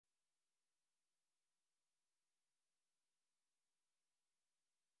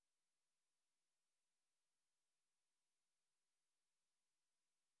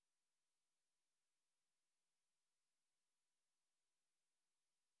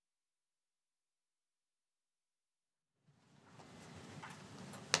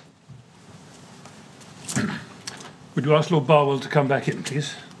Would you ask Lord Barwell to come back in,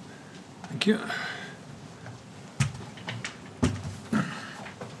 please? Thank you.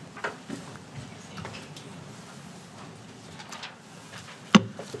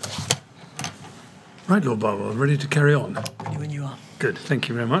 Right, Lord Barwell, ready to carry on? Ready when you are. Good, thank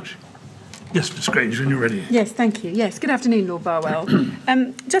you very much. Yes, Miss Grange, when you're ready. Yes, thank you. Yes, good afternoon, Lord Barwell.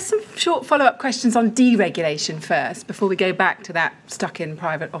 Just some short follow-up questions on deregulation first, before we go back to that stuck-in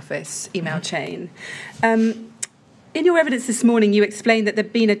private office email chain. In your evidence this morning, you explained that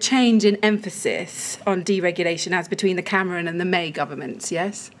there'd been a change in emphasis on deregulation as between the Cameron and the May governments,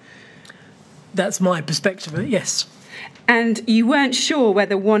 yes? That's my perspective of it, yes. And you weren't sure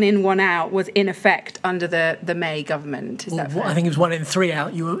whether 1 in, 1 out was in effect under the May government, is that fair? I think it was 1 in, 3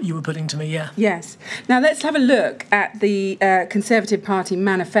 out you were putting to me, yeah. Yes. Now let's have a look at the Conservative Party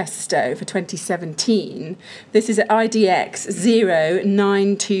manifesto for 2017. This is at IDX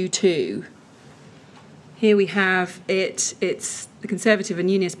 0922. Here we have it. It's the Conservative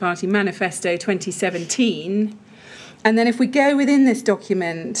and Unionist Party manifesto 2017. And then if we go within this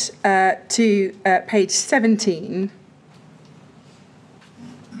document to page 17,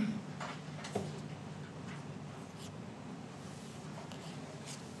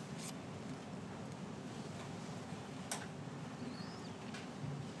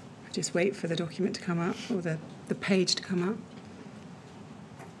 just wait for the document to come up, or the page to come up.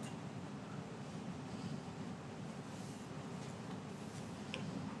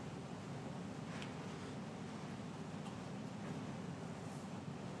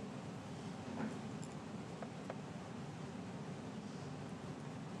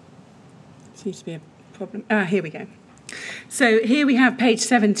 Seems to be a problem. Here we go. So here we have page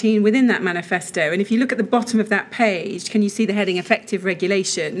 17 within that manifesto. And if you look at the bottom of that page, can you see the heading Effective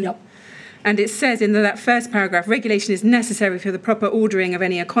Regulation? Yep. And it says in that first paragraph, regulation is necessary for the proper ordering of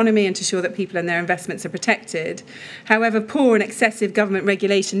any economy and to ensure that people and their investments are protected. However, poor and excessive government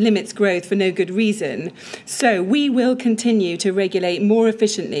regulation limits growth for no good reason. So we will continue to regulate more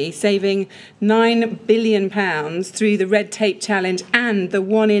efficiently, saving £9 billion through the red tape challenge and the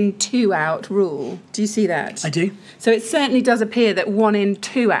 1 in, 2 out rule. Do you see that? I do. So it certainly does appear that 1 in,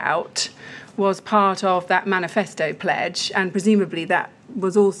 2 out was part of that manifesto pledge, and presumably that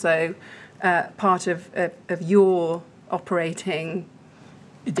was also part of your operating.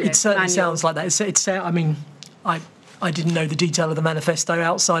 It certainly sounds like that. I mean, I didn't know the detail of the manifesto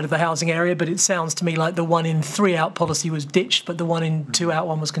outside of the housing area, but it sounds to me like the 1 in, 3 out policy was ditched, but the 1 in, 2 out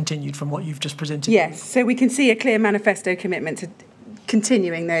one was continued from what you've just presented. Yes, so we can see a clear manifesto commitment to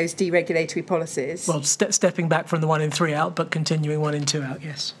continuing those deregulatory policies. Well, stepping back from the 1 in, 3 out, but continuing 1 in, 2 out,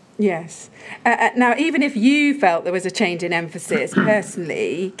 yes. Yes. Now, even if you felt there was a change in emphasis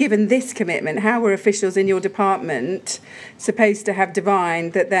personally, given this commitment, how were officials in your department supposed to have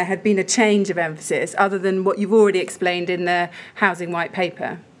divined that there had been a change of emphasis other than what you've already explained in the Housing White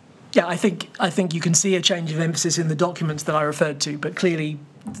Paper? Yeah, I think you can see a change of emphasis in the documents that I referred to, but clearly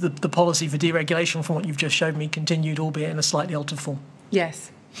the policy for deregulation from what you've just showed me continued, albeit in a slightly altered form.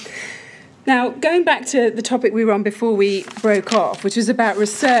 Yes. Now, going back to the topic we were on before we broke off, which was about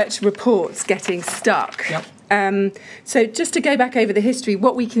research reports getting stuck. Yep. So just to go back over the history,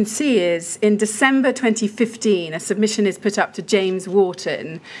 what we can see is in December 2015, a submission is put up to James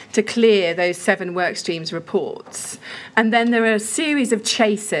Wharton to clear those 7 work streams reports. And then there are a series of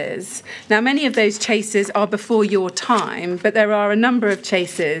chases. Now, many of those chases are before your time, but there are a number of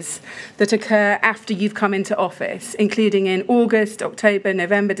chases that occur after you've come into office, including in August, October,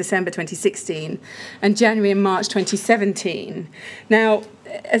 November, December 2016, and January and March 2017. Now,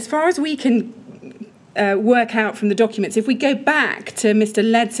 as far as we can work out from the documents, if we go back to Mr.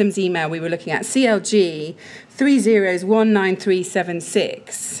 Ledsam's email we were looking at, CLG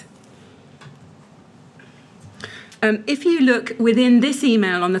 301936. If you look within this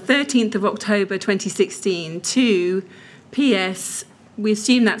email on the 13th of October 2016 to PS, we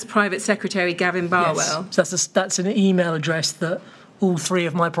assume that's Private Secretary Gavin Barwell. Yes. So that's an email address that all 3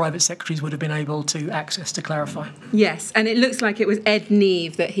 of my private secretaries would have been able to access to clarify. Yes, and it looks like it was Ed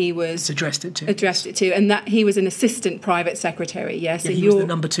Neve that he was... addressed it to, and that he was an assistant private secretary, yes? Yeah, he was the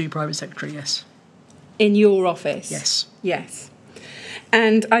number 2 private secretary, yes. In your office? Yes. Yes.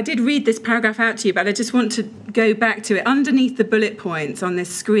 And I did read this paragraph out to you, but I just want to go back to it. Underneath the bullet points on this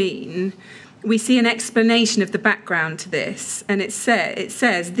screen, we see an explanation of the background to this, and it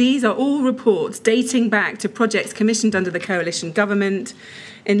says, these are all reports dating back to projects commissioned under the coalition government,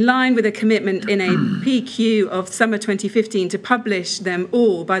 in line with a commitment in a PQ of summer 2015 to publish them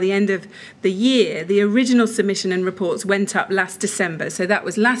all by the end of the year. The original submission and reports went up last December, so that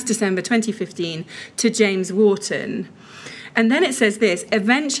was last December 2015 to James Wharton. And then it says this: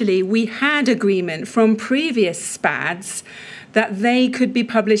 eventually we had agreement from previous SPADs that they could be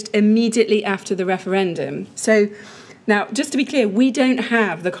published immediately after the referendum. So now, just to be clear, we don't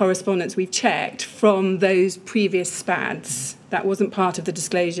have the correspondence we've checked from those previous SPADs. That wasn't part of the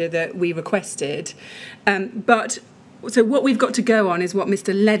disclosure that we requested. So what we've got to go on is what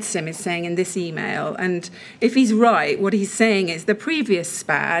Mr. Leadsom is saying in this email. And if he's right, what he's saying is the previous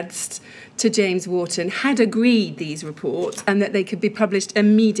SPADs to James Wharton had agreed these reports and that they could be published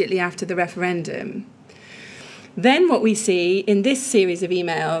immediately after the referendum. Then what we see in this series of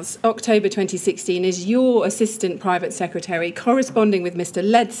emails, October 2016, is your Assistant Private Secretary corresponding with Mr.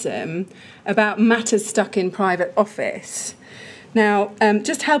 Leadsom about matters stuck in private office. Now,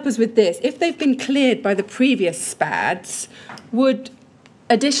 just help us with this. If they've been cleared by the previous SPADs, would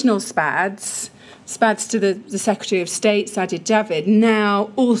additional SPADs to the Secretary of State, Sajid Javid,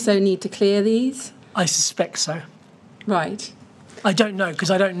 now also need to clear these? I suspect so. Right. I don't know,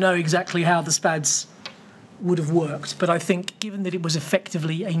 because I don't know exactly how the SPADs would have worked, but I think given that it was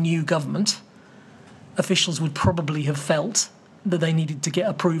effectively a new government, officials would probably have felt that they needed to get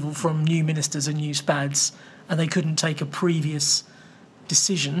approval from new ministers and new SPADs, and they couldn't take a previous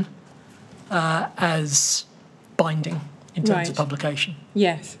decision as binding in terms of publication.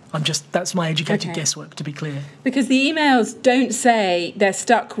 Yes. That's my educated guesswork, to be clear. Because the emails don't say they're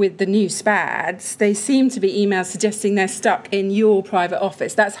stuck with the new SPADs. They seem to be emails suggesting they're stuck in your private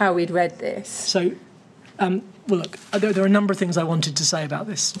office. That's how we'd read this. So, well, look, there are a number of things I wanted to say about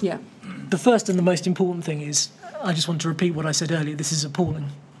this. Yeah. The first and the most important thing is, I just want to repeat what I said earlier. This is appalling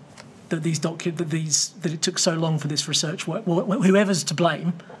that that it took so long for this research work. Whoever's to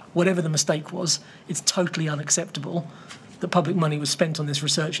blame, whatever the mistake was, it's totally unacceptable that public money was spent on this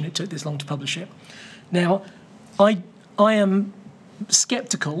research and it took this long to publish it. Now, I am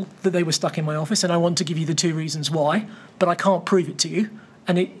sceptical that they were stuck in my office, and I want to give you the two reasons why, but I can't prove it to you.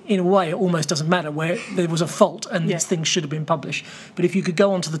 And in a way, it almost doesn't matter where there was a fault and these things should have been published. But if you could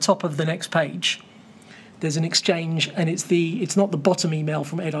go on to the top of the next page, there's an exchange, and it's not the bottom email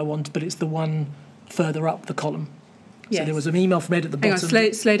from Ed I want, but it's the one further up the column. Yes. So there was an email from Ed at the bottom. Hang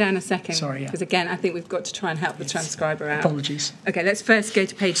on, slow down a second. Sorry, yeah. Because again, I think we've got to try and help the transcriber out. Apologies. Okay, let's first go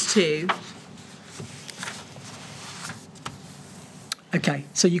to page 2. Okay,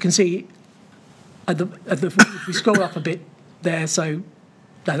 so you can see if we scroll up a bit there, so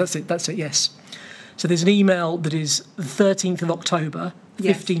no, that's it, yes. So there's an email that is the 13th of October,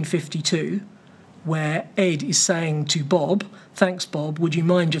 1552, where Ed is saying to Bob, thanks Bob, would you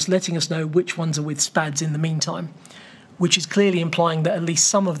mind just letting us know which ones are with SPADs in the meantime? Which is clearly implying that at least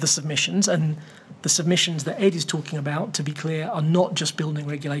some of the submissions, and the submissions that Ed is talking about, to be clear, are not just building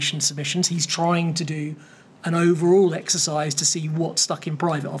regulation submissions. He's trying to do an overall exercise to see what's stuck in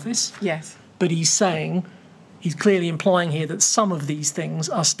private office. Yes. But he's clearly implying here that some of these things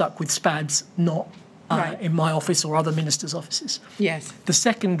are stuck with SPADs, not in my office or other ministers' offices. Yes. The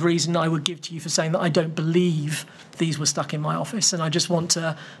second reason I would give to you for saying that I don't believe these were stuck in my office, and I just want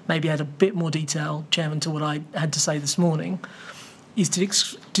to maybe add a bit more detail, Chairman, to what I had to say this morning, is to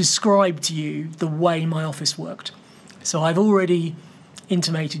describe to you the way my office worked. So I've already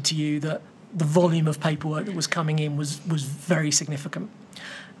intimated to you that the volume of paperwork that was coming in was very significant.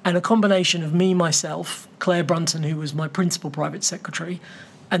 And a combination of me, myself, Claire Brunton, who was my principal private secretary,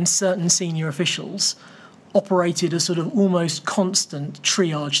 and certain senior officials operated a sort of almost constant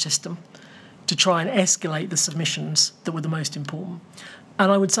triage system to try and escalate the submissions that were the most important. And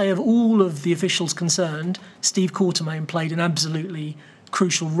I would say of all of the officials concerned, Steve Quartermain played an absolutely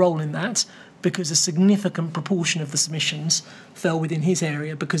crucial role in that, because a significant proportion of the submissions fell within his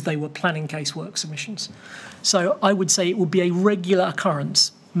area because they were planning casework submissions. So I would say it would be a regular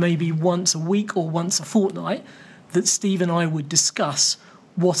occurrence, maybe once a week or once a fortnight, that Steve and I would discuss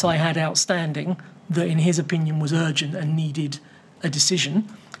what I had outstanding that in his opinion was urgent and needed a decision,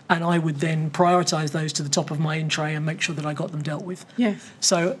 and I would then prioritise those to the top of my in tray and make sure that I got them dealt with. Yes.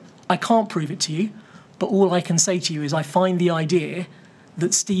 So I can't prove it to you, but all I can say to you is I find the idea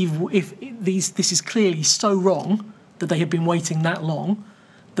that Steve, this is clearly so wrong that they have been waiting that long,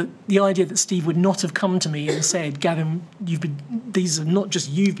 that the idea that Steve would not have come to me and said, Gavin, these are not just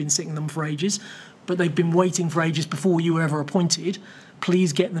you've been sitting them for ages, but they've been waiting for ages before you were ever appointed,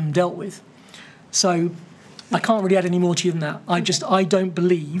 please get them dealt with. So I can't really add any more to you than that. I don't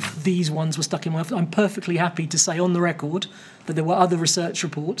believe these ones were stuck in my office. I'm perfectly happy to say on the record that there were other research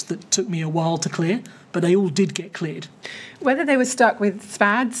reports that took me a while to clear, but they all did get cleared. Whether they were stuck with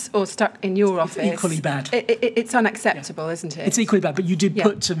SPADs or stuck in your office... It's equally bad. It's unacceptable, isn't it? It's equally bad, but you did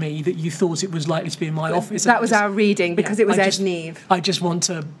put to me that you thought it was likely to be in my office. That was our reading, because it was Ed Neve. I just want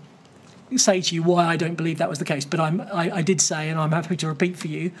to say to you why I don't believe that was the case, but I did say, and I'm happy to repeat for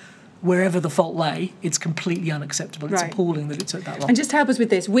you, wherever the fault lay, it's completely unacceptable. It's appalling that it took that long. And just help us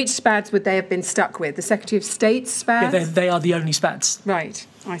with this. Which SPADs would they have been stuck with? The Secretary of State's SPADs? Yeah, they are the only SPADs. Right,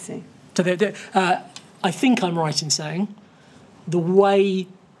 I see. So I think I'm right in saying the way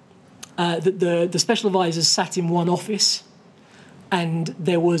that the special advisors sat in one office and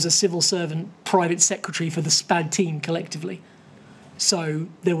there was a civil servant private secretary for the SPAD team collectively. So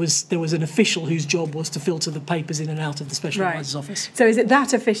there was an official whose job was to filter the papers in and out of the special advisor's office. So is it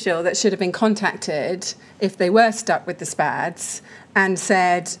that official that should have been contacted if they were stuck with the SPADs and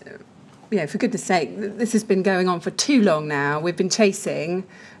said, for goodness sake, this has been going on for too long now, we've been chasing,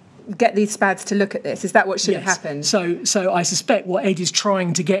 get these SPADs to look at this? Is that what should have happened? So I suspect what Ed is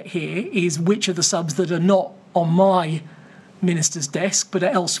trying to get here is which of the subs that are not on my minister's desk but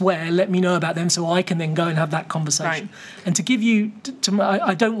are elsewhere, let me know about them so I can then go and have that conversation. Right. And to give you,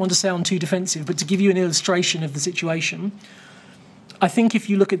 I don't want to sound too defensive, but to give you an illustration of the situation, I think if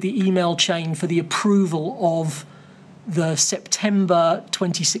you look at the email chain for the approval of the September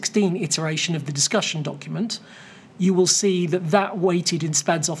 2016 iteration of the discussion document, you will see that waited in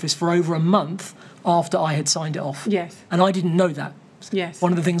SPAD's office for over a month after I had signed it off. Yes. And I didn't know that. Yes.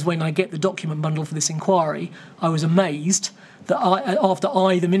 One of the things when I get the document bundle for this inquiry, I was amazed that after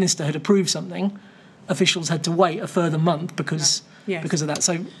the minister, had approved something, officials had to wait a further month because of that.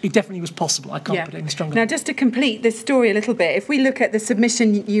 So it definitely was possible. I can't put it any stronger. Now, just to complete this story a little bit, if we look at the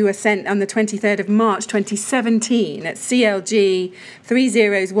submission you were sent on the 23rd of March 2017 at CLG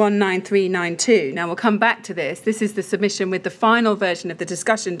 30193992. Now, we'll come back to this. This is the submission with the final version of the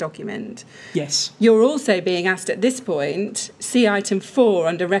discussion document. Yes. You're also being asked at this point, see item 4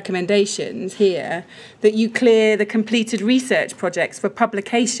 under recommendations here, that you clear the completed research projects for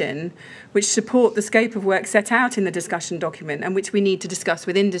publication which support the scope of work set out in the discussion document and which we need to discuss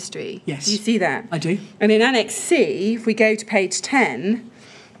with industry. Yes. Do you see that? I do. And in Annex C, if we go to page 10,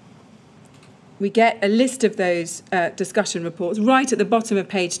 we get a list of those discussion reports. Right at the bottom of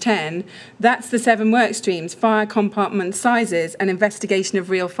page 10, that's the 7 work streams: fire compartment sizes and investigation of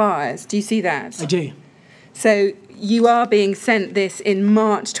real fires. Do you see that? I do. So you are being sent this in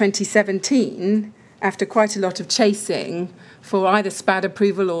March 2017 after quite a lot of chasing for either SPAD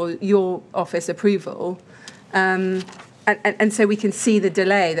approval or your office approval. And so we can see the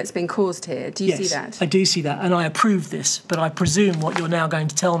delay that's been caused here. Do you see that? I do see that, and I approve this, but I presume what you're now going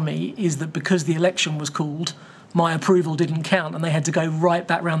to tell me is that because the election was called, my approval didn't count and they had to go right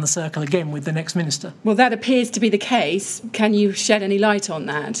back round the circle again with the next minister. Well, that appears to be the case. Can you shed any light on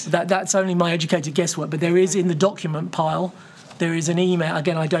that? That's only my educated guesswork, but there is in the document pile, there is an email.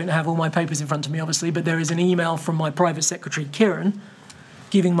 Again, I don't have all my papers in front of me, obviously, but there is an email from my private secretary, Kieran,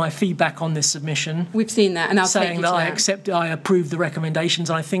 giving my feedback on this submission. We've seen that, and I'll take you to saying that I approve the recommendations.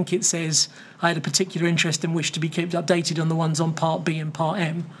 And I think it says I had a particular interest and wish to be kept updated on the ones on Part B and Part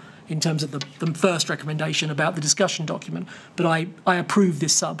M in terms of the first recommendation about the discussion document. But I approve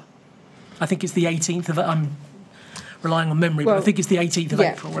this sub. I think it's the 18th of... I'm relying on memory, but I think it's the 18th of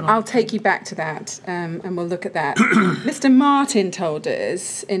April. I'll take you back to that and we'll look at that. Mr. Martin told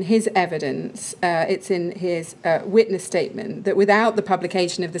us in his evidence, it's in his witness statement, that without the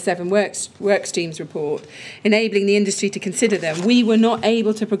publication of the 7 work streams report, enabling the industry to consider them, we were not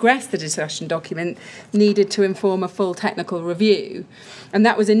able to progress the discussion document needed to inform a full technical review. And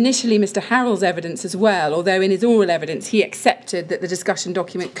that was initially Mr. Harrell's evidence as well, although in his oral evidence he accepted that the discussion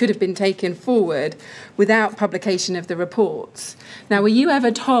document could have been taken forward without publication of the reports. Now, were you ever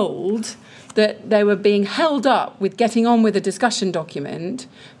told that they were being held up with getting on with the discussion document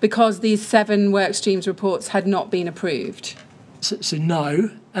because these 7 work streams reports had not been approved? So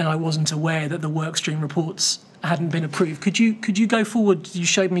no, and I wasn't aware that the work stream reports hadn't been approved. Could you go forward? You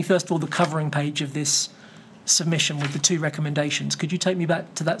showed me first of all the covering page of this submission with the 2 recommendations. Could you take me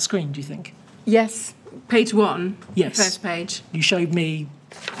back to that screen, do you think? Yes, page 1. Yes. The first page. You showed me,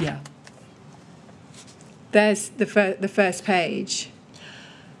 There's the first page.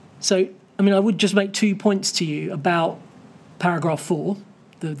 So, I mean, I would just make 2 points to you about paragraph 4,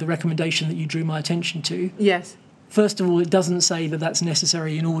 the recommendation that you drew my attention to. Yes. First of all, it doesn't say that that's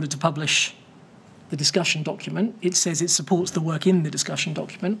necessary in order to publish the discussion document. It says it supports the work in the discussion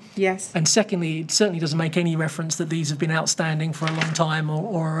document. Yes. And secondly, it certainly doesn't make any reference that these have been outstanding for a long time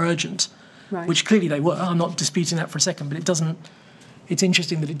or are urgent, which clearly they were. I'm not disputing that for a second, but it doesn't. It's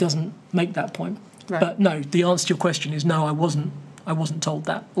interesting that it doesn't make that point. Right. But no, the answer to your question is no, I wasn't I wasn't told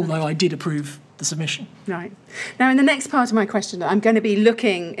that, although I did approve the submission. Right. Now, in the next part of my question, I'm going to be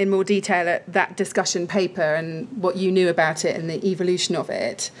looking in more detail at that discussion paper and what you knew about it and the evolution of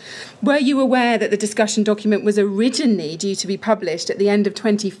it. Were you aware that the discussion document was originally due to be published at the end of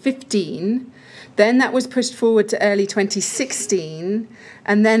 2015? Then that was pushed forward to early 2016,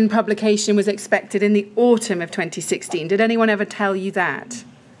 and then publication was expected in the autumn of 2016. Did anyone ever tell you that?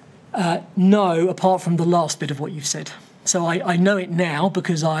 No, apart from the last bit of what you've said. So I know it now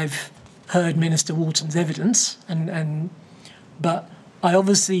because I've heard Minister Wharton's evidence, but I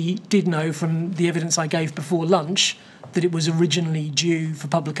obviously did know from the evidence I gave before lunch that it was originally due for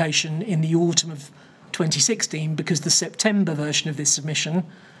publication in the autumn of 2016 because the September version of this submission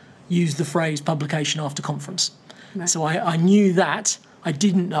used the phrase publication after conference. Right. So I knew that. I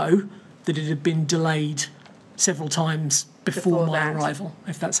didn't know that it had been delayed several times before my arrival,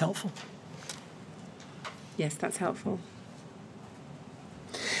 if that's helpful. Yes, that's helpful.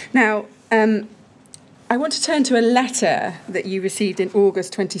 Now, I want to turn to a letter that you received in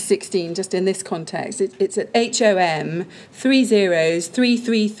August 2016, just in this context. It's at HOM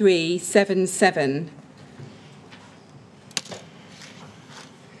 3033377.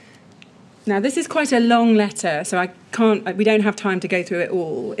 Now, this is quite a long letter, so we don't have time to go through it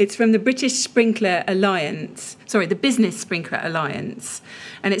all. It's from the Business Sprinkler Alliance,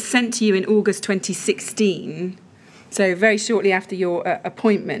 and it's sent to you in August 2016, so very shortly after your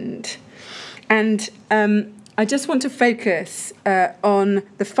appointment. And I just want to focus on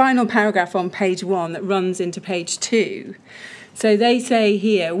the final paragraph on page 1 that runs into page 2. So they say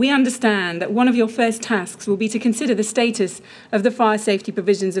here, we understand that one of your first tasks will be to consider the status of the fire safety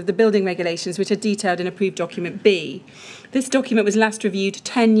provisions of the building regulations which are detailed in approved document B. This document was last reviewed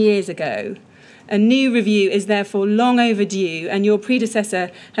 10 years ago. A new review is therefore long overdue, and your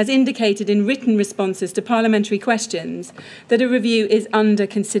predecessor has indicated in written responses to parliamentary questions that a review is under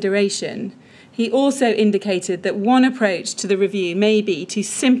consideration. He also indicated that one approach to the review may be to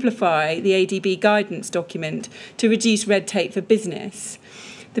simplify the ADB guidance document to reduce red tape for business.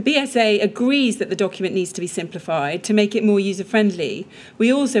 The BSA agrees that the document needs to be simplified to make it more user-friendly.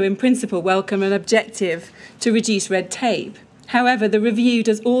 We also, in principle, welcome an objective to reduce red tape. However, the review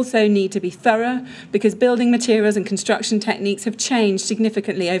does also need to be thorough because building materials and construction techniques have changed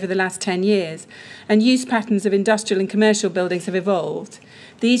significantly over the last 10 years, and use patterns of industrial and commercial buildings have evolved.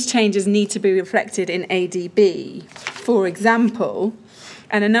 These changes need to be reflected in ADB. For example,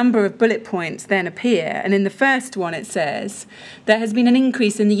 and a number of bullet points then appear, and in the first one it says, there has been an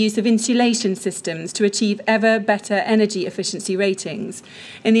increase in the use of insulation systems to achieve ever better energy efficiency ratings.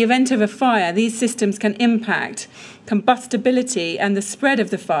 In the event of a fire, these systems can impact combustibility and the spread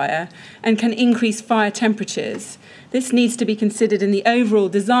of the fire and can increase fire temperatures. This needs to be considered in the overall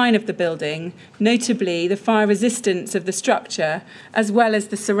design of the building, notably the fire resistance of the structure, as well as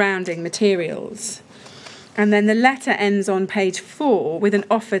the surrounding materials. And then the letter ends on page 4 with an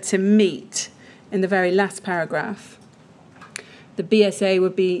offer to meet in the very last paragraph. The BSA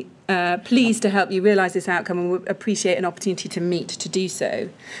would be pleased to help you realise this outcome and would appreciate an opportunity to meet to do so.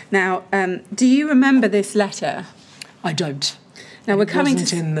 Now, do you remember this letter? I don't. Now we're coming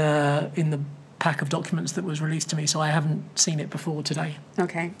to in the pack of documents that was released to me, so I haven't seen it before today.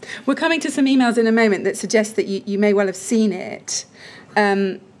 Okay. We're coming to some emails in a moment that suggest that you may well have seen it.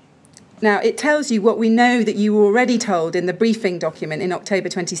 Now, it tells you what we know that you were already told in the briefing document in October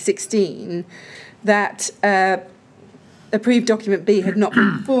 2016, that approved document B had not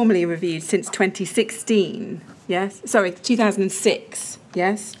been formally reviewed since 2016. Yes? Sorry, 2006.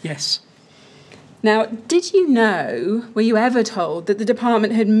 Yes? Yes. Now, did you know, were you ever told that the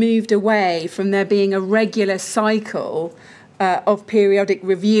department had moved away from there being a regular cycle of periodic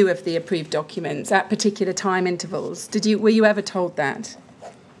review of the approved documents at particular time intervals? Were you ever told that?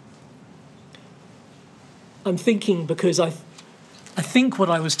 I'm thinking because I think what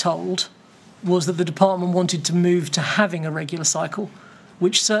I was told was that the department wanted to move to having a regular cycle,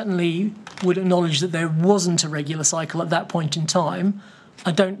 which certainly would acknowledge that there wasn't a regular cycle at that point in time.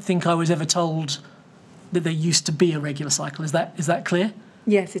 I don't think I was ever told that there used to be a regular cycle. Is that clear?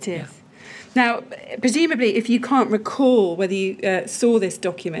 Yes, it is. Yeah. Now, presumably, if you can't recall whether you saw this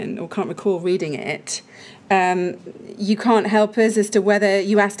document or can't recall reading it, you can't help us as to whether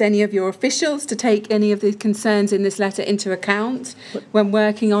you asked any of your officials to take any of the concerns in this letter into account when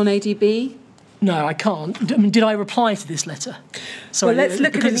working on ADB? No, I can't. I mean, did I reply to this letter? Sorry, well, let's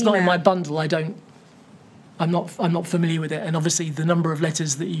look because at it's not in my bundle. I'm not familiar with it, and obviously the number of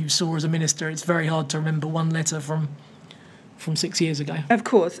letters that you saw as a minister, it's very hard to remember one letter from 6 years ago. Of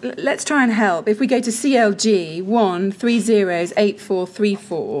course. Let's try and help. If we go to CLG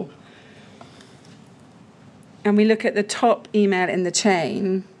 1308434. and we look at the top email in the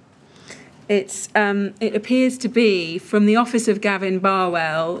chain, it appears to be from the office of Gavin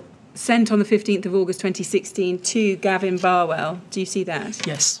Barwell, sent on the 15th of August 2016 to Gavin Barwell. Do you see that?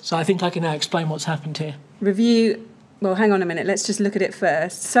 Yes. So I think I can now explain what's happened here. Review, well, hang on a minute. Let's just look at it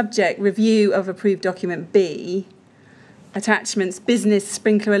first. Subject, review of approved document B. Attachments, Business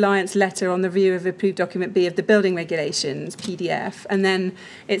Sprinkler Alliance letter on the review of approved document B of the building regulations, PDF. And then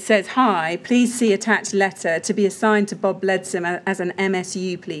it says, hi, please see attached letter to be assigned to Bob Bledsom as an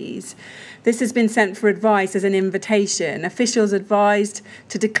MSU, please. This has been sent for advice as an invitation. Officials advised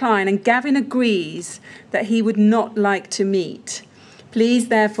to decline, and Gavin agrees that he would not like to meet. Please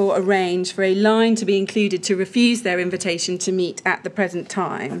therefore arrange for a line to be included to refuse their invitation to meet at the present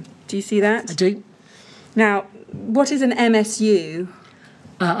time. Do you see that? I do. Now, what is an MSU?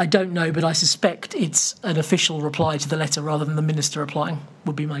 I don't know, but I suspect it's an official reply to the letter rather than the minister replying,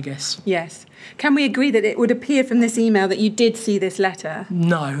 would be my guess. Yes. Can we agree that it would appear from this email that you did see this letter?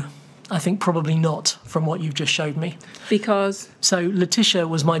 No, I think probably not from what you've just showed me. Because? So Letitia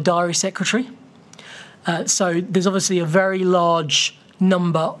was my diary secretary. So there's obviously a very large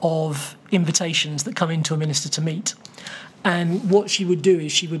number of invitations that come into a minister to meet. And what she would do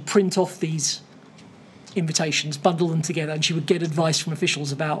is she would print off these invitations, bundle them together, and she would get advice from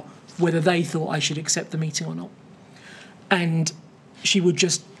officials about whether they thought I should accept the meeting or not. And she would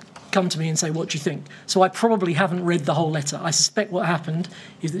just come to me and say, what do you think? So I probably haven't read the whole letter. I suspect what happened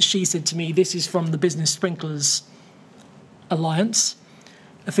is that she said to me, this is from the Business Sprinklers Alliance.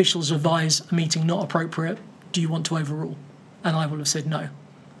 Officials advise a meeting not appropriate. Do you want to overrule? And I will have said no.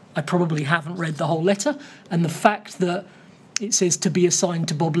 I probably haven't read the whole letter. And the fact that it says to be assigned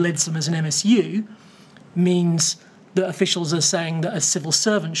to Bob Bledsom as an MSU means that officials are saying that a civil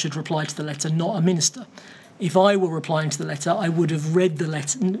servant should reply to the letter, not a minister. If I were replying to the letter, I would have read the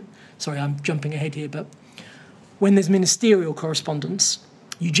letter. Sorry, I'm jumping ahead here, but when there's ministerial correspondence,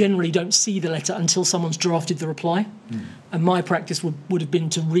 you generally don't see the letter until someone's drafted the reply. And my practice would have been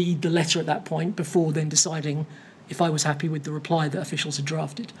to read the letter at that point before then deciding if I was happy with the reply that officials had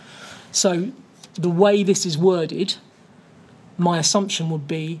drafted. So the way this is worded, my assumption would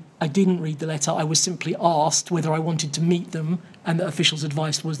be I didn't read the letter. I was simply asked whether I wanted to meet them, and the officials'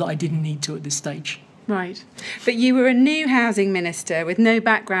 advice was that I didn't need to at this stage. Right. But you were a new housing minister with no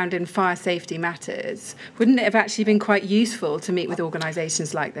background in fire safety matters. Wouldn't it have actually been quite useful to meet with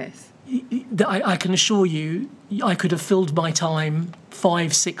organisations like this? I can assure you I could have filled my time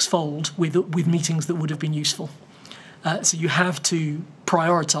 5-6-fold with meetings that would have been useful. So you have to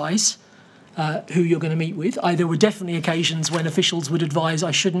prioritise who you're going to meet with. There were definitely occasions when officials would advise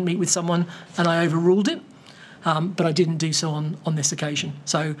I shouldn't meet with someone and I overruled it, but I didn't do so on this occasion.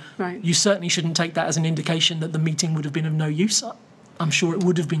 So right. You certainly shouldn't take that as an indication that the meeting would have been of no use. I'm sure it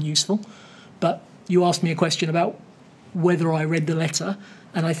would have been useful, but you asked me a question about whether I read the letter,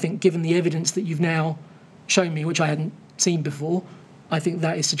 and I think given the evidence that you've now shown me, which I hadn't seen before, I think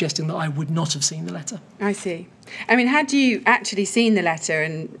that is suggesting that I would not have seen the letter. I see. I mean, had you actually seen the letter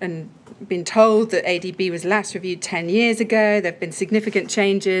and been told that ADB was last reviewed 10 years ago, there have been significant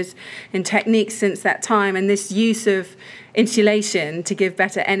changes in techniques since that time, and this use of insulation to give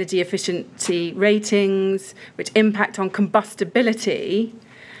better energy efficiency ratings, which impact on combustibility,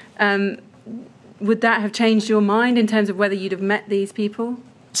 would that have changed your mind in terms of whether you'd have met these people?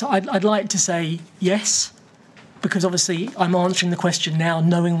 So I'd like to say yes, because obviously I'm answering the question now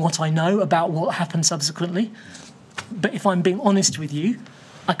knowing what I know about what happened subsequently. But if I'm being honest with you,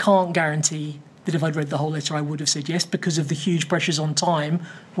 I can't guarantee that if I'd read the whole letter I would have said yes because of the huge pressures on time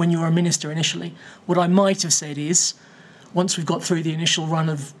when you were a minister initially. What I might have said is, once we've got through the initial run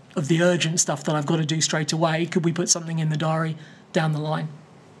of the urgent stuff that I've got to do straight away, could we put something in the diary down the line?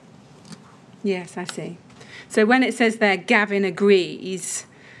 Yes, I see. So when it says there, Gavin agrees,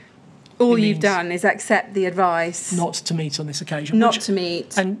 all you've done is accept the advice. Not to meet on this occasion. Not to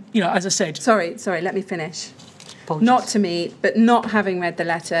meet. And, as I said... Sorry, let me finish. Apologies. Not to meet, but not having read the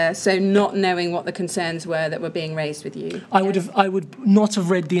letter, so not knowing what the concerns were that were being raised with you. I would not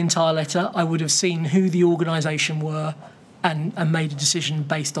have read the entire letter. I would have seen who the organisation were and made a decision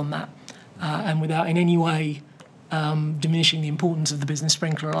based on that. And without in any way diminishing the importance of the Business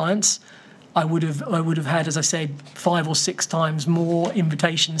Sprinkler Alliance, I would have had, as I said, 5 or 6 times more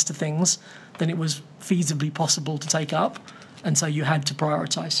invitations to things than it was feasibly possible to take up, and so you had to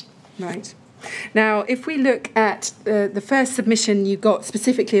prioritise. Right. Now, if we look at the first submission you got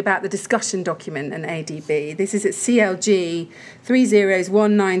specifically about the discussion document and ADB, this is at CLG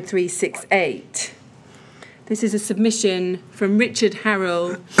 30193668. This is a submission from Richard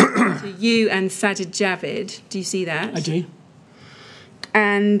Harrell to you and Sajid Javid. Do you see that? I do.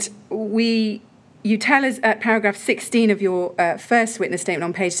 And we you tell us at paragraph 16 of your first witness statement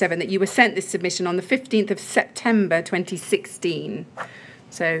on page 7 that you were sent this submission on the 15th of September 2016.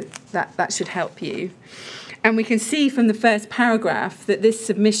 So that should help you. And we can see from the first paragraph that this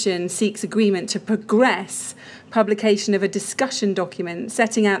submission seeks agreement to progress publication of a discussion document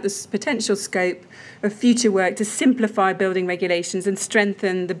setting out the potential scope of future work to simplify building regulations and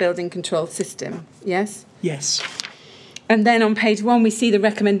strengthen the building control system. Yes? Yes. And then on page 1, we see the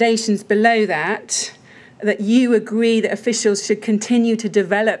recommendations below that you agree that officials should continue to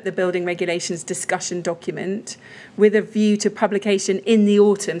develop the building regulations discussion document with a view to publication in the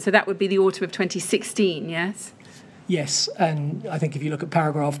autumn. So that would be the autumn of 2016, yes? Yes, and I think if you look at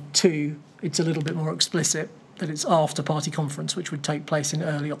paragraph 2, it's a little bit more explicit that it's after party conference, which would take place in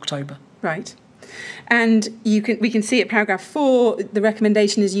early October. Right. And we can see at paragraph 4, the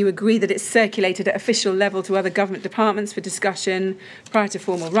recommendation is you agree that it's circulated at official level to other government departments for discussion prior to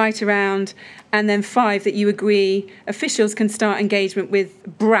formal write-around. And then 5, that you agree officials can start engagement with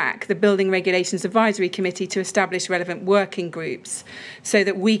BRAC, the Building Regulations Advisory Committee, to establish relevant working groups so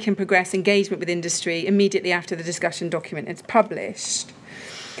that we can progress engagement with industry immediately after the discussion document is published.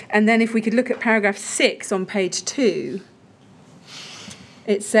 And then if we could look at paragraph 6 on page 2,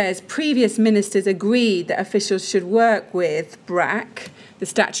 it says, previous ministers agreed that officials should work with BRAC, the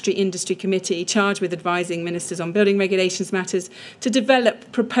Statutory Industry Committee, charged with advising ministers on building regulations matters, to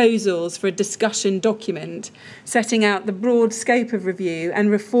develop proposals for a discussion document setting out the broad scope of review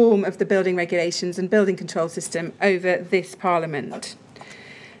and reform of the building regulations and building control system over this Parliament.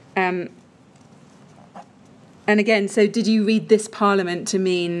 And again, so did you read this Parliament to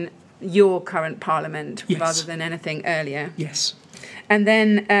mean your current Parliament rather than anything earlier? Yes. And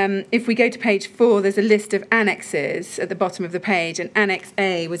then if we go to page 4, there's a list of annexes at the bottom of the page, and Annex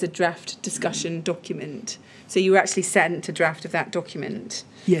A was a draft discussion document. So you were actually sent a draft of that document.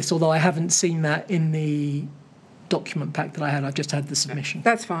 Yes, although I haven't seen that in the document pack that I had. I've just had the submission.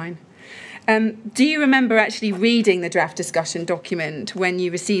 That's fine. Do you remember actually reading the draft discussion document when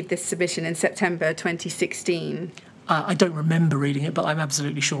you received this submission in September 2016? I don't remember reading it, but I'm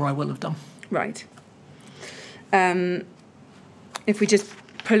absolutely sure I will have done. Right. If we just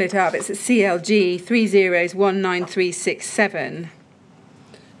pull it up, it's at CLG 30193667.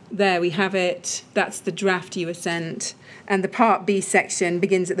 There we have it. That's the draft you were sent. And the Part B section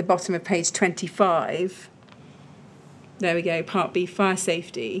begins at the bottom of page 25. There we go, Part B, fire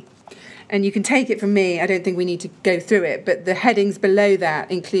safety. And you can take it from me, I don't think we need to go through it, but the headings below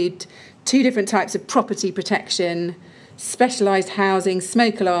that include 2 different types of property protection, specialised housing,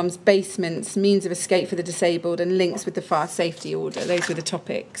 smoke alarms, basements, means of escape for the disabled, and links with the fire safety order. Those were the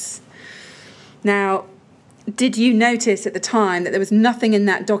topics. Now, did you notice at the time that there was nothing in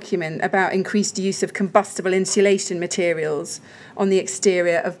that document about increased use of combustible insulation materials on the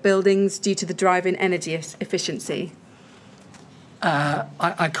exterior of buildings due to the drive in energy efficiency?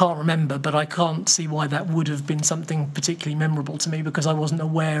 I can't remember, but I can't see why that would have been something particularly memorable to me because I wasn't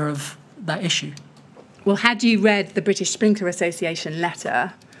aware of that issue. Well, had you read the British Sprinkler Association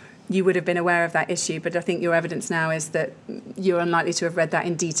letter, you would have been aware of that issue, but I think your evidence now is that you're unlikely to have read that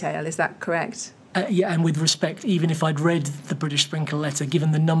in detail. Is that correct? Yeah, and with respect, even if I'd read the British Sprinkler letter,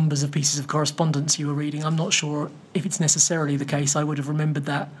 given the numbers of pieces of correspondence you were reading, I'm not sure if it's necessarily the case I would have remembered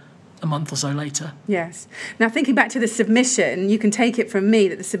that a month or so later. Yes. Now, thinking back to the submission, you can take it from me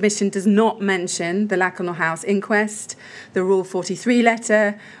that the submission does not mention the Lacknell House inquest, the Rule 43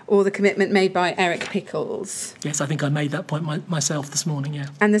 letter, or the commitment made by Eric Pickles. Yes, I think I made that point myself this morning, yeah.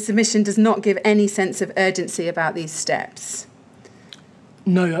 And the submission does not give any sense of urgency about these steps.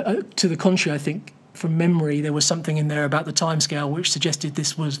 No, to the contrary, I think from memory there was something in there about the timescale which suggested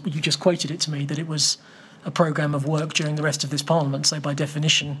this was, you just quoted it to me, that it was a programme of work during the rest of this Parliament, so by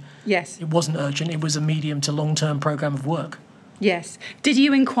definition, yes, it wasn't urgent, it was a medium to long-term programme of work. Yes. Did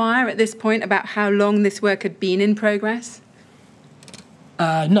you inquire at this point about how long this work had been in progress?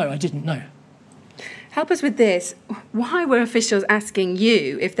 No, I didn't, no. Help us with this. Why were officials asking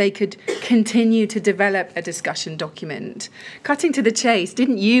you if they could continue to develop a discussion document? Cutting to the chase,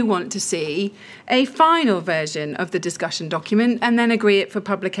 didn't you want to see a final version of the discussion document and then agree it for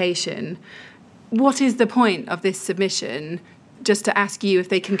publication? What is the point of this submission, just to ask you if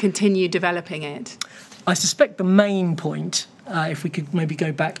they can continue developing it? I suspect the main point, if we could maybe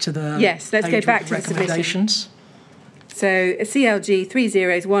go back to the yes, let's go back to the recommendations. So CLG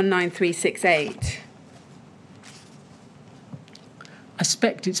 30193668. I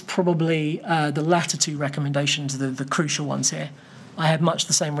suspect it's probably the latter 2 recommendations, the crucial ones here. I had much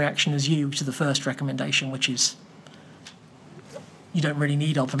the same reaction as you to the first recommendation, which is you don't really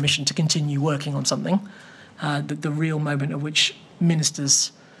need our permission to continue working on something. The real moment at which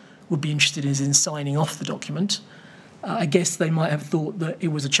ministers would be interested is in signing off the document. I guess they might have thought that it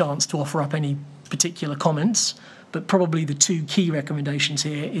was a chance to offer up any particular comments, but probably the two key recommendations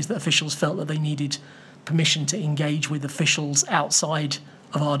here is that officials felt that they needed permission to engage with officials outside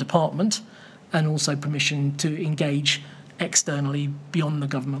of our department, and also permission to engage externally beyond the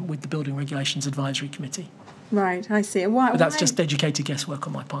government with the Building Regulations Advisory Committee. Right, I see. But that's just educated guesswork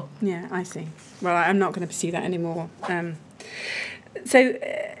on my part. Yeah, I see. Well, I'm not going to pursue that anymore. So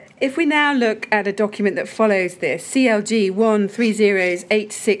if we now look at a document that follows this, CLG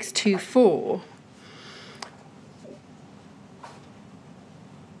 1308624,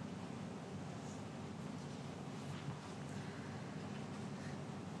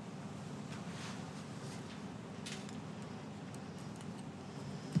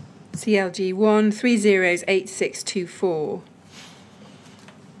 CLG 1308624.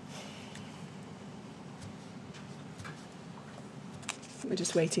 We're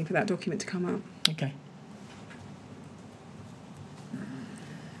just waiting for that document to come up. Okay.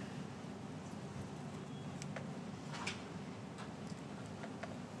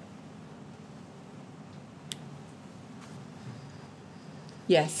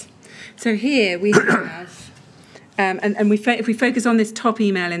 Yes. So here we have, if we focus on this top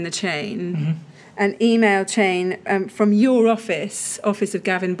email in the chain, an email chain from your office of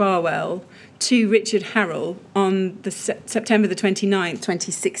Gavin Barwell, to Richard Harrell on the September the 29th,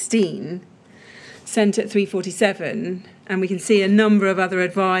 2016, sent at 3:47, and we can see a number of other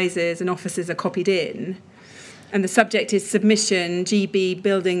advisors and officers are copied in. And the subject is submission, GB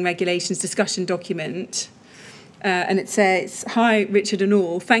Building Regulations Discussion Document. And it says, "Hi, Richard and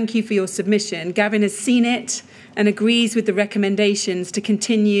all. Thank you for your submission. Gavin has seen it and agrees with the recommendations to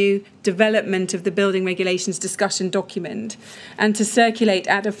continue development of the Building Regulations Discussion Document and to circulate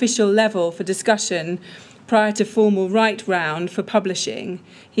at official level for discussion prior to formal write round for publishing.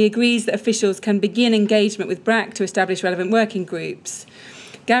 He agrees that officials can begin engagement with BRAC to establish relevant working groups.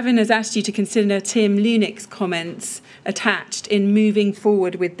 Gavin has asked you to consider Tim Lunick's comments attached in moving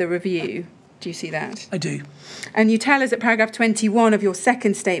forward with the review." Do you see that? I do. And you tell us at paragraph 21 of your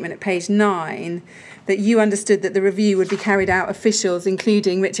second statement at page 9 that you understood that the review would be carried out officials,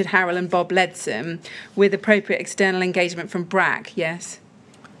 including Richard Harrell and Bob Leadsom, with appropriate external engagement from BRAC, yes?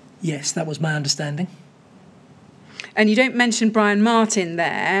 Yes, that was my understanding. And you don't mention Brian Martin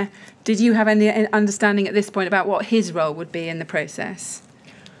there. Did you have any understanding at this point about what his role would be in the process?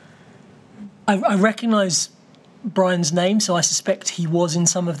 I recognise Brian's name, so I suspect he was in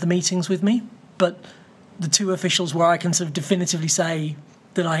some of the meetings with me, but the two officials where I can sort of definitively say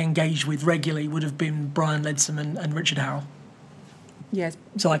that I engaged with regularly would have been Brian Leadsom and Richard Harrell. Yes.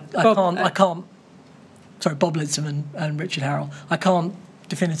 So I can't. Sorry, Bob Leadsom and Richard Harrell. I can't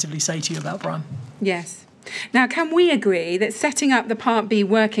definitively say to you about Brian. Yes. Now, can we agree that setting up the Part B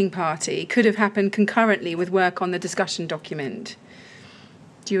working party could have happened concurrently with work on the discussion document?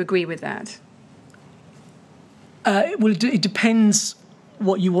 Do you agree with that? Well, it depends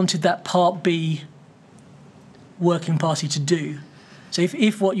what you wanted that Part B working party to do. So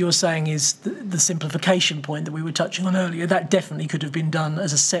if what you're saying is the simplification point that we were touching on earlier, that definitely could have been done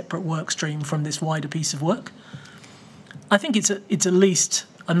as a separate work stream from this wider piece of work. I think it's at least,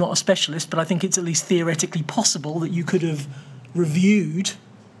 I'm not a specialist, but I think it's at least theoretically possible that you could have reviewed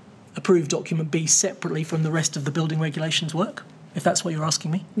approved document B separately from the rest of the building regulations work, if that's what you're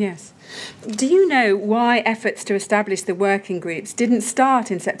asking me. Yes. Do you know why efforts to establish the working groups didn't start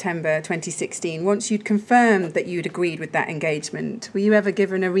in September 2016 once you'd confirmed that you'd agreed with that engagement? Were you ever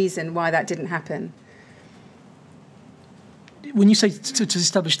given a reason why that didn't happen? When you say to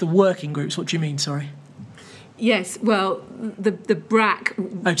establish the working groups, what do you mean, sorry? Yes, well, the BRAC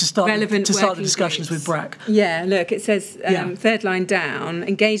to start the discussions groups. With BRAC. Yeah, look, it says third line down,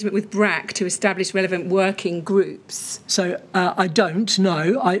 engagement with BRAC to establish relevant working groups. So I don't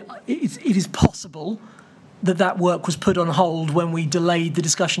know. It is possible that work was put on hold when we delayed the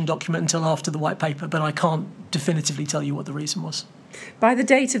discussion document until after the white paper, but I can't definitively tell you what the reason was. By the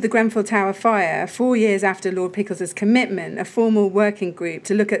date of the Grenfell Tower fire, 4 years after Lord Pickles's commitment, a formal working group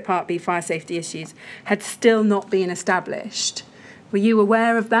to look at Part B fire safety issues had still not been established. Were you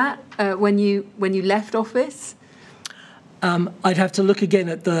aware of that when you left office? I'd have to look again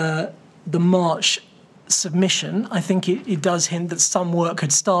at the March submission. I think it does hint that some work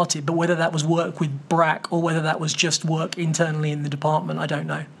had started, but whether that was work with BRAC or whether that was just work internally in the department, I don't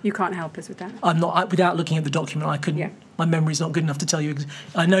know. You can't help us with that? I'm not. Without looking at the document, I couldn't. Yeah. My memory's not good enough to tell you.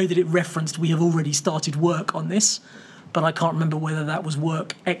 I know that it referenced we have already started work on this, but I can't remember whether that was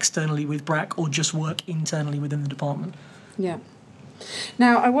work externally with BRAC or just work internally within the department. Yeah.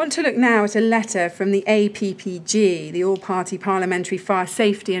 Now, I want to look now at a letter from the APPG, the All-Party Parliamentary Fire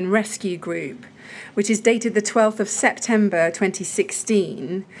Safety and Rescue Group, which is dated the 12th of September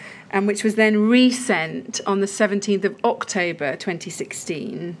 2016, and which was then resent on the 17th of October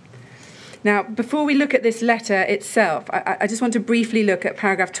 2016. Now, before we look at this letter itself, I just want to briefly look at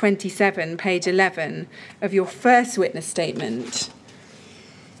paragraph 27, page 11 of your first witness statement.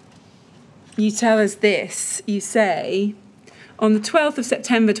 You tell us this. You say, on the 12th of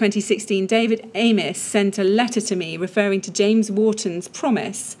September 2016, David Amis sent a letter to me referring to James Wharton's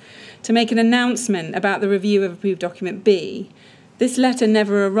promise to make an announcement about the review of approved document B. This letter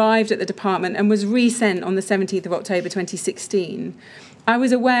never arrived at the department and was resent on the 17th of October 2016. I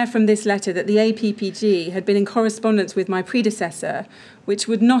was aware from this letter that the APPG had been in correspondence with my predecessor, which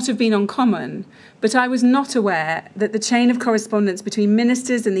would not have been uncommon, but I was not aware that the chain of correspondence between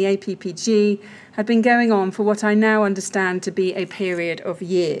ministers and the APPG had been going on for what I now understand to be a period of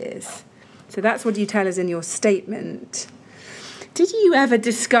years. So that's what you tell us in your statement. Did you ever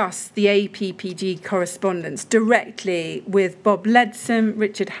discuss the APPG correspondence directly with Bob Leadsom,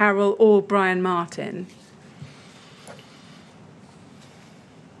 Richard Harrell, or Brian Martin?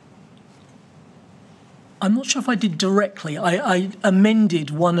 I'm not sure if I did directly. I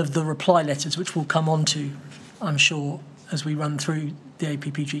amended one of the reply letters, which we'll come on to, I'm sure, as we run through the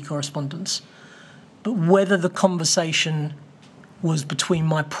APPG correspondence. But whether the conversation was between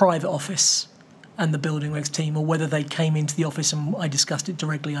my private office and the building regs team, or whether they came into the office and I discussed it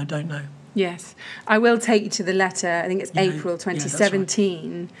directly, I don't know. Yes. I will take you to the letter, I think it's April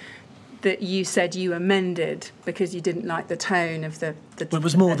 2017, that you said you amended because you didn't like the tone of the well, it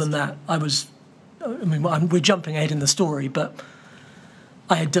was more than that. We're jumping ahead in the story, but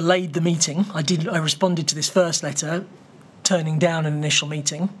I had delayed the meeting. I responded to this first letter, turning down an initial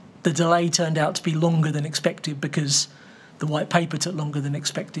meeting. The delay turned out to be longer than expected because the white paper took longer than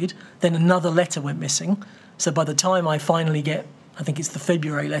expected. Then another letter went missing. So by the time I finally get, I think it's the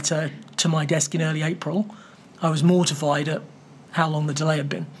February letter, to my desk in early April, I was mortified at how long the delay had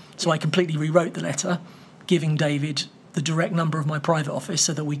been. So I completely rewrote the letter, giving David the direct number of my private office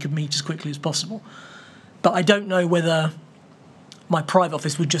so that we could meet as quickly as possible. But I don't know whether my private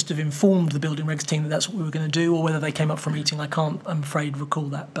office would just have informed the building regs team that that's what we were going to do, or whether they came up for a meeting. I can't, I'm afraid, recall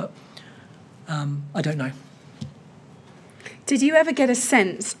that, but I don't know. Did you ever get a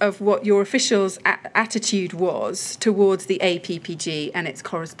sense of what your officials' attitude was towards the APPG and its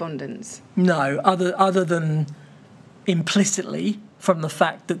correspondence? No, other than implicitly from the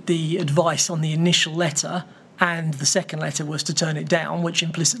fact that the advice on the initial letter and the second letter was to turn it down, which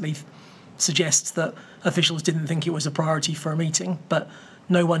implicitly suggests that officials didn't think it was a priority for a meeting, but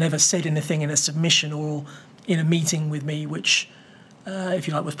no one ever said anything in a submission or in a meeting with me which, if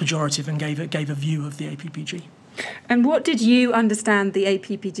you like, was pejorative and gave a view of the APPG. And what did you understand the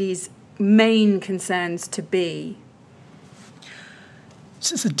APPG's main concerns to be?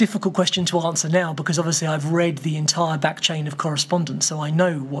 So it's a difficult question to answer now because obviously I've read the entire back chain of correspondence, so I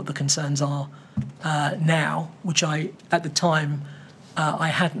know what the concerns are now, which at the time I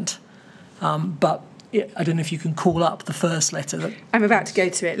hadn't. But I don't know if you can call up the first letter. I'm about to go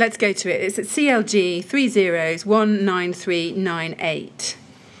to it. Let's go to it. It's at CLG 30019398.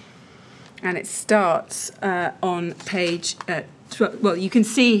 And it starts on page... well, you can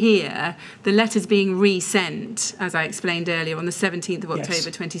see here the letters being resent, as I explained earlier, on the 17th of October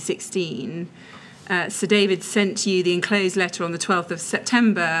 2016. Sir David sent you the enclosed letter on the 12th of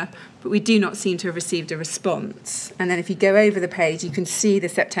September, but we do not seem to have received a response. And then if you go over the page, you can see the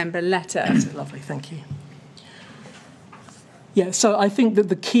September letter. That's lovely, thank you. Yeah, so I think that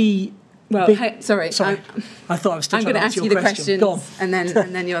the key... Well, sorry. I thought I was still trying to answer your question. I'm going to ask you the questions, Go on. and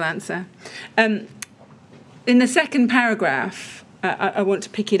then you'll answer. In the second paragraph, I want to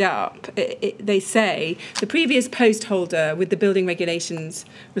pick it up. They say the previous post holder with the building regulations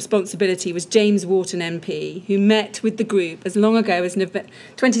responsibility was James Wharton MP, who met with the group as long ago as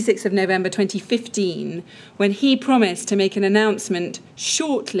 26th of November 2015, when he promised to make an announcement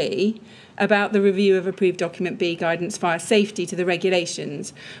shortly about the review of approved document B, guidance fire safety to the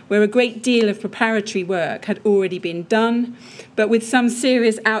regulations, where a great deal of preparatory work had already been done, but with some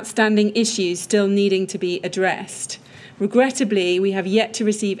serious outstanding issues still needing to be addressed. Regrettably, we have yet to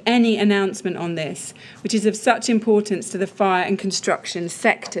receive any announcement on this, which is of such importance to the fire and construction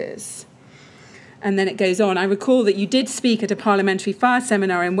sectors. And then it goes on. I recall that you did speak at a parliamentary fire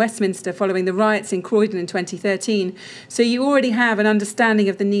seminar in Westminster following the riots in Croydon in 2013, so you already have an understanding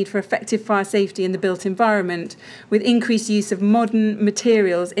of the need for effective fire safety in the built environment, with increased use of modern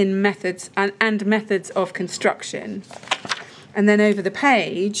materials in methods and methods of construction. And then over the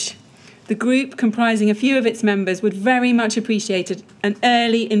page, The group, comprising a few of its members, would very much appreciate an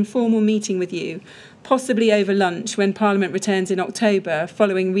early informal meeting with you, possibly over lunch when Parliament returns in October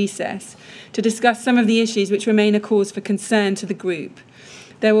following recess, to discuss some of the issues which remain a cause for concern to the group.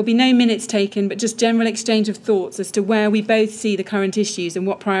 There will be no minutes taken, but just general exchange of thoughts as to where we both see the current issues and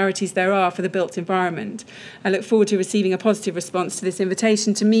what priorities there are for the built environment. I look forward to receiving a positive response to this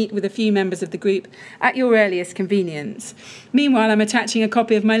invitation to meet with a few members of the group at your earliest convenience. Meanwhile, I'm attaching a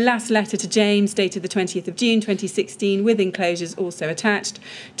copy of my last letter to James, dated the 20th of June 2016, with enclosures also attached,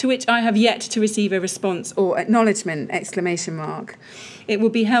 to which I have yet to receive a response or acknowledgement, ! It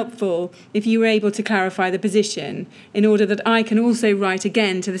would be helpful if you were able to clarify the position in order that I can also write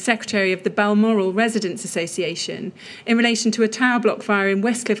again to the Secretary of the Balmoral Residents Association in relation to a tower block fire in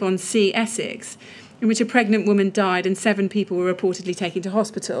Westcliff-on-Sea, Essex, in which a pregnant woman died and 7 people were reportedly taken to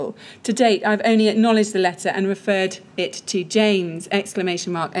hospital. To date, I've only acknowledged the letter and referred it to James, ! Many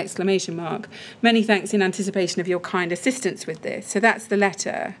thanks in anticipation of your kind assistance with this. So that's the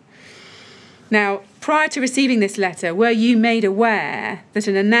letter. Now, prior to receiving this letter, were you made aware that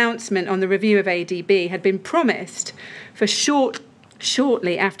an announcement on the review of ADB had been promised for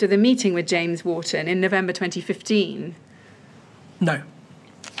shortly after the meeting with James Wharton in November 2015? No.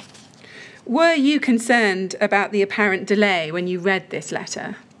 Were you concerned about the apparent delay when you read this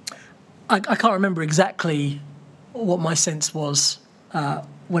letter? I can't remember exactly what my sense was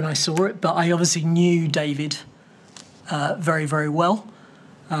when I saw it, but I obviously knew David very, very well.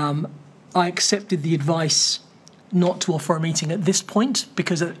 I accepted the advice not to offer a meeting at this point,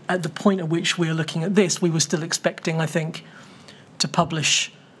 because at the point at which we are looking at this, we were still expecting, I think, to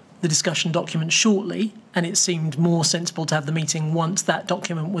publish the discussion document shortly, and it seemed more sensible to have the meeting once that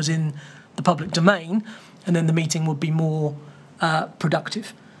document was in the public domain, and then the meeting would be more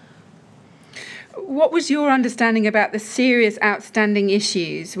productive. What was your understanding about the serious outstanding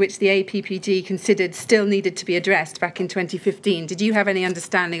issues which the APPG considered still needed to be addressed back in 2015? Did you have any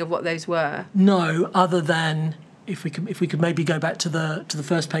understanding of what those were? No, other than if we could maybe go back to the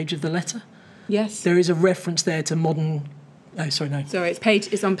first page of the letter. Yes. There is a reference there to modern. Oh, sorry, no. Sorry,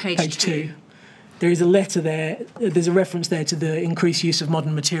 it's on page 2. There is a letter there. There's a reference there to the increased use of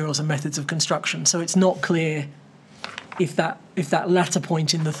modern materials and methods of construction. So it's not clear if that latter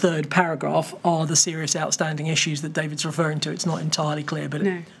point in the third paragraph are the serious outstanding issues that David's referring to. It's not entirely clear, but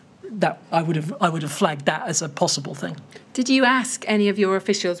no. That I would have flagged that as a possible thing. Did you ask any of your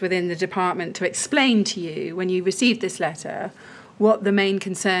officials within the department to explain to you, when you received this letter, what the main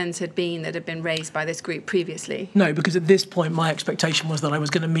concerns had been that had been raised by this group previously? No, because at this point my expectation was that I was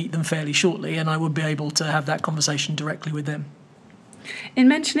going to meet them fairly shortly and I would be able to have that conversation directly with them. In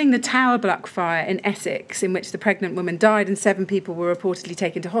mentioning the tower block fire in Essex, in which the pregnant woman died and 7 people were reportedly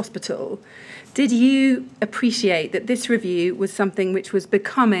taken to hospital, did you appreciate that this review was something which was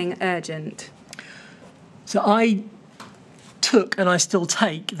becoming urgent? So I took, and I still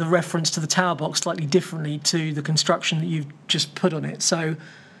take, the reference to the tower block slightly differently to the construction that you've just put on it. So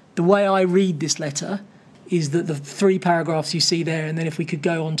the way I read this letter is that the 3 paragraphs you see there, and then if we could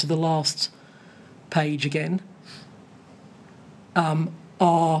go on to the last page again,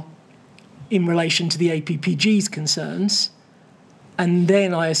 are in relation to the APPG's concerns, and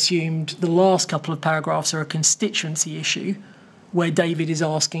then I assumed the last couple of paragraphs are a constituency issue where David is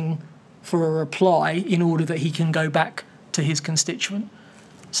asking for a reply in order that he can go back to his constituent.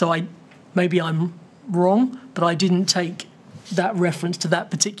 So maybe I'm wrong, but I didn't take that reference to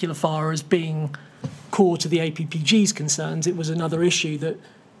that particular fire as being core to the APPG's concerns. It was another issue that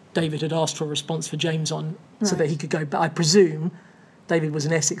David had asked for a response for James on, right, so that he could go back. I presume David was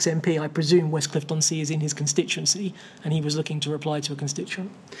an Essex MP. I presume Westcliff-on-Sea is in his constituency, and he was looking to reply to a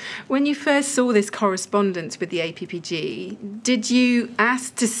constituent. When you first saw this correspondence with the APPG, did you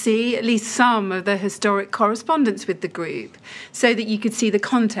ask to see at least some of the historic correspondence with the group so that you could see the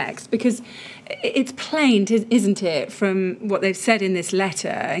context? Because it's plain, isn't it, from what they've said in this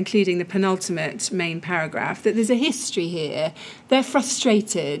letter, including the penultimate main paragraph, that there's a history here. They're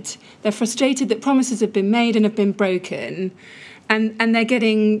frustrated. They're frustrated that promises have been made and have been broken. And they're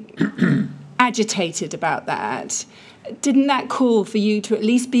getting agitated about that. Didn't that call for you to at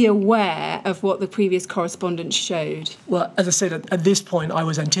least be aware of what the previous correspondence showed? Well, as I said, at this point, I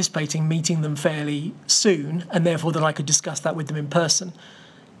was anticipating meeting them fairly soon, and therefore that I could discuss that with them in person.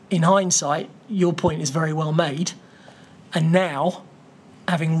 In hindsight, your point is very well made. And now,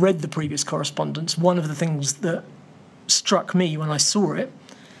 having read the previous correspondence, one of the things that struck me when I saw it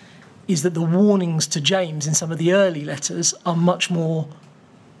is that the warnings to James in some of the early letters are much more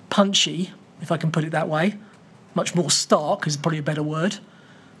punchy, if I can put it that way, much more stark is probably a better word,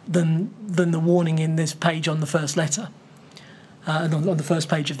 than the warning in this page on the first letter. and on the first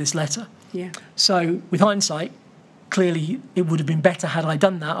page of this letter. Yeah. So with hindsight, clearly it would have been better had I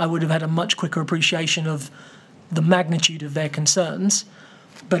done that. I would have had a much quicker appreciation of the magnitude of their concerns.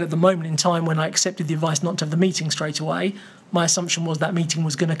 But at the moment in time when I accepted the advice not to have the meeting straight away, my assumption was that meeting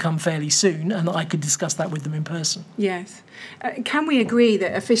was going to come fairly soon and that I could discuss that with them in person. Yes. Can we agree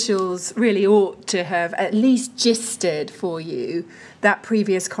that officials really ought to have at least gisted for you that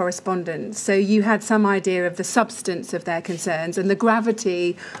previous correspondence, so you had some idea of the substance of their concerns and the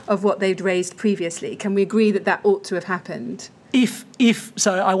gravity of what they'd raised previously? Can we agree that that ought to have happened?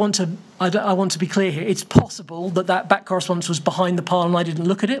 So I want to be clear here. It's possible that back correspondence was behind the pile and I didn't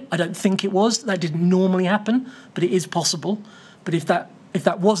look at it. I don't think it was. That didn't normally happen, but it is possible. But if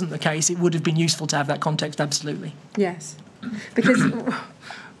that wasn't the case, it would have been useful to have that context, absolutely. Yes, because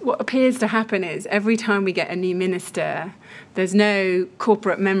what appears to happen is every time we get a new minister, there's no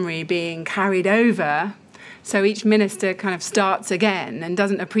corporate memory being carried over. So each minister kind of starts again and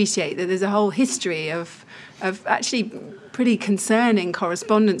doesn't appreciate that there's a whole history of actually pretty concerning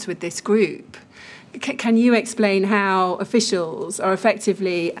correspondence with this group. Can you explain how officials are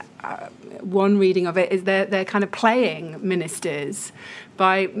effectively, one reading of it is they're kind of playing ministers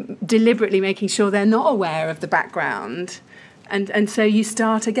by deliberately making sure they're not aware of the background, and so you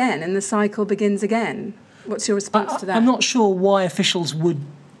start again and the cycle begins again. What's your response to that? I'm not sure why officials would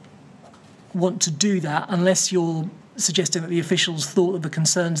want to do that unless you're suggesting that the officials thought that the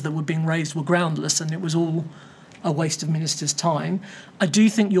concerns that were being raised were groundless and it was all a waste of ministers' time. I do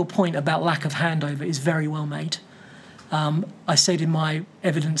think your point about lack of handover is very well made. I said in my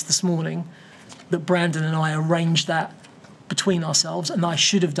evidence this morning that Brandon and I arranged that between ourselves, and I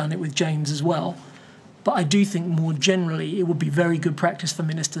should have done it with James as well. But I do think more generally it would be very good practice for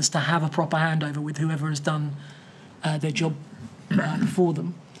ministers to have a proper handover with whoever has done their job before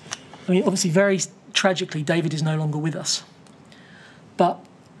them. I mean, obviously, very tragically, David is no longer with us. But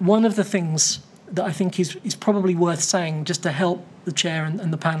one of the things that I think is probably worth saying, just to help the chair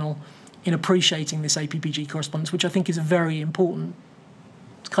and the panel in appreciating this APPG correspondence, which I think is a very important,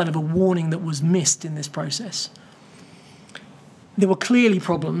 it's kind of a warning that was missed in this process. There were clearly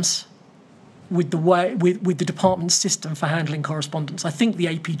problems with the department's system for handling correspondence. I think the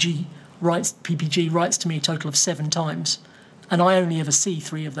PPG writes to me a total of 7 times, and I only ever see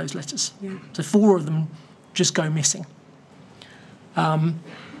 3 of those letters. Yeah. So 4 of them just go missing.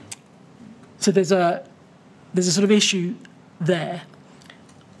 So there's a sort of issue there.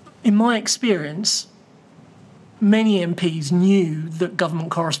 In my experience, many MPs knew that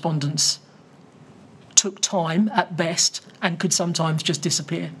government correspondence took time at best and could sometimes just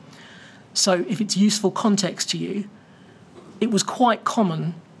disappear. So if it's useful context to you, it was quite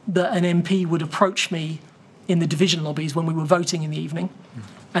common that an MP would approach me in the division lobbies when we were voting in the evening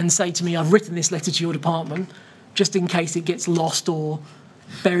and say to me, I've written this letter to your department, just in case it gets lost or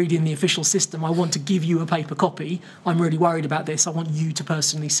buried in the official system, I want to give you a paper copy. I'm really worried about this. I want you to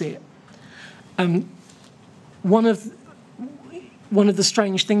personally see it. One of the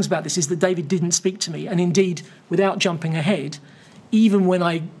strange things about this is that David didn't speak to me, and indeed, without jumping ahead, even when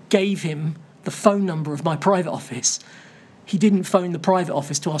I gave him the phone number of my private office, he didn't phone the private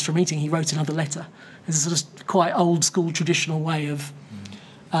office to ask for a meeting. He wrote another letter. It's a sort of quite old school traditional way of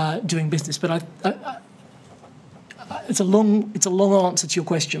doing business. But it's a long answer to your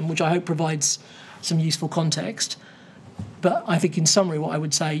question, which I hope provides some useful context. But I think in summary, what I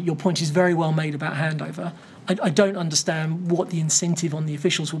would say, your point is very well made about handover. I don't understand what the incentive on the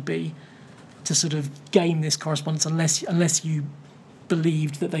officials would be to sort of game this correspondence unless you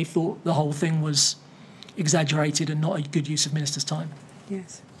believed that they thought the whole thing was exaggerated and not a good use of ministers' time.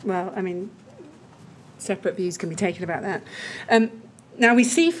 Yes. Well, I mean, separate views can be taken about that. Now, we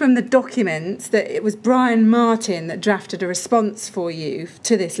see from the documents that it was Brian Martin that drafted a response for you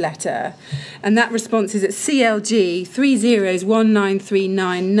to this letter, and that response is at CLG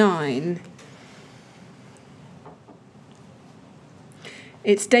 30019399.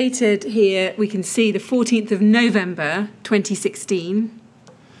 It's dated here, we can see the 14th of November 2016.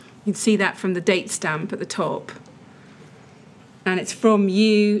 You can see that from the date stamp at the top. And it's from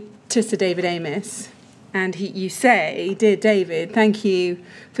you to Sir David Amis. And you say, Dear David, thank you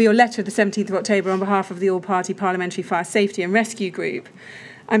for your letter of the 17th of October on behalf of the All-Party Parliamentary Fire Safety and Rescue Group.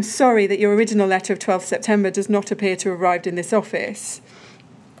 I'm sorry that your original letter of 12th September does not appear to have arrived in this office.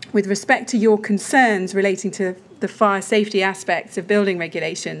 With respect to your concerns relating to the fire safety aspects of building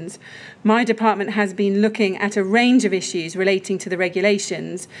regulations, my department has been looking at a range of issues relating to the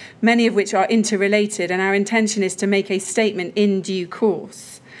regulations, many of which are interrelated, and our intention is to make a statement in due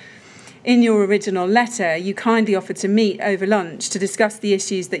course. in your original letter, you kindly offered to meet over lunch to discuss the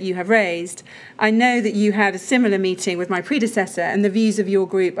issues that you have raised. I know that you had a similar meeting with my predecessor, and the views of your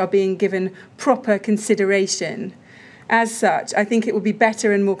group are being given proper consideration. As such, I think it would be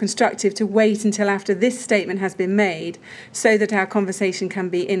better and more constructive to wait until after this statement has been made so that our conversation can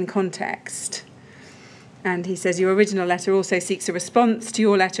be in context. And he says, your original letter also seeks a response to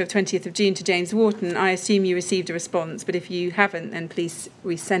your letter of 20th of June to James Wharton. I assume you received a response, but if you haven't, then please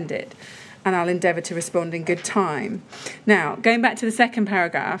resend it. And I'll endeavour to respond in good time. Now, going back to the second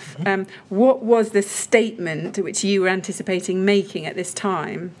paragraph, what was the statement which you were anticipating making at this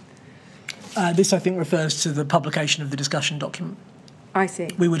time? This, I think, refers to the publication of the discussion document. I see.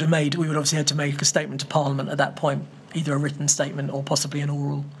 We would obviously had to make a statement to Parliament at that point, either a written statement or possibly an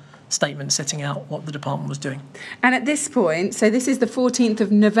oral statement setting out what the department was doing. And at this point, so this is the 14th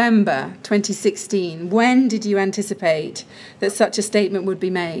of November 2016, when did you anticipate that such a statement would be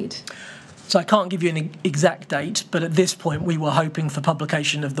made? So I can't give you an exact date, but at this point we were hoping for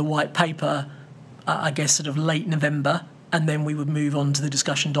publication of the white paper, I guess sort of late November, and then we would move on to the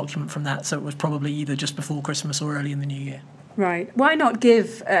discussion document from that. So it was probably either just before Christmas or early in the new year. Right. Why not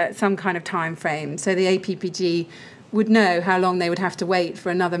give some kind of time frame so the APPG would know how long they would have to wait for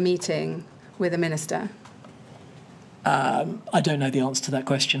another meeting with a minister? I don't know the answer to that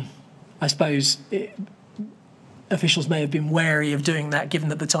question. I suppose officials may have been wary of doing that, given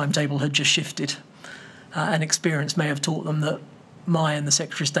that the timetable had just shifted, and experience may have taught them that my and the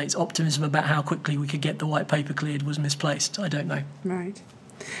Secretary of State's optimism about how quickly we could get the white paper cleared was misplaced. I don't know. Right.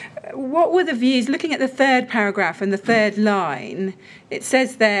 What were the views, looking at the third paragraph and the third line, it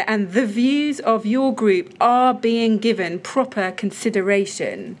says there, and the views of your group are being given proper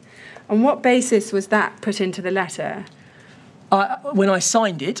consideration. On what basis was that put into the letter? When I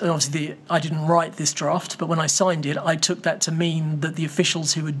signed it, and obviously I didn't write this draft, but when I signed it, I took that to mean that the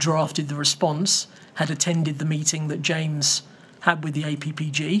officials who had drafted the response had attended the meeting that James had with the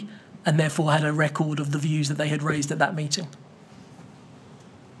APPG, and therefore had a record of the views that they had raised at that meeting.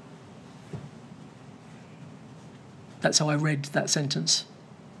 That's how I read that sentence.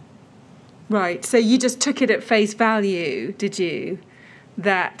 Right, so you just took it at face value, did you?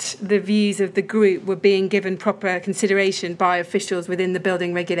 That the views of the group were being given proper consideration by officials within the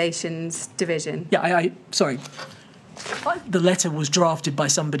Building Regulations Division? Yeah, sorry. The letter was drafted by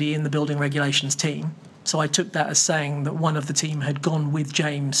somebody in the Building Regulations team, so I took that as saying that one of the team had gone with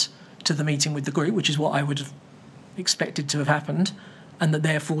James to the meeting with the group, which is what I would have expected to have happened, and that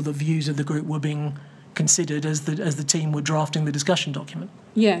therefore the views of the group were being considered as the team were drafting the discussion document.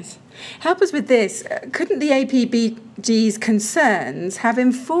 Yes. Help us with this. Couldn't the APPG's concerns have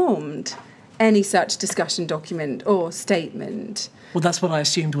informed any such discussion document or statement? Well, that's what I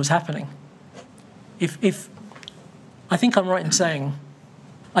assumed was happening. If I think I'm right in saying,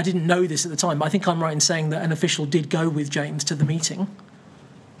 I didn't know this at the time, but I think I'm right in saying that an official did go with James to the meeting,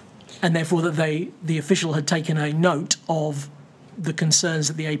 and therefore that the official had taken a note of the concerns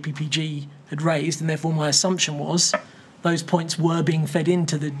that the APPG had raised, and therefore my assumption was those points were being fed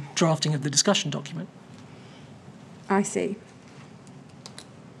into the drafting of the discussion document. I see.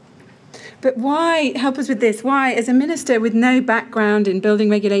 But why, help us with this, why, as a minister with no background in building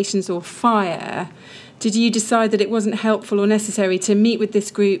regulations or fire, did you decide that it wasn't helpful or necessary to meet with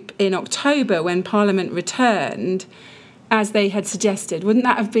this group in October when Parliament returned, as they had suggested? Wouldn't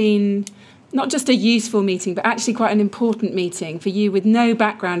that have been not just a useful meeting, but actually quite an important meeting for you with no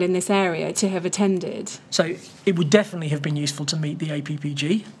background in this area to have attended? So it would definitely have been useful to meet the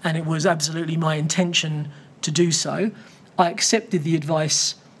APPG, and it was absolutely my intention to do so. I accepted the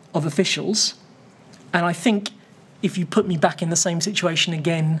advice of officials, and I think if you put me back in the same situation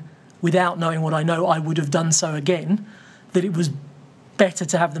again without knowing what I know, I would have done so again, that it was better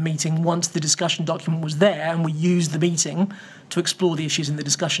to have the meeting once the discussion document was there and we used the meeting to explore the issues in the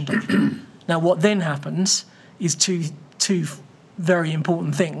discussion document. Now, what then happens is two very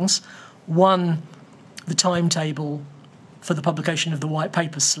important things. One, the timetable for the publication of the white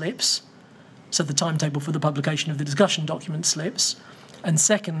paper slips, so the timetable for the publication of the discussion document slips. And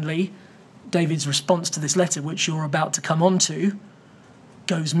secondly, David's response to this letter, which you're about to come on to,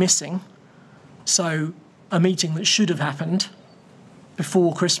 goes missing. So a meeting that should have happened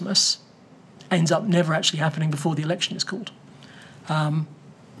before Christmas ends up never actually happening before the election is called.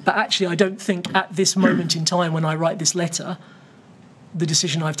 But actually, I don't think at this moment in time when I write this letter, the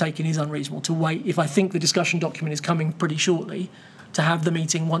decision I've taken is unreasonable, to wait, if I think the discussion document is coming pretty shortly, to have the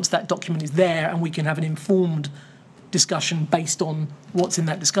meeting once that document is there and we can have an informed discussion based on what's in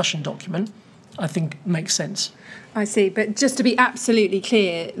that discussion document, I think makes sense. I see, but just to be absolutely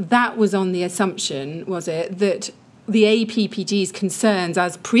clear, that was on the assumption, was it, that the APPG's concerns,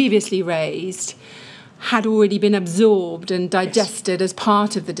 as previously raised, had already been absorbed and digested as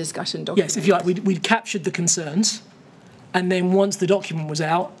part of the discussion document. Yes, if you like, we'd captured the concerns, and then once the document was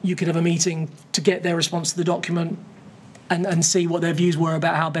out, you could have a meeting to get their response to the document and see what their views were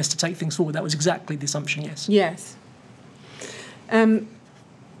about how best to take things forward. That was exactly the assumption, yes. Yes.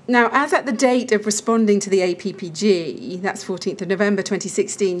 Now, as at the date of responding to the APPG, that's 14th of November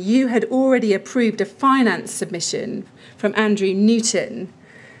 2016, you had already approved a finance submission from Andrew Newton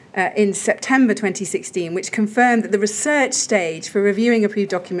in September 2016, which confirmed that the research stage for reviewing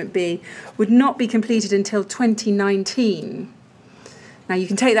approved document B would not be completed until 2019. Now, you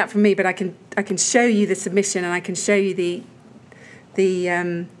can take that from me, but I can show you the submission and I can show you the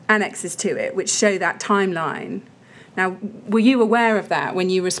annexes to it, which show that timeline. Now, were you aware of that when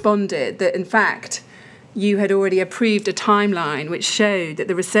you responded, that in fact you had already approved a timeline which showed that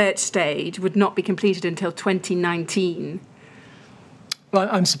the research stage would not be completed until 2019? Well,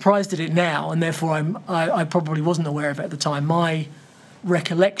 I'm surprised at it now, and therefore I probably wasn't aware of it at the time. My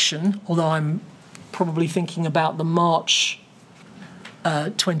recollection, although I'm probably thinking about the March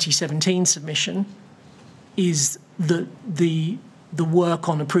 2017 submission, is that the work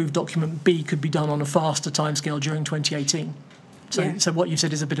on approved document B could be done on a faster timescale during 2018. So what you've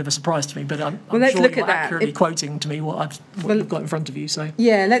said is a bit of a surprise to me, but I'm let's sure look you're at that. accurately quoting to me what you've got in front of you. So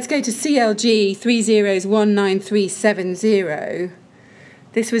yeah, let's go to CLG 30019370.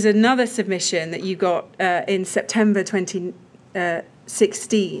 This was another submission that you got in September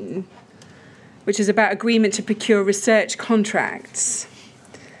 2016, which is about agreement to procure research contracts.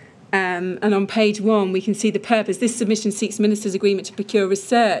 And on page 1, we can see the purpose. This submission seeks Minister's agreement to procure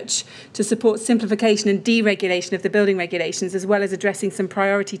research to support simplification and deregulation of the building regulations, as well as addressing some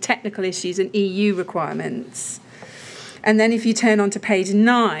priority technical issues and EU requirements. And then if you turn on to page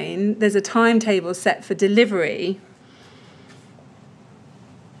 9, there's a timetable set for delivery.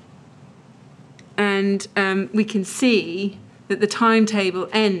 And we can see that the timetable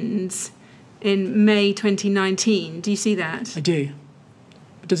ends in May 2019. Do you see that? I do.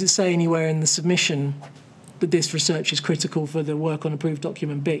 Does it say anywhere in the submission that this research is critical for the work on approved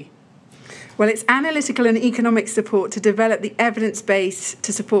document B? Well, it's analytical and economic support to develop the evidence base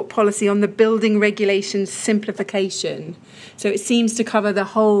to support policy on the building regulations simplification. So it seems to cover the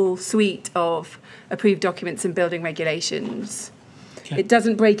whole suite of approved documents and building regulations. Okay. It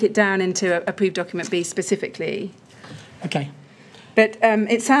doesn't break it down into approved document B specifically. Okay. But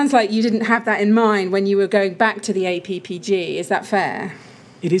it sounds like you didn't have that in mind when you were going back to the APPG. Is that fair?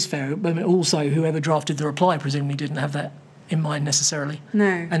 It is fair, but also whoever drafted the reply presumably didn't have that in mind necessarily.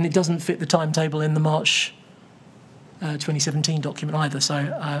 No. And it doesn't fit the timetable in the March 2017 document either, so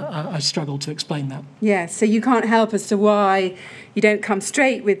I struggle to explain that. Yes, so you can't help as to why you don't come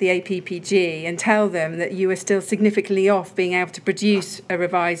straight with the APPG and tell them that you are still significantly off being able to produce a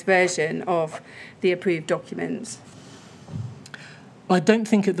revised version of the approved documents. I don't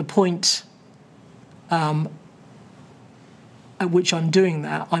think at the point at which I'm doing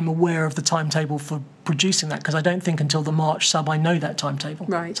that, I'm aware of the timetable for producing that, because I don't think until the March sub I know that timetable.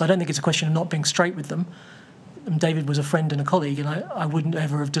 Right. So I don't think it's a question of not being straight with them. David was a friend and a colleague, and I wouldn't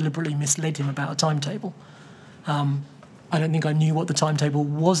ever have deliberately misled him about a timetable. I don't think I knew what the timetable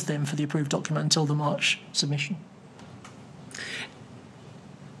was then for the approved document until the March submission.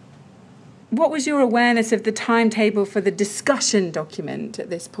 What was your awareness of the timetable for the discussion document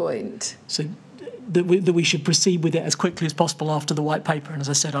at this point? So that we should proceed with it as quickly as possible after the white paper. And as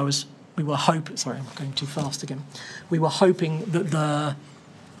I said, we were hoping. Sorry, I'm going too fast again. We were hoping that the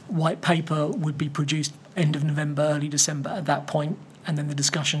white paper would be produced end of November, early December at that point, and then the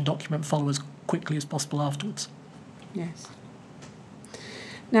discussion document follow as quickly as possible afterwards. Yes.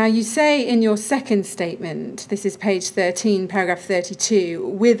 Now, you say in your second statement, this is page 13, paragraph 32,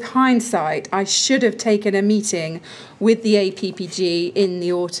 with hindsight, I should have taken a meeting with the APPG in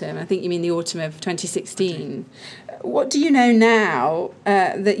the autumn. I think you mean the autumn of 2016. What do you know now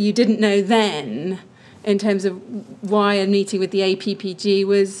that you didn't know then in terms of why a meeting with the APPG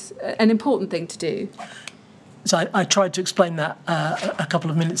was an important thing to do? So I tried to explain that a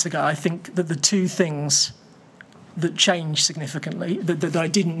couple of minutes ago. I think that the two things that changed significantly, that I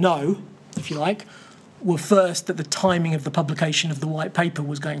didn't know, if you like, were first that the timing of the publication of the white paper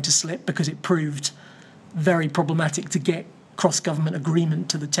was going to slip because it proved very problematic to get cross-government agreement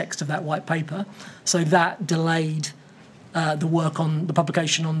to the text of that white paper. So that delayed the work on the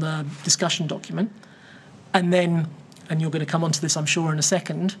publication on the discussion document. And then, and you're going to come onto this, I'm sure, in a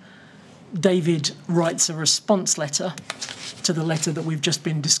second, David writes a response letter to the letter that we've just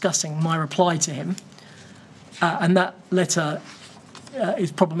been discussing, my reply to him. And that letter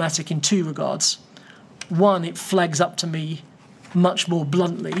is problematic in two regards. one, it flags up to me much more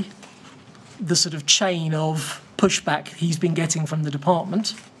bluntly the sort of chain of pushback he's been getting from the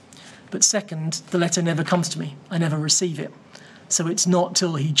department. But second, the letter never comes to me. I never receive it. So it's not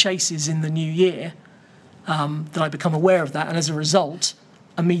till he chases in the new year that I become aware of that. And as a result,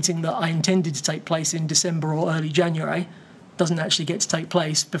 a meeting that I intended to take place in December or early January doesn't actually get to take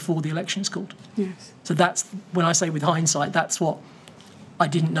place before the election is called. Yes. So that's, when I say with hindsight, that's what I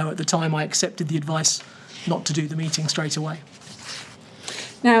didn't know at the time. I accepted the advice not to do the meeting straight away.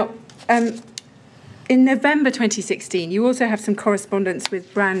 Now, in November 2016, you also have some correspondence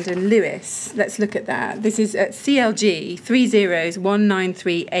with Brandon Lewis. Let's look at that. This is at CLG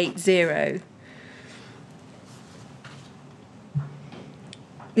 30019380.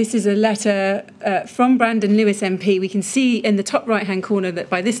 This is a letter from Brandon Lewis MP. We can see in the top right-hand corner that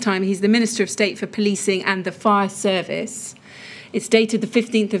by this time he's the Minister of State for Policing and the Fire Service. It's dated the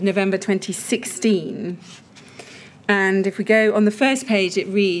 15th of November 2016. And if we go on the first page, it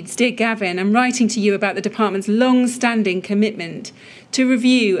reads, "Dear Gavin, I'm writing to you about the department's long-standing commitment to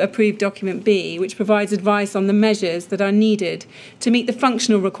review approved document B, which provides advice on the measures that are needed to meet the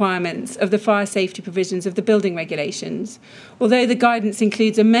functional requirements of the fire safety provisions of the building regulations. Although the guidance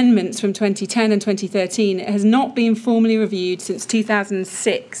includes amendments from 2010 and 2013, it has not been formally reviewed since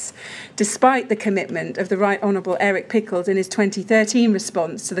 2006, despite the commitment of the Right Honourable Eric Pickles in his 2013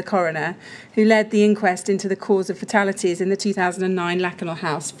 response to the coroner, who led the inquest into the cause of fatalities in the 2009 Lakanal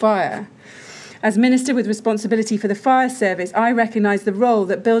House fire. As Minister with responsibility for the fire service, I recognise the role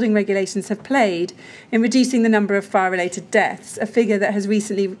that building regulations have played in reducing the number of fire-related deaths, a figure that has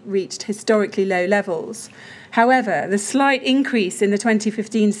recently reached historically low levels. However, the slight increase in the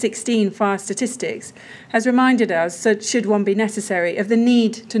 2015-16 fire statistics has reminded us, should one be necessary, of the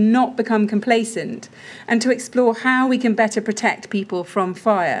need to not become complacent and to explore how we can better protect people from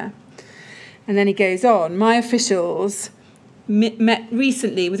fire." And then he goes on, "My officials met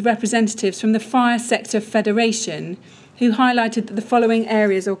recently with representatives from the Fire Sector Federation who highlighted that the following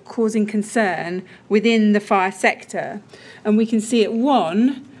areas are causing concern within the fire sector." And we can see at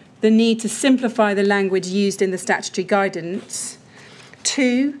one, the need to simplify the language used in the statutory guidance.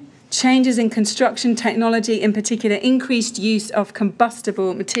 2, changes in construction technology, in particular increased use of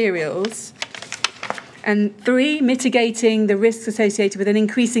combustible materials. And 3, mitigating the risks associated with an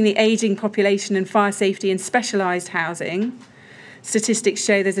increasingly ageing population and fire safety in specialised housing. Statistics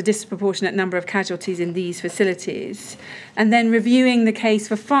show there's a disproportionate number of casualties in these facilities. And then reviewing the case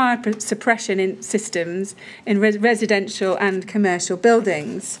for fire suppression systems in residential and commercial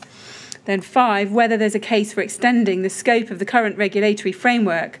buildings. Then 5, whether there's a case for extending the scope of the current regulatory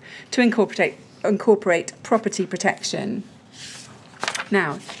framework to incorporate property protection.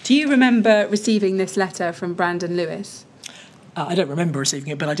 Now, do you remember receiving this letter from Brandon Lewis? I don't remember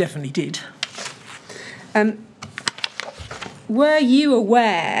receiving it, but I definitely did. Were you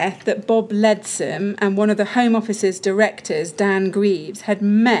aware that Bob Leadsom and one of the Home Office's directors, Dan Greaves, had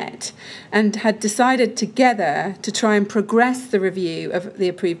met and had decided together to try and progress the review of the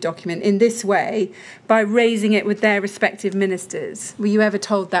approved document in this way by raising it with their respective ministers? Were you ever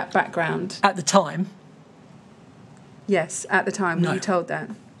told that background? At the time? Yes, at the time. No. Were you told that?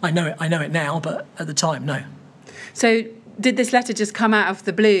 I know it now, but at the time, no. So did this letter just come out of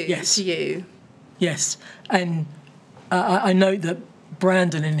the blue to you? Yes, and I note that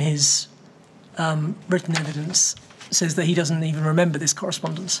Brandon, in his written evidence, says that he doesn't even remember this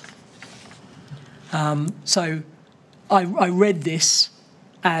correspondence. So I read this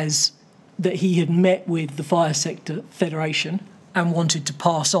as that he had met with the Fire Sector Federation and wanted to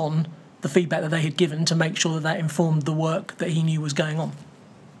pass on the feedback that they had given to make sure that that informed the work that he knew was going on.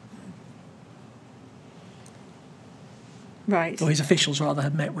 Right. Or his officials, rather,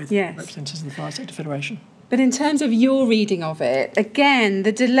 had met with representatives of the Fire Sector Federation. But in terms of your reading of it, again,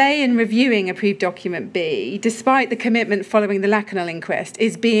 the delay in reviewing approved document B, despite the commitment following the Lakanal inquest,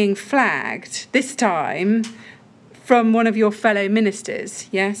 is being flagged, this time, from one of your fellow ministers,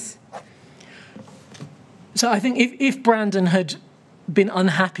 yes? So I think if Brandon had been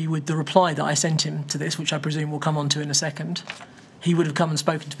unhappy with the reply that I sent him to this, which I presume we'll come on to in a second, he would have come and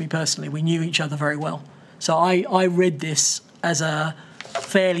spoken to me personally. We knew each other very well. So I read this as a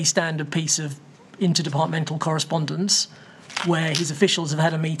fairly standard piece of interdepartmental correspondence where his officials have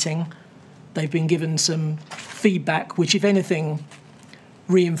had a meeting, they've been given some feedback, which, if anything,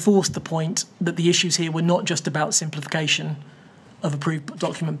 reinforced the point that the issues here were not just about simplification of approved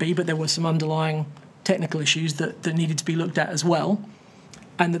document B, but there were some underlying technical issues that needed to be looked at as well,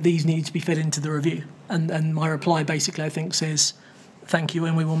 and that these needed to be fed into the review. And my reply basically, I think, says, thank you,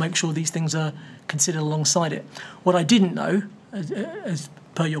 and we will make sure these things are considered alongside it. What I didn't know, as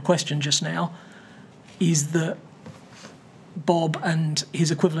per your question just now, is that Bob and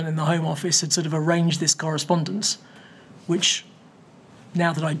his equivalent in the Home Office had sort of arranged this correspondence, which,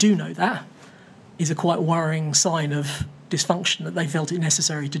 now that I do know that, is a quite worrying sign of dysfunction, that they felt it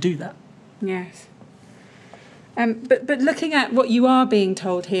necessary to do that. Yes. But looking at what you are being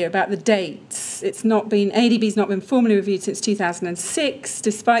told here about the dates, ADB's not been formally reviewed since 2006,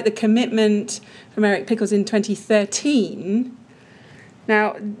 despite the commitment from Eric Pickles in 2013.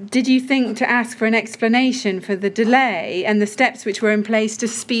 Now, did you think to ask for an explanation for the delay and the steps which were in place to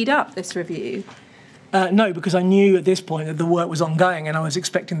speed up this review? No, because I knew at this point that the work was ongoing and I was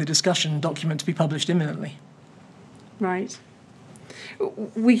expecting the discussion document to be published imminently. Right.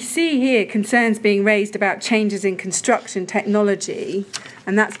 We see here concerns being raised about changes in construction technology,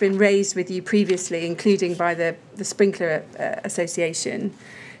 and that's been raised with you previously, including by the Sprinkler Association.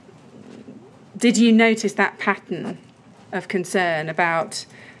 Did you notice that pattern of concern about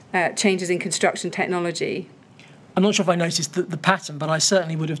changes in construction technology? I'm not sure if I noticed the pattern, but I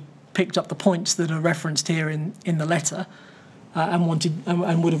certainly would have picked up the points that are referenced here in the letter and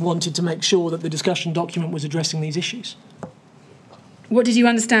would have wanted to make sure that the discussion document was addressing these issues. What did you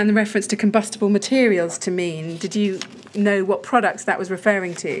understand the reference to combustible materials to mean? Did you know what products that was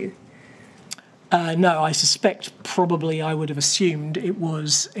referring to? No, I suspect probably I would have assumed it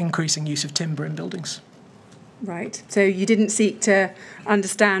was increasing use of timber in buildings. Right. So you didn't seek to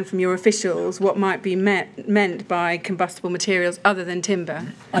understand from your officials what might be meant by combustible materials other than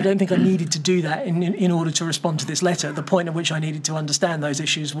timber? I don't think I needed to do that in order to respond to this letter. The point at which I needed to understand those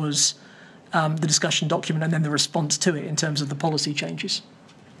issues was the discussion document and then the response to it in terms of the policy changes.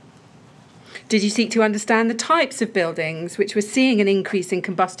 Did you seek to understand the types of buildings which were seeing an increase in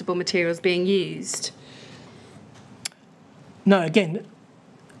combustible materials being used? No, again,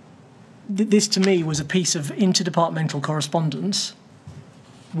 this to me was a piece of interdepartmental correspondence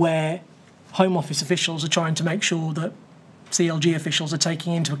where Home Office officials are trying to make sure that CLG officials are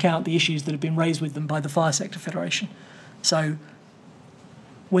taking into account the issues that have been raised with them by the Fire Sector Federation. So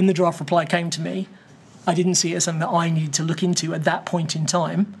when the draft reply came to me, I didn't see it as something that I needed to look into at that point in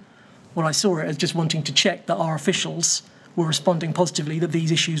time. What I saw it as just wanting to check that our officials were responding positively, that these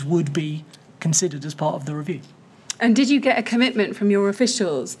issues would be considered as part of the review. And did you get a commitment from your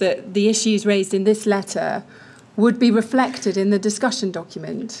officials that the issues raised in this letter would be reflected in the discussion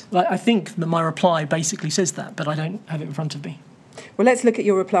document? Well, I think that my reply basically says that, but I don't have it in front of me. Well, let's look at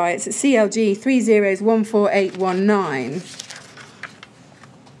your reply. It's at CLG 30144819.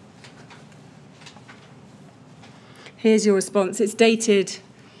 Here's your response. It's dated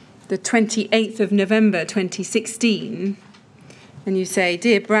the 28th of November 2016. And you say,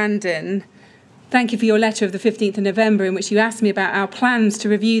 "Dear Brandon, thank you for your letter of the 15th of November in which you asked me about our plans to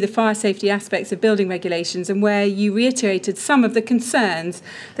review the fire safety aspects of building regulations and where you reiterated some of the concerns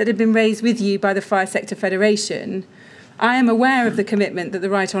that had been raised with you by the Fire Sector Federation. I am aware of the commitment that the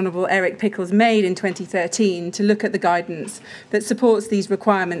Right Honourable Eric Pickles made in 2013 to look at the guidance that supports these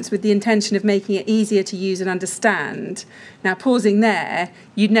requirements with the intention of making it easier to use and understand." Now, pausing there,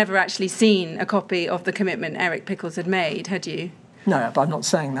 you'd never actually seen a copy of the commitment Eric Pickles had made, had you? No, but I'm not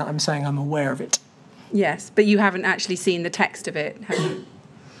saying that. I'm saying I'm aware of it. Yes, but you haven't actually seen the text of it, have you?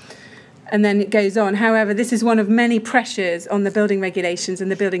 And then it goes on, "However, this is one of many pressures on the building regulations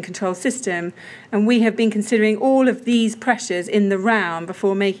and the building control system, and we have been considering all of these pressures in the round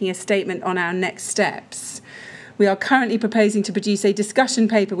before making a statement on our next steps. We are currently proposing to produce a discussion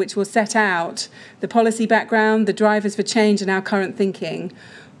paper which will set out the policy background, the drivers for change and our current thinking.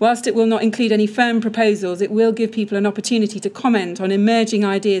 Whilst it will not include any firm proposals, it will give people an opportunity to comment on emerging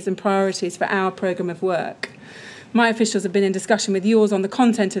ideas and priorities for our programme of work. My officials have been in discussion with yours on the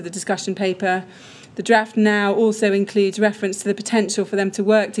content of the discussion paper. The draft now also includes reference to the potential for them to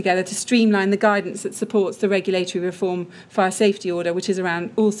work together to streamline the guidance that supports the regulatory reform fire safety order, which is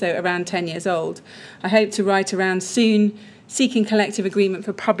also around 10 years old. I hope to write around soon, seeking collective agreement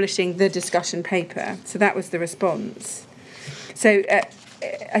for publishing the discussion paper." So that was the response. So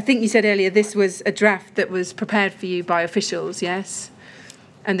I think you said earlier this was a draft that was prepared for you by officials, yes?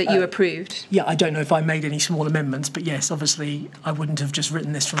 And that you approved? Yeah, I don't know if I made any small amendments, but yes, obviously I wouldn't have just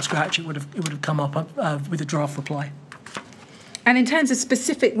written this from scratch. It would have come up with a draft reply. And in terms of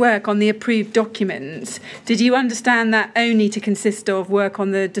specific work on the approved documents, did you understand that only to consist of work on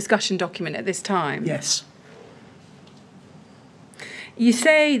the discussion document at this time? Yes. You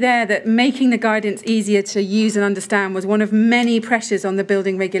say there that making the guidance easier to use and understand was one of many pressures on the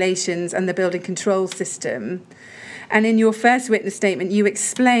building regulations and the building control system. And in your first witness statement, you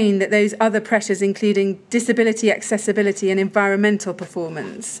explain that those other pressures, including disability, accessibility and environmental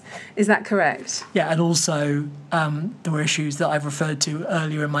performance. Is that correct? Yeah, and also there were issues that I've referred to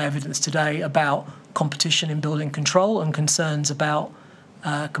earlier in my evidence today about competition in building control and concerns about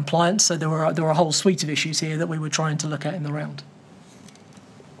compliance. So there were a whole suite of issues here that we were trying to look at in the round.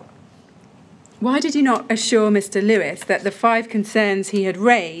 Why did you not assure Mr. Lewis that the 5 concerns he had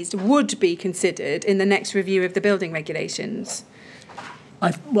raised would be considered in the next review of the building regulations?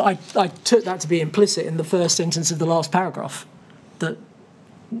 I took that to be implicit in the first sentence of the last paragraph, that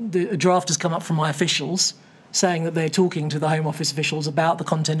a draft has come up from my officials saying that they're talking to the Home Office officials about the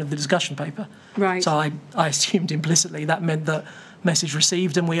content of the discussion paper. Right. So I assumed implicitly that meant that message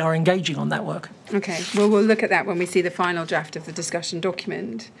received and we are engaging on that work. OK, well, we'll look at that when we see the final draft of the discussion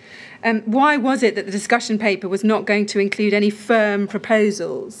document. Why was it that the discussion paper was not going to include any firm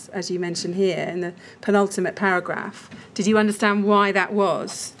proposals, as you mentioned here in the penultimate paragraph? Did you understand why that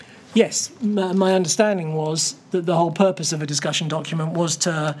was? Yes, my understanding was that the whole purpose of a discussion document was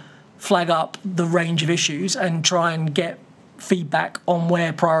to flag up the range of issues and try and get feedback on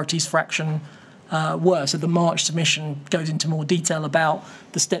where priorities for action were. So the March submission goes into more detail about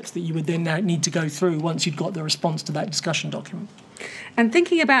the steps that you would then need to go through once you'd got the response to that discussion document. And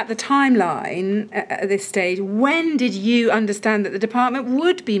thinking about the timeline at this stage, when did you understand that the department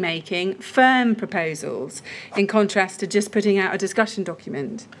would be making firm proposals in contrast to just putting out a discussion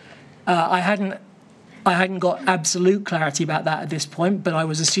document? I hadn't got absolute clarity about that at this point, but I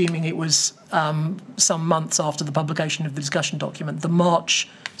was assuming it was some months after the publication of the discussion document. The March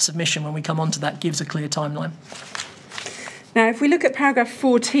submission, when we come on to that, gives a clear timeline. Now, if we look at paragraph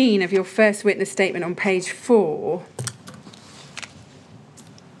 14 of your first witness statement on page 4,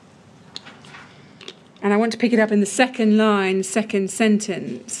 and I want to pick it up in the second line, second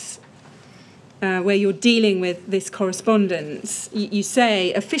sentence, where you're dealing with this correspondence. You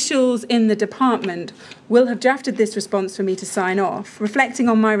say, officials in the department will have drafted this response for me to sign off. Reflecting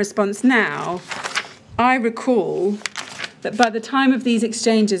on my response now, I recall that by the time of these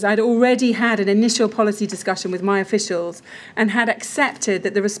exchanges, I'd already had an initial policy discussion with my officials and had accepted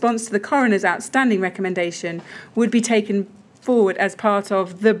that the response to the coroner's outstanding recommendation would be taken forward as part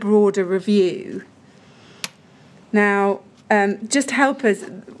of the broader review. Now, just help us,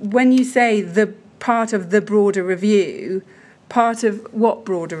 when you say the part of the broader review, part of what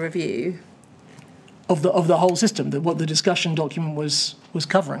broader review? Of the whole system, what the discussion document was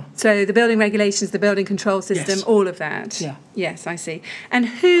covering. So the building regulations, the building control system, yes. All of that? Yeah. Yes, I see. And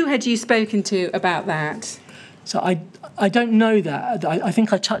who had you spoken to about that? So I don't know that. I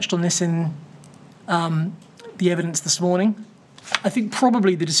think I touched on this in the evidence this morning. I think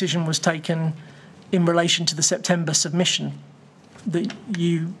probably the decision was taken in relation to the September submission that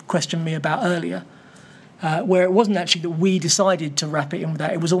you questioned me about earlier, where it wasn't actually that we decided to wrap it in with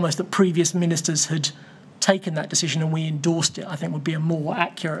that. It was almost that previous ministers had taken that decision and we endorsed it, I think would be a more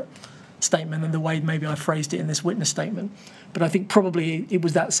accurate statement than the way maybe I phrased it in this witness statement. But I think probably it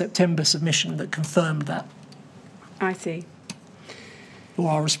was that September submission that confirmed that. I see.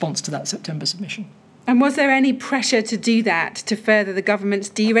 Or our response to that September submission. And was there any pressure to do that to further the government's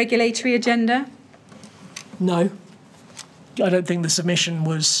deregulatory agenda? No. I don't think the submission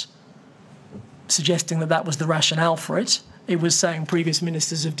was suggesting that that was the rationale for it. It was saying previous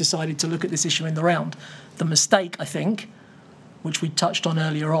ministers have decided to look at this issue in the round. The mistake, I think, which we touched on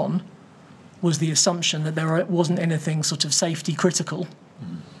earlier on, was the assumption that there wasn't anything sort of safety critical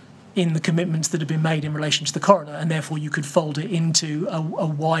in the commitments that had been made in relation to the coroner, and therefore you could fold it into a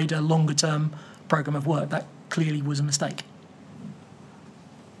wider, longer-term programme of work. That clearly was a mistake.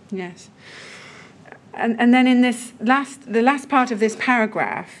 Yes. And then in the last part of this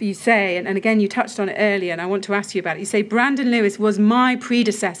paragraph, you say, and again you touched on it earlier, and I want to ask you about it. You say, Brandon Lewis was my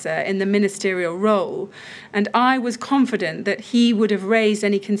predecessor in the ministerial role, and I was confident that he would have raised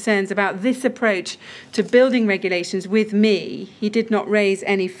any concerns about this approach to building regulations with me. He did not raise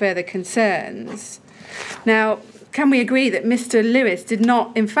any further concerns. Now, can we agree that Mr. Lewis did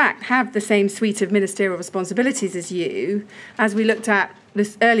not, in fact, have the same suite of ministerial responsibilities as you? As we looked at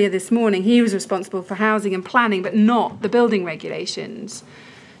earlier this morning, he was responsible for housing and planning, but not the building regulations.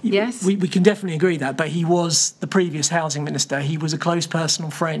 Yes? We can definitely agree that, but he was the previous housing minister. He was a close personal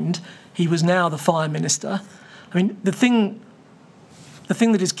friend. He was now the fire minister. I mean, the thing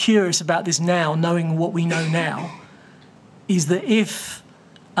that is curious about this now, knowing what we know now, is that if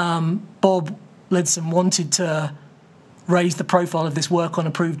Bob Ledson wanted to raise the profile of this work on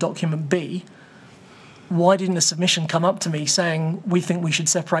approved document B, why didn't a submission come up to me saying we think we should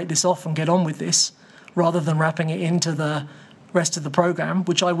separate this off and get on with this, rather than wrapping it into the rest of the programme,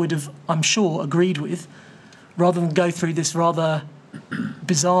 which I would have, I'm sure, agreed with, rather than go through this rather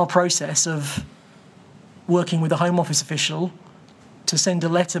bizarre process of working with a Home Office official to send a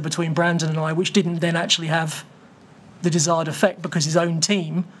letter between Brandon and I, which didn't then actually have the desired effect because his own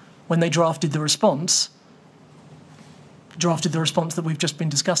team, when they drafted the response that we've just been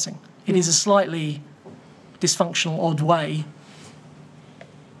discussing. It is a slightly dysfunctional, odd way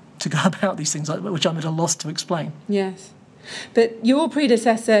to go about these things, which I'm at a loss to explain. Yes. But your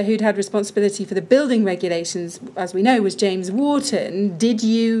predecessor, who'd had responsibility for the building regulations, as we know, was James Wharton. Did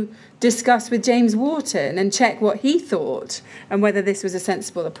you discuss with James Wharton and check what he thought and whether this was a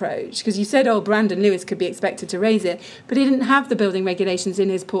sensible approach? Because you said, Brandon Lewis could be expected to raise it, but he didn't have the building regulations in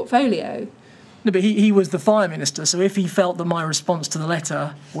his portfolio. No, but he was the fire minister, so if he felt that my response to the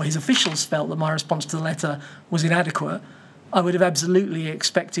letter, or his officials felt that my response to the letter was inadequate, I would have absolutely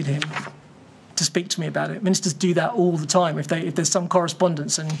expected him to speak to me about it. Ministers do that all the time. If there's some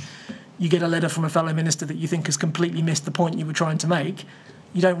correspondence and you get a letter from a fellow minister that you think has completely missed the point you were trying to make,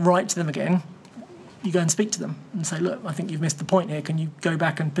 you don't write to them again. You go and speak to them and say, look, I think you've missed the point here. Can you go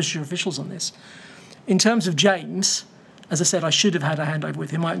back and push your officials on this? In terms of James, as I said, I should have had a handover with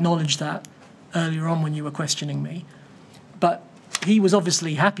him. I acknowledged that earlier on when you were questioning me. But he was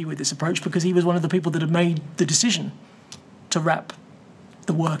obviously happy with this approach because he was one of the people that had made the decision to wrap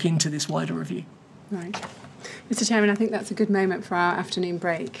the work into this wider review. Right. Mr. Chairman, I think that's a good moment for our afternoon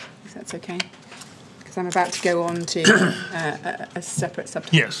break, if that's okay. Because I'm about to go on to a separate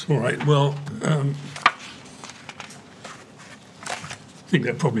subject. Yes, all right. Well, I think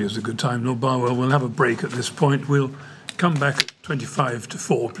that probably is a good time. Lord Barwell, we'll have a break at this point. We'll come back at 25 to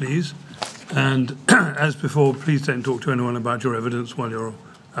 4, please. And as before, please don't talk to anyone about your evidence while you're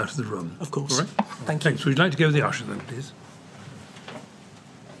out of the room. Of course. All right? Thank you. Thanks. Would you like to go with the usher then, please?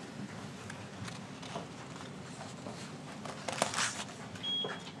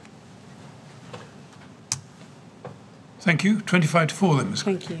 Thank you. 25 to 4 then, Ms.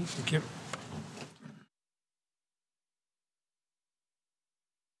 Thank you. Thank you.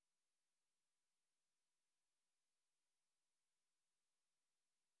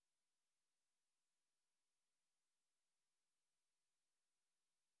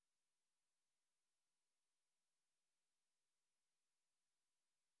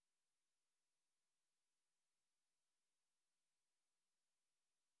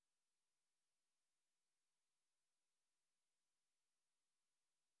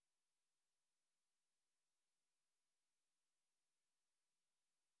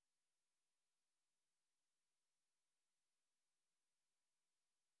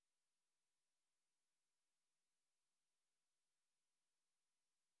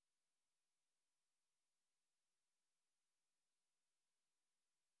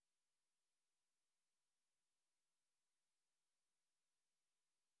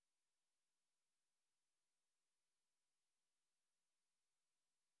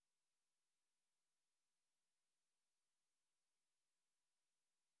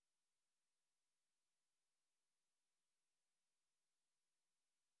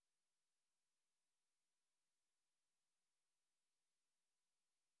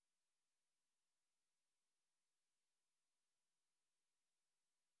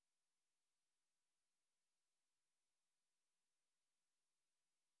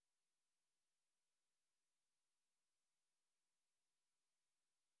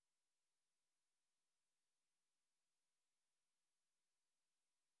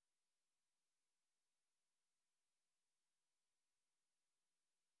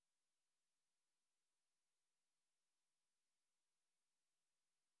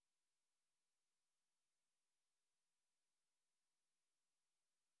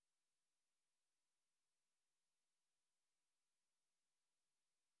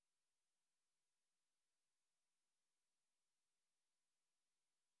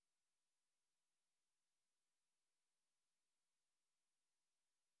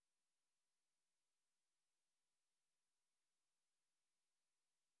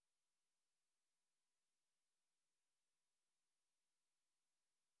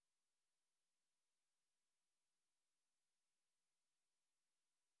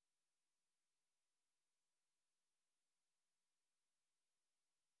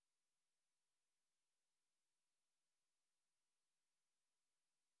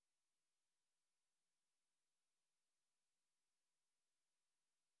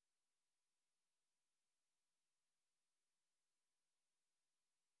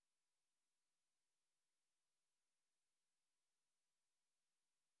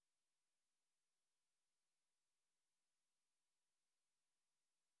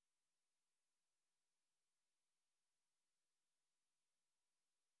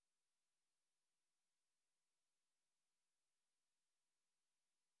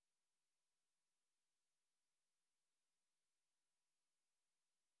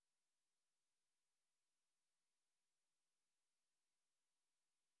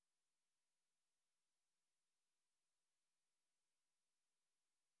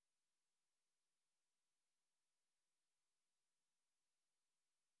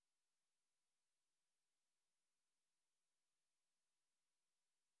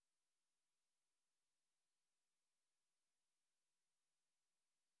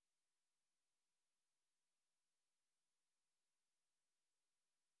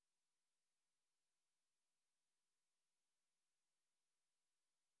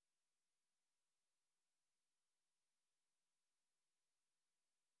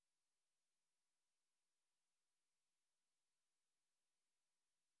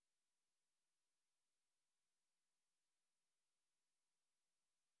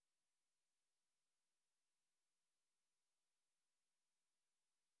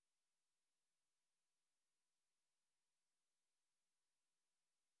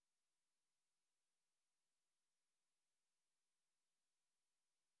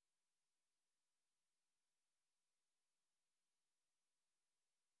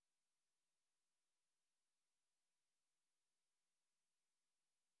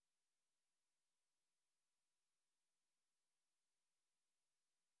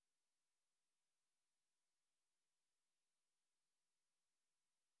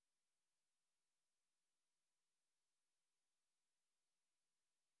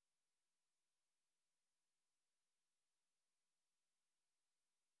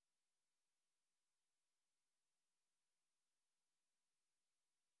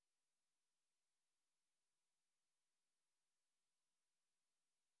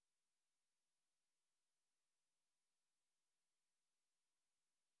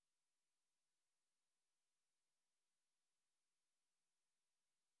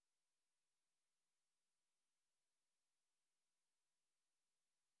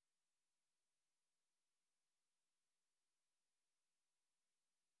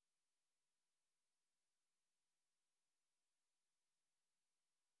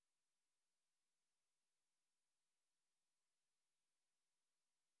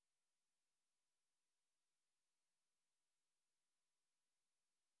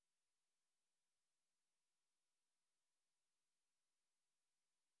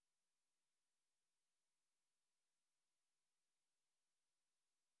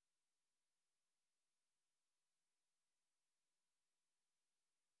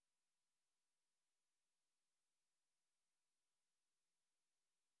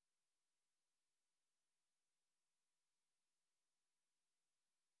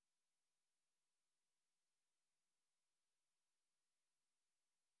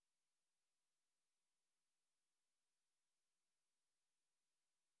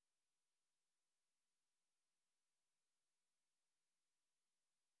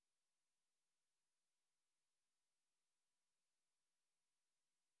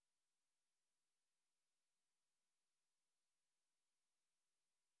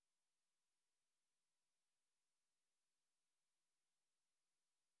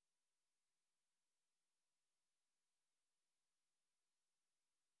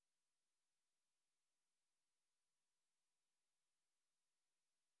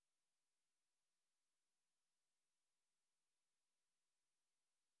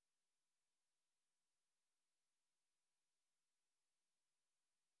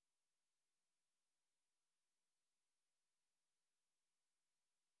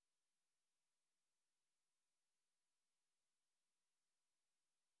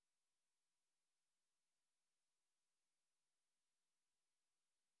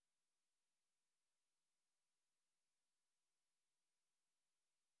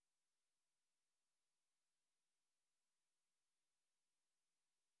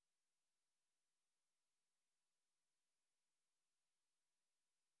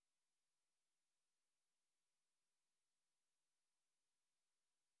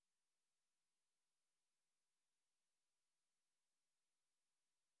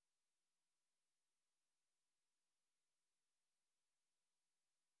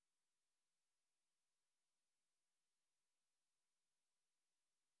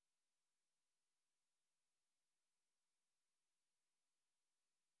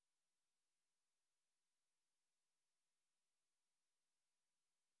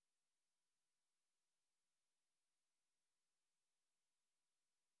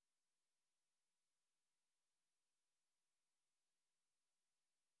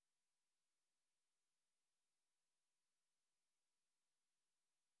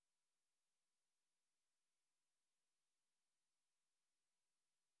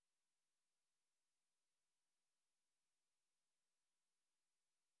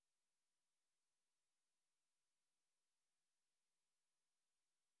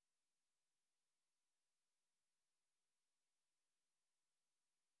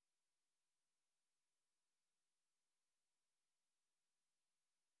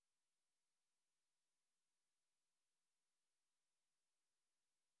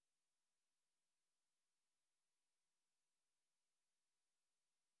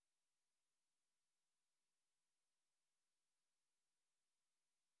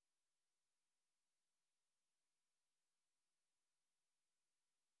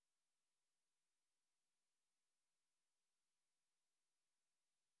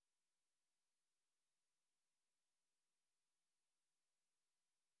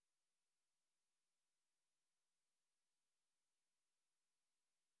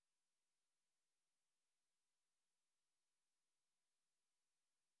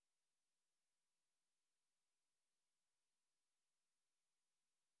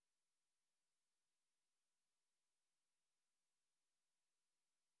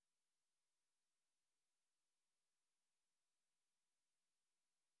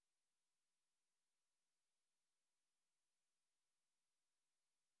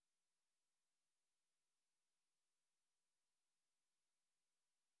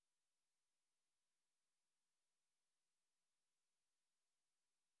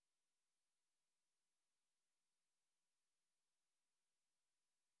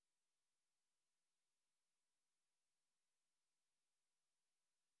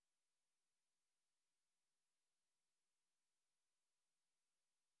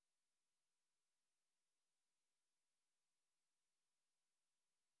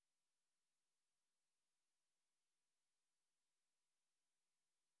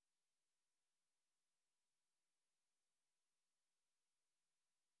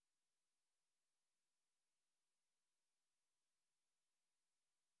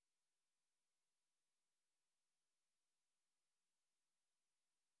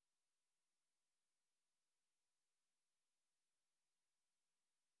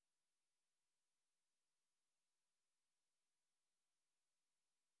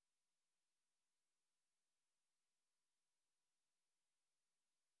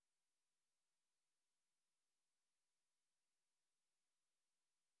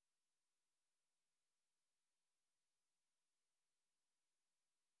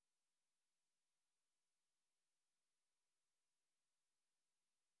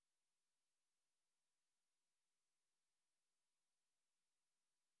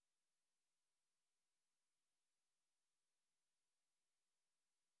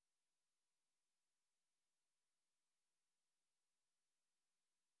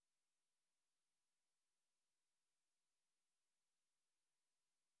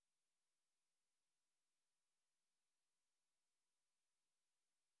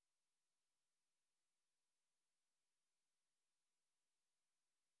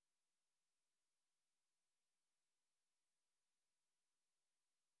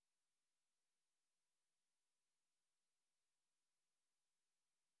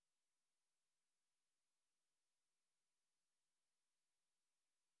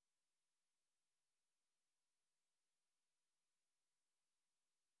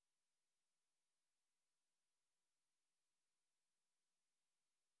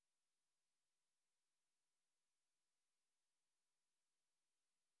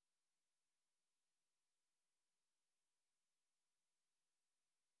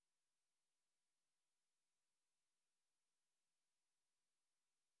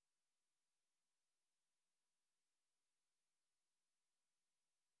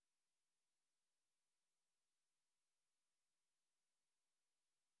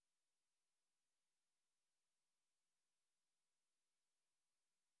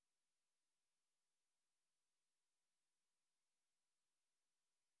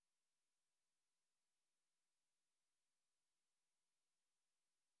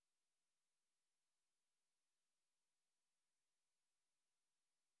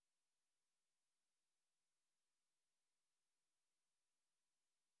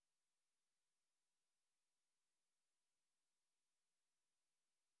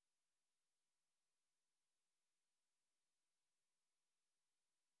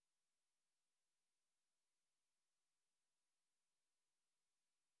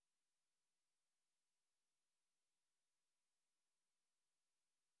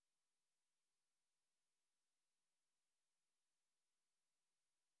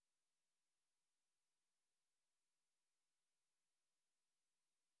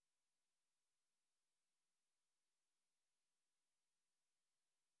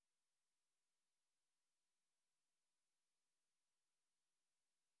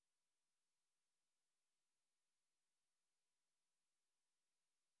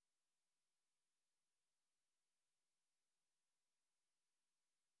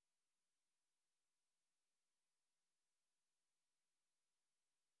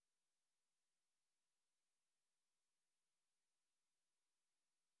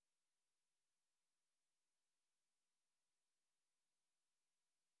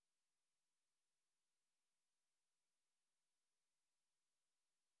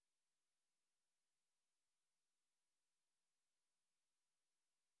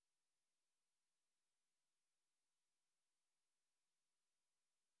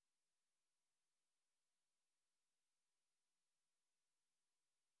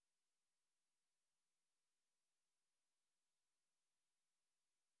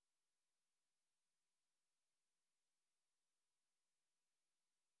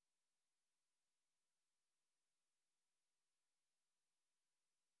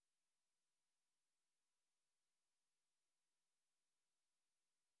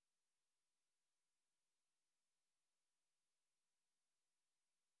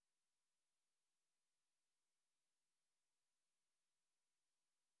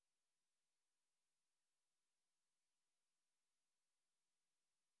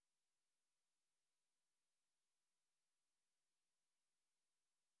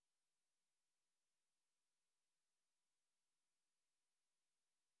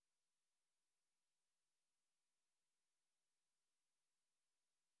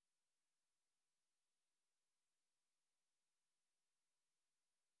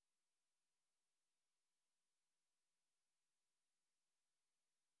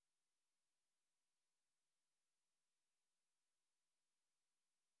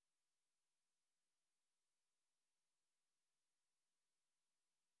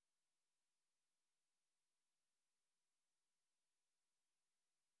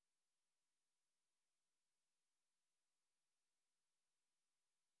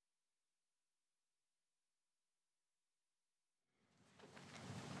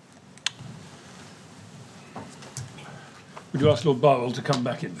 Would you ask Lord Barwell to come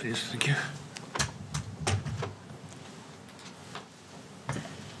back in, please? Thank you.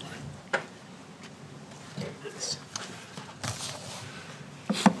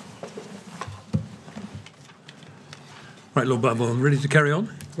 Right, Lord Barwell, ready to carry on?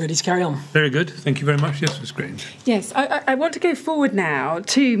 Ready to carry on. Very good. Thank you very much. Yes, Ms. Grange. Yes, I want to go forward now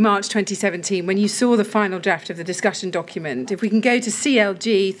to March 2017 when you saw the final draft of the discussion document. If we can go to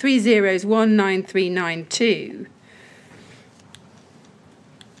CLG 30193992.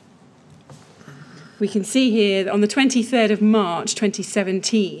 We can see here that on the 23rd of March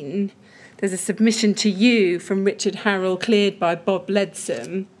 2017, there's a submission to you from Richard Harrell cleared by Bob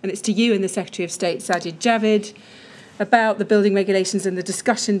Leadsom, and it's to you and the Secretary of State, Sajid Javid, about the building regulations and the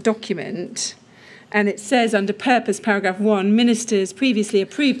discussion document. And it says under purpose, paragraph 1, ministers previously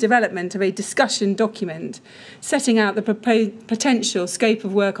approved development of a discussion document setting out the proposed potential scope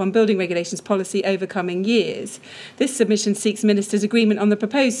of work on building regulations policy over coming years. This submission seeks ministers' agreement on the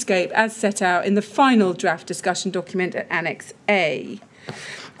proposed scope as set out in the final draft discussion document at Annex A.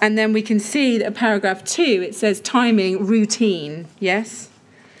 And then we can see that at paragraph 2, it says timing routine, yes?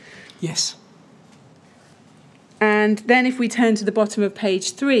 Yes. And then if we turn to the bottom of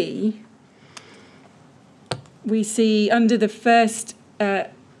page 3, we see under the first,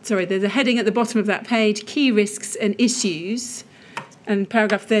 there's a heading at the bottom of that page, key risks and issues. And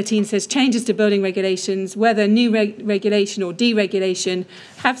paragraph 13 says changes to building regulations, whether new regulation or deregulation,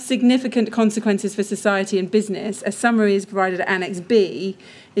 have significant consequences for society and business. A summary is provided at Annex B.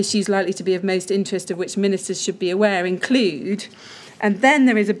 Issues likely to be of most interest of which ministers should be aware include. And then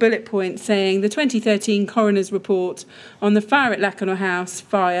there is a bullet point saying the 2013 coroner's report on the fire at Lacanau House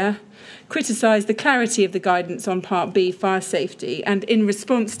fire criticised the clarity of the guidance on Part B fire safety. And in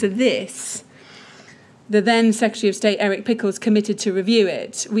response to this, the then Secretary of State, Eric Pickles, committed to review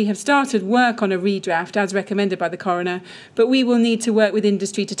it. We have started work on a redraft as recommended by the coroner, but we will need to work with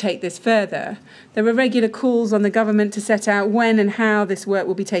industry to take this further. There are regular calls on the government to set out when and how this work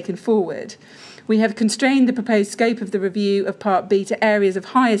will be taken forward. We have constrained the proposed scope of the review of Part B to areas of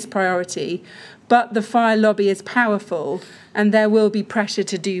highest priority, but the fire lobby is powerful and there will be pressure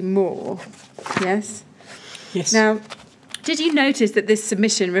to do more. Yes? Yes. Now, did you notice that this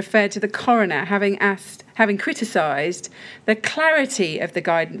submission referred to the coroner having criticised the clarity of the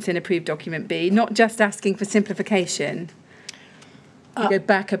guidance in approved document B, not just asking for simplification? Go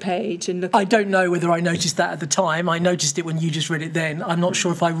back a page and look. I don't know whether I noticed that at the time. I noticed it when you just read it then. I'm not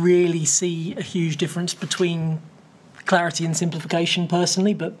sure if I really see a huge difference between clarity and simplification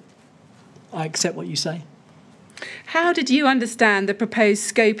personally, but I accept what you say. How did you understand the proposed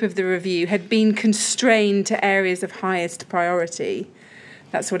scope of the review had been constrained to areas of highest priority?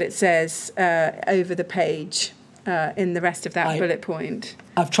 That's what it says over the page in the rest of that bullet point.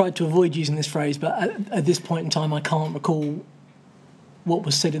 I've tried to avoid using this phrase, but at this point in time, I can't recall what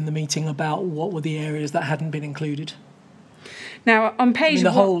was said in the meeting about what were the areas that hadn't been included. Now, on page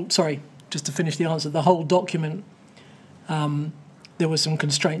just to finish the answer, the whole document, there were some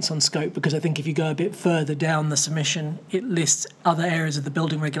constraints on scope, because I think if you go a bit further down the submission, it lists other areas of the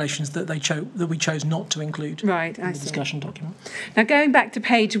building regulations that we chose not to include in the discussion document. Now, going back to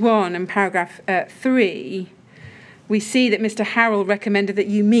page 1 and paragraph 3, we see that Mr. Harrell recommended that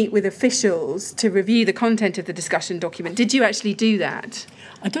you meet with officials to review the content of the discussion document. Did you actually do that?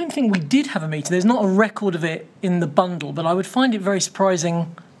 I don't think we did have a meeting. There's not a record of it in the bundle, but I would find it very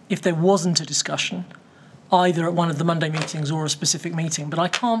surprising if there wasn't a discussion, either at one of the Monday meetings or a specific meeting. But I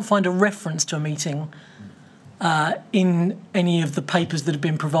can't find a reference to a meeting in any of the papers that have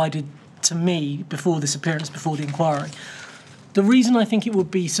been provided to me before this appearance, before the inquiry. The reason I think it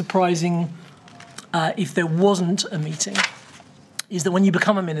would be surprising if there wasn't a meeting is that when you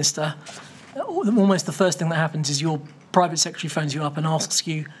become a minister, almost the first thing that happens is your private secretary phones you up and asks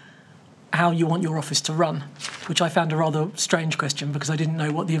you how you want your office to run, which I found a rather strange question because I didn't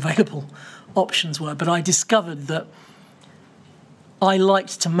know what the available options were. But I discovered that I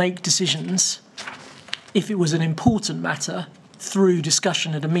liked to make decisions, if it was an important matter, through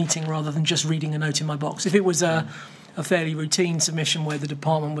discussion at a meeting rather than just reading a note in my box. If it was a fairly routine submission where the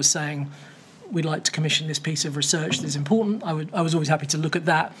department was saying, we'd like to commission this piece of research that's important, I was always happy to look at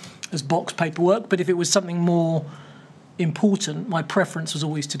that as box paperwork. But if it was something more important, my preference was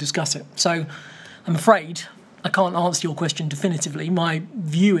always to discuss it. So I'm afraid I can't answer your question definitively. My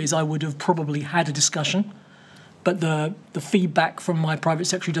view is I would have probably had a discussion, but the feedback from my private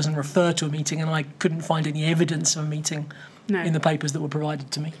secretary doesn't refer to a meeting, and I couldn't find any evidence of a meeting in the papers that were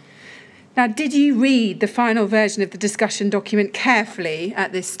provided to me. Now, did you read the final version of the discussion document carefully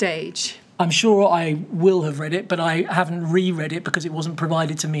at this stage? I'm sure I will have read it, but I haven't reread it because it wasn't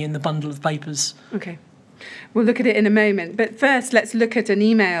provided to me in the bundle of papers. Okay. We'll look at it in a moment. But first, let's look at an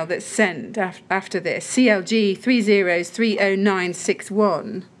email that's sent after this. CLG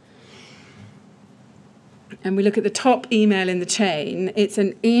 3030961. And we look at the top email in the chain. It's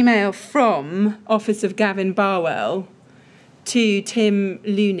an email from Office of Gavin Barwell to Tim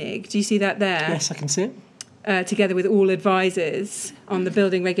Lunig. Do you see that there? Yes, I can see it. Together with all advisors on the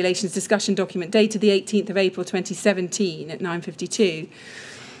building regulations discussion document dated the 18th of April 2017 at 9:52.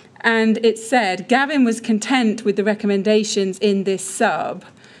 And it said, Gavin was content with the recommendations in this sub,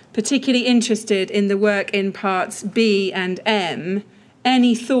 particularly interested in the work in parts B and M.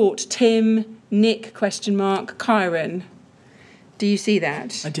 Any thought, Tim, Nick, Kyron? Do you see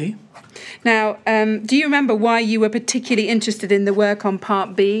that? I do. Now, do you remember why you were particularly interested in the work on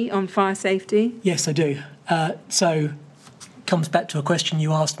part B on fire safety? Yes, I do. So it comes back to a question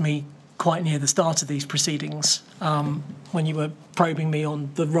you asked me quite near the start of these proceedings, when you were probing me on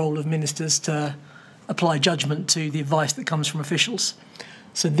the role of ministers to apply judgment to the advice that comes from officials.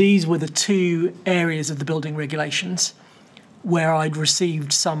 So these were the two areas of the building regulations where I'd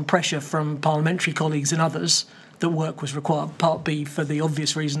received some pressure from parliamentary colleagues and others that work was required. Part B, for the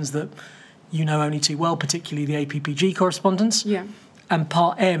obvious reasons that you know only too well, particularly the APPG correspondence. Yeah. And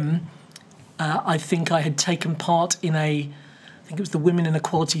Part M, I think I had taken part in I think it was the Women and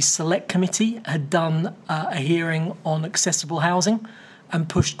Equality Select Committee, had done a hearing on accessible housing and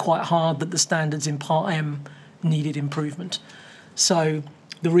pushed quite hard that the standards in Part M needed improvement. So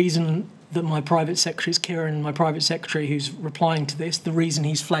the reason that my private secretary is Kieran, my private secretary who's replying to this, the reason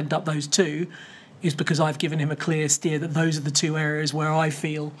he's flagged up those two is because I've given him a clear steer that those are the two areas where I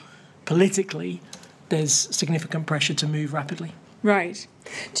feel politically there's significant pressure to move rapidly. Right.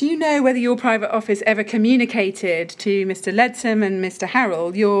 Do you know whether your private office ever communicated to Mr. Leadsom and Mr.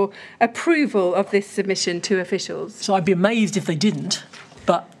 Harrell your approval of this submission to officials? So I'd be amazed if they didn't,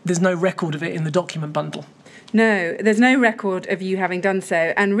 but there's no record of it in the document bundle. No, there's no record of you having done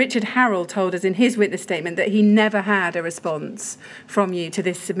so. And Richard Harrell told us in his witness statement that he never had a response from you to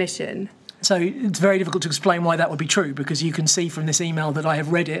this submission. So it's very difficult to explain why that would be true, because you can see from this email that I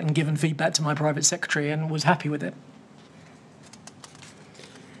have read it and given feedback to my private secretary and was happy with it.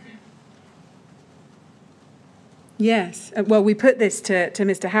 Yes. Well, we put this to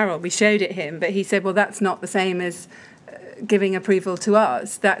Mr. Harrell. We showed it him, but he said, well, that's not the same as giving approval to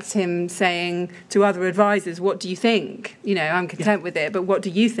us. That's him saying to other advisors, what do you think? You know, I'm content with it, but what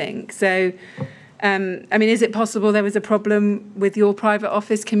do you think? So, I mean, is it possible there was a problem with your private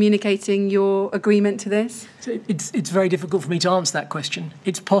office communicating your agreement to this? So it's very difficult for me to answer that question.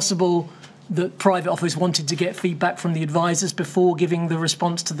 It's possible that private office wanted to get feedback from the advisors before giving the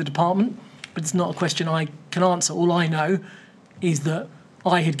response to the department, but it's not a question I can answer. All I know is that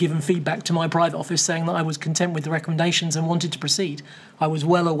I had given feedback to my private office saying that I was content with the recommendations and wanted to proceed. I was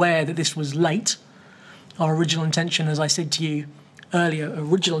well aware that this was late. Our original intention, as I said to you earlier,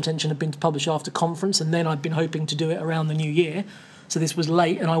 original intention had been to publish after conference, and then I'd been hoping to do it around the new year. So this was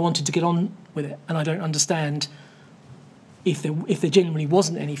late, and I wanted to get on with it. And I don't understand if there genuinely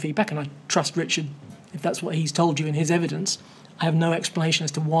wasn't any feedback, and I trust Richard, if that's what he's told you in his evidence, I have no explanation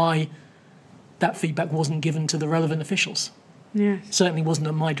as to why that feedback wasn't given to the relevant officials. Yes. Certainly wasn't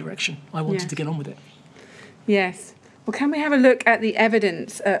in my direction. I wanted to get on with it. Yes. Well, can we have a look at the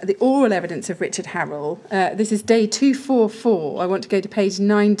evidence, the oral evidence of Richard Harrell? This is day 244. I want to go to page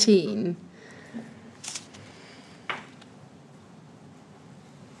 19.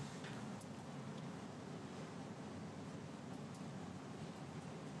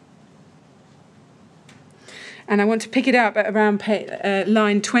 And I want to pick it up at around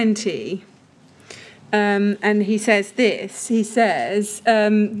line 20. And he says this, he says,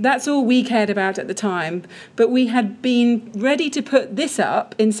 that's all we cared about at the time, but we had been ready to put this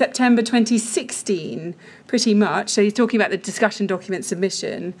up in September 2016, pretty much. So he's talking about the discussion document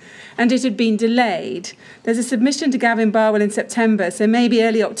submission, and it had been delayed. There's a submission to Gavin Barwell in September, so maybe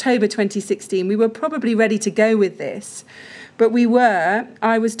early October 2016. We were probably ready to go with this, but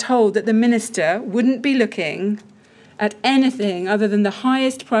I was told that the minister wouldn't be looking at anything other than the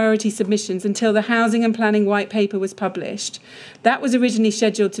highest priority submissions until the Housing and Planning White Paper was published. That was originally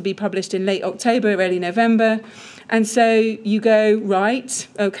scheduled to be published in late October, early November. And so you go, right,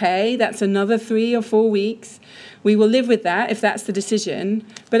 okay, that's another 3 or 4 weeks. We will live with that if that's the decision.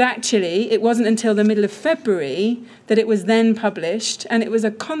 But actually, it wasn't until the middle of February that it was then published. And it was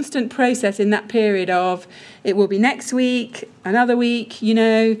a constant process in that period of, it will be next week, another week, you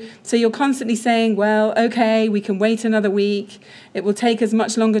know. So you're constantly saying, well, okay, we can wait another week. It will take us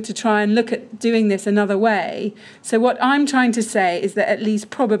much longer to try and look at doing this another way. So what I'm trying to say is that at least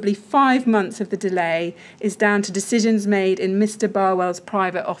probably 5 months of the delay is down to decisions made in Mr. Barwell's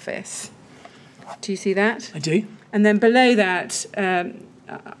private office. Do you see that? I do. And then below that,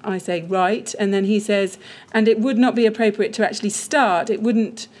 I say right, and then he says, and it would not be appropriate to actually start. It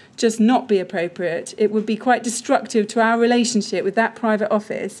wouldn't just not be appropriate. It would be quite destructive to our relationship with that private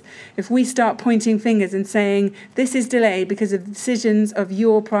office if we start pointing fingers and saying, this is delayed because of the decisions of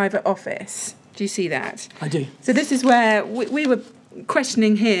your private office. Do you see that? I do. So this is where we were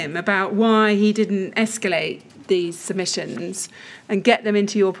questioning him about why he didn't escalate these submissions and get them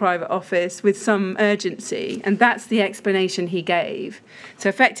into your private office with some urgency. And that's the explanation he gave. So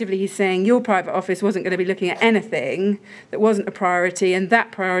effectively he's saying your private office wasn't going to be looking at anything that wasn't a priority, and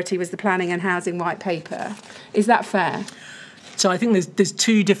that priority was the planning and housing white paper. Is that fair? So I think there's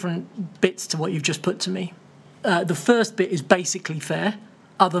two different bits to what you've just put to me. The first bit is basically fair,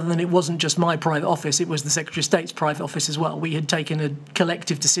 other than it wasn't just my private office, it was the Secretary of State's private office as well. We had taken a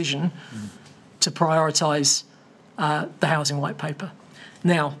collective decision to prioritise the housing white paper.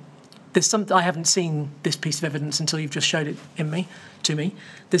 Now, there's something, I haven't seen this piece of evidence until you've just showed it to me.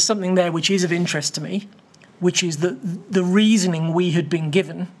 There's something there which is of interest to me, which is that the reasoning we had been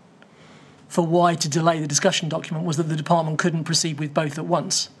given for why to delay the discussion document was that the department couldn't proceed with both at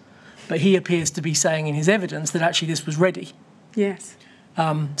once. But he appears to be saying in his evidence that actually this was ready. Yes.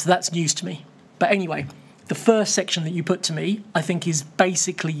 So that's news to me. But anyway, the first section that you put to me, I think, is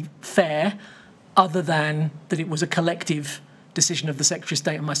basically fair, other than that it was a collective decision of the Secretary of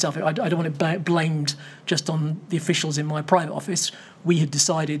State and myself. I don't want it blamed just on the officials in my private office. We had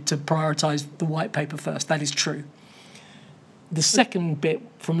decided to prioritise the white paper first. That is true. The second bit,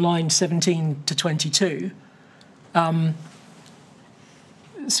 from line 17 to 22,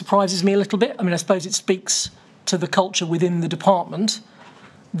 surprises me a little bit. I mean, I suppose it speaks to the culture within the department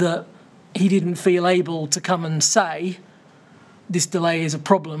that he didn't feel able to come and say this delay is a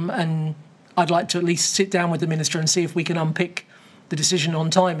problem, and I'd like to at least sit down with the Minister and see if we can unpick the decision on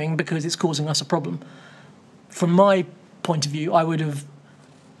timing because it's causing us a problem. From my point of view, I would have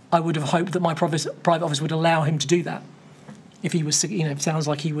hoped that my private office would allow him to do that. If he was, it sounds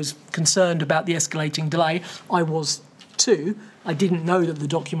like he was concerned about the escalating delay. I was too. I didn't know that the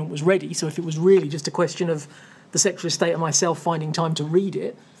document was ready, so if it was really just a question of the Secretary of State and myself finding time to read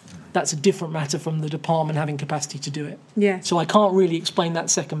it, that's a different matter from the department having capacity to do it. Yeah. So I can't really explain that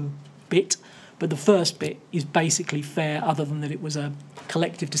second bit, but the first bit is basically fair, other than that it was a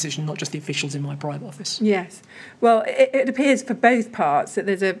collective decision, not just the officials in my private office. Yes. Well, it appears for both parts that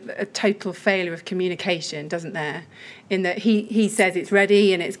there's a total failure of communication, doesn't there? In that he says it's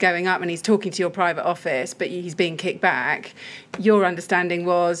ready and it's going up and he's talking to your private office, but he's being kicked back. Your understanding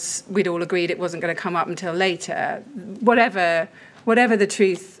was we'd all agreed it wasn't going to come up until later. Whatever the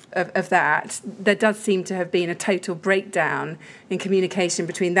truth of that, there does seem to have been a total breakdown in communication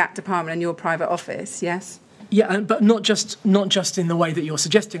between that department and your private office, yes? Yeah, but not just in the way that you're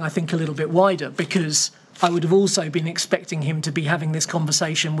suggesting, I think a little bit wider, because I would have also been expecting him to be having this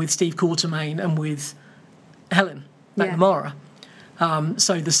conversation with Steve Quartermain and with Helen McNamara.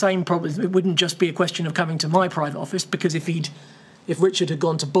 So the same problem, it wouldn't just be a question of coming to my private office, because if Richard had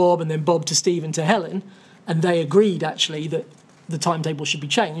gone to Bob and then Bob to Steve and to Helen, and they agreed actually that the timetable should be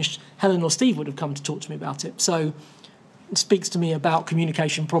changed, Helen or Steve would have come to talk to me about it. So it speaks to me about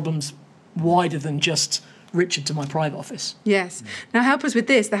communication problems wider than just Richard to my private office. Yes. Now help us with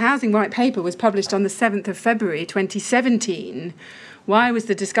this. The Housing White Paper was published on the 7th of February 2017. Why was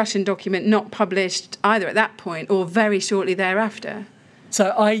the discussion document not published either at that point or very shortly thereafter?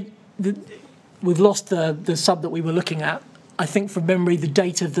 So we've lost the sub that we were looking at. I think from memory the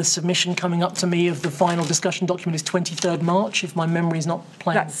date of the submission coming up to me of the final discussion document is 23rd March, if my memory is not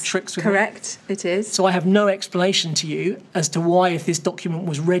playing tricks with me. Correct, it is. So I have no explanation to you as to why, if this document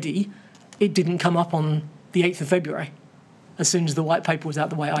was ready, it didn't come up on the 8th of February. As soon as the white paper was out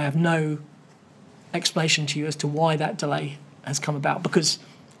the way, I have no explanation to you as to why that delay has come about, because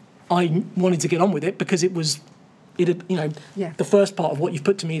I wanted to get on with it, because the first part of what you've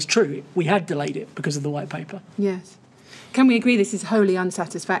put to me is true. We had delayed it because of the white paper. Yes. Can we agree this is wholly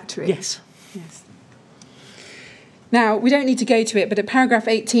unsatisfactory? Yes. Yes. Now, we don't need to go to it, but at paragraph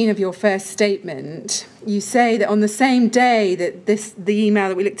 18 of your first statement, you say that on the same day that the email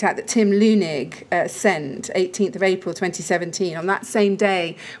that we looked at that Tim Lunig sent, 18th of April 2017, on that same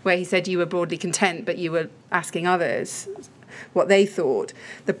day where he said you were broadly content but you were asking others what they thought,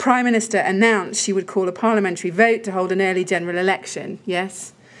 the Prime Minister announced she would call a parliamentary vote to hold an early general election,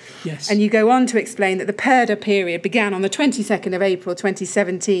 yes? Yes. And you go on to explain that the PERDA period began on the 22nd of April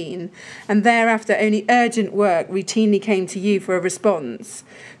 2017, and thereafter only urgent work routinely came to you for a response.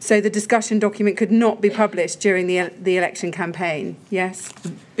 So the discussion document could not be published during the election campaign, yes?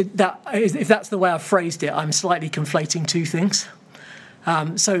 If that's the way I've phrased it, I'm slightly conflating two things.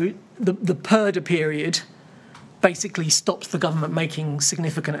 So the purdah period basically stops the government making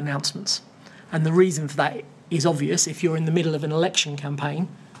significant announcements. And the reason for that is obvious. If you're in the middle of an election campaign,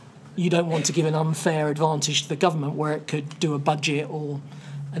 you don't want to give an unfair advantage to the government where it could do a budget or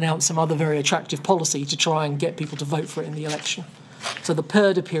announce some other very attractive policy to try and get people to vote for it in the election. So the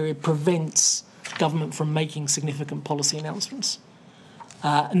purdah period prevents government from making significant policy announcements.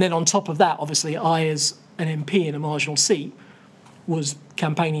 And then on top of that, obviously, I, as an MP in a marginal seat, was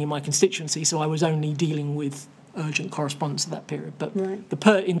campaigning in my constituency, so I was only dealing with urgent correspondence at that period.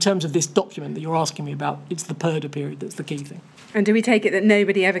 But in terms of this document that you're asking me about, it's the purdah period that's the key thing. And do we take it that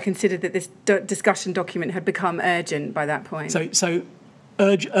nobody ever considered that this discussion document had become urgent by that point? So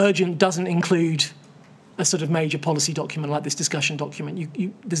urgent doesn't include a sort of major policy document like this discussion document.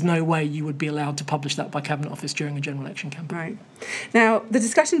 There's no way you would be allowed to publish that by Cabinet Office during a general election campaign. Right. Now, the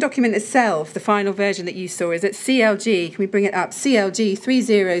discussion document itself, the final version that you saw, is at CLG, can we bring it up? CLG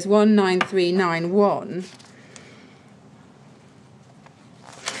 3019391.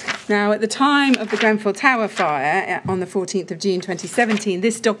 Now, at the time of the Grenfell Tower fire on the 14th of June 2017,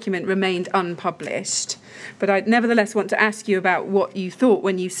 this document remained unpublished. But I nevertheless want to ask you about what you thought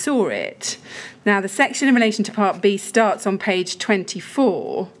when you saw it. Now, the section in relation to Part B starts on page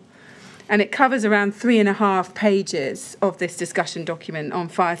 24, and it covers around 3.5 pages of this discussion document on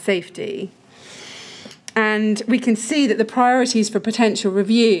fire safety. And we can see that the priorities for potential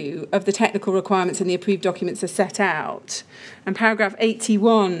review of the technical requirements in the approved documents are set out. And paragraph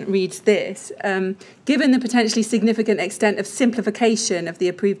 81 reads this: given the potentially significant extent of simplification of the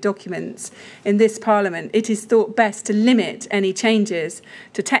approved documents in this Parliament, it is thought best to limit any changes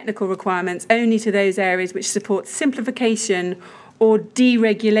to technical requirements only to those areas which support simplification or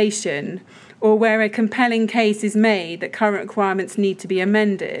deregulation, or where a compelling case is made that current requirements need to be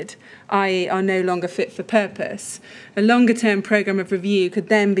amended, i.e. are no longer fit for purpose. A longer-term programme of review could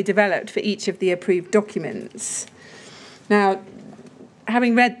then be developed for each of the approved documents. Now,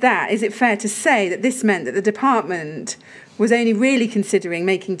 having read that, is it fair to say that this meant that the department was only really considering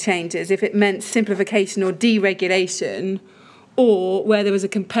making changes if it meant simplification or deregulation, or where there was a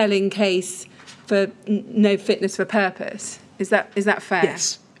compelling case for no fitness for purpose? Is that fair?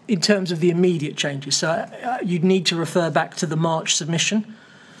 Yes. In terms of the immediate changes. So you'd need to refer back to the March submission.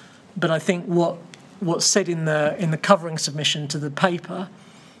 But I think what's said in the covering submission to the paper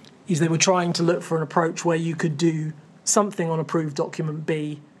is they were trying to look for an approach where you could do something on approved document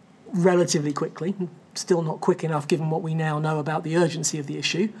B relatively quickly, still not quick enough given what we now know about the urgency of the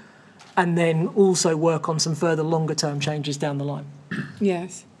issue, and then also work on some further longer-term changes down the line.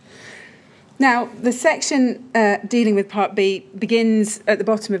 Yes. Now, the section dealing with Part B begins at the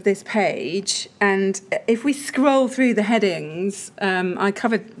bottom of this page, and if we scroll through the headings, I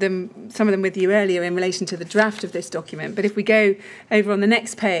covered some of them with you earlier in relation to the draft of this document, but if we go over on the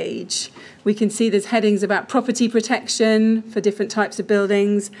next page, we can see there's headings about property protection for different types of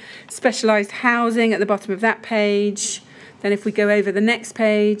buildings, specialised housing at the bottom of that page. Then if we go over the next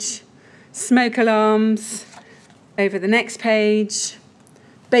page, smoke alarms, over the next page,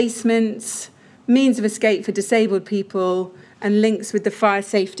 basements, means of escape for disabled people, and links with the fire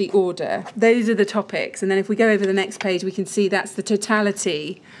safety order. Those are the topics. And then if we go over the next page, we can see that's the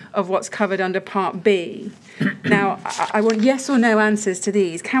totality of what's covered under Part B. Now, I want yes or no answers to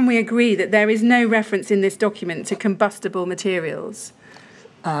these. Can we agree that there is no reference in this document to combustible materials?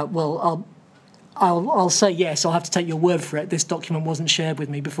 Well, I'll say yes. I'll have to take your word for it. This document wasn't shared with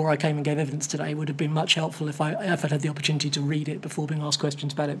me before I came and gave evidence today. It would have been much helpful if I'd had the opportunity to read it before being asked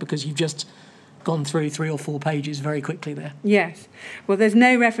questions about it, because you've just gone through 3 or 4 pages very quickly there. Yes. Well, there's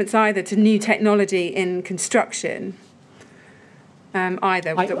no reference either to new technology in construction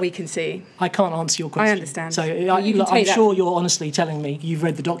that we can see. I can't answer your question. I understand. So I'm sure you're honestly telling me you've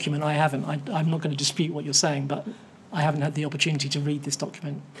read the document. I haven't. I'm not going to dispute what you're saying, but I haven't had the opportunity to read this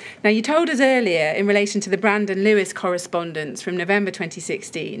document. Now, you told us earlier, in relation to the Brandon Lewis correspondence from November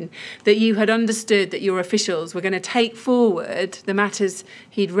 2016, that you had understood that your officials were going to take forward the matters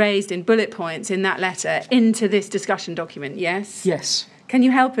he'd raised in bullet points in that letter into this discussion document, yes? Yes. Can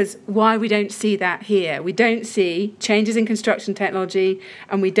you help us why we don't see that here? We don't see changes in construction technology,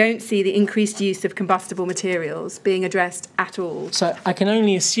 and we don't see the increased use of combustible materials being addressed at all. So I can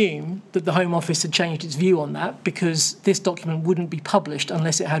only assume that the Home Office had changed its view on that, because this document wouldn't be published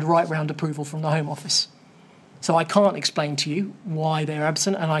unless it had right round approval from the Home Office. So I can't explain to you why they're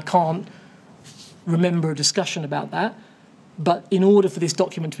absent, and I can't remember a discussion about that. But in order for this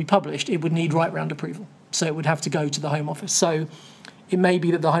document to be published, it would need right round approval. So it would have to go to the Home Office. So it may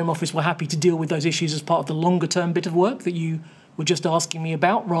be that the Home Office were happy to deal with those issues as part of the longer-term bit of work that you were just asking me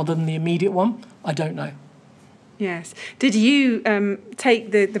about, rather than the immediate one. I don't know. Yes. Did you take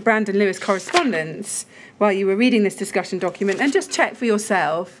the Brandon Lewis correspondence while you were reading this discussion document and just check for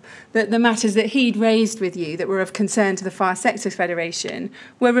yourself that the matters that he'd raised with you that were of concern to the Fire Sector Federation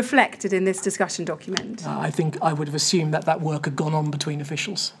were reflected in this discussion document? I think I would have assumed that work had gone on between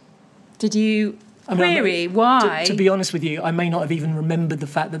officials. Did you query why? To be honest with you, I may not have even remembered the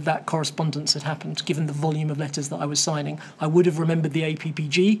fact that correspondence had happened, given the volume of letters that I was signing. I would have remembered the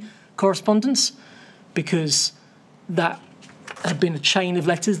APPG correspondence because that had been a chain of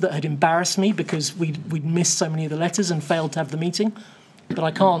letters that had embarrassed me because we'd missed so many of the letters and failed to have the meeting. But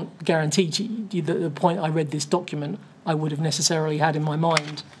I can't guarantee to you that at the point I read this document, I would have necessarily had in my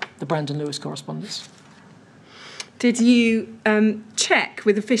mind the Brandon Lewis correspondence. Did you check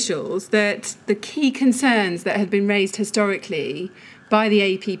with officials that the key concerns that had been raised historically by the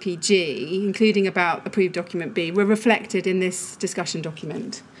APPG, including about approved document B, were reflected in this discussion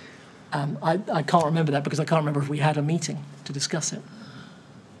document? I can't remember that because I can't remember if we had a meeting to discuss it.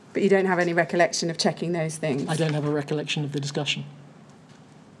 But you don't have any recollection of checking those things? I don't have a recollection of the discussion.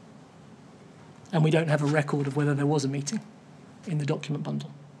 And we don't have a record of whether there was a meeting in the document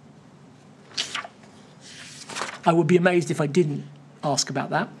bundle. I would be amazed if I didn't ask about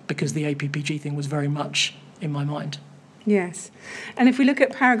that because the APPG thing was very much in my mind. Yes. And if we look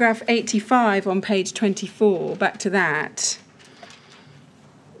at paragraph 85 on page 24, back to that,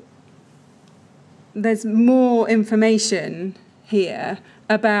 there's more information here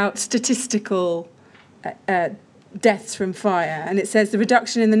about statistical deaths from fire. And it says the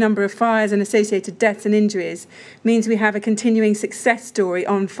reduction in the number of fires and associated deaths and injuries means we have a continuing success story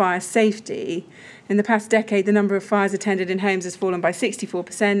on fire safety. In the past decade, the number of fires attended in homes has fallen by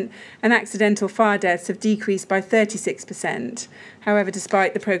 64% and accidental fire deaths have decreased by 36%. However,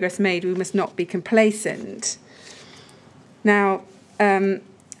 despite the progress made, we must not be complacent. Now,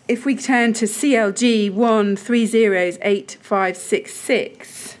 if we turn to CLG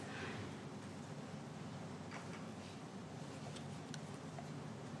 1308566,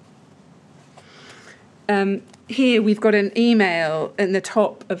 here we've got an email in the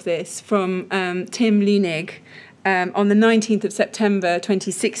top of this from Tim Lunig on the 19th of September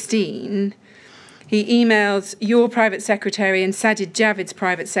 2016. He emails your private secretary and Sajid Javid's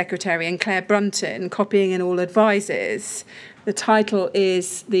private secretary and Claire Brunton, copying in all advisors. The title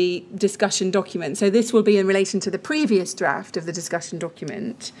is the discussion document. So this will be in relation to the previous draft of the discussion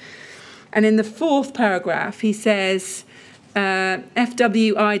document. And in the fourth paragraph, he says,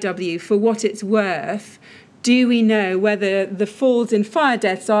 FWIW, for what it's worth, do we know whether the falls in fire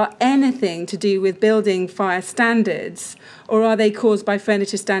deaths are anything to do with building fire standards, or are they caused by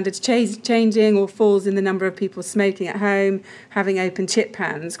furniture standards changing, or falls in the number of people smoking at home, having open chip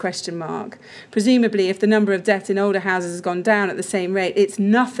pans, ? Presumably, if the number of deaths in older houses has gone down at the same rate, it's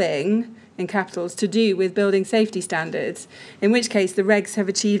nothing, in capitals, to do with building safety standards, in which case the regs have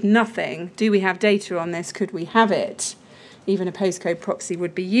achieved nothing. Do we have data on this? Could we have it? Even a postcode proxy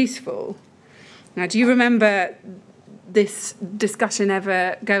would be useful. Now, do you remember this discussion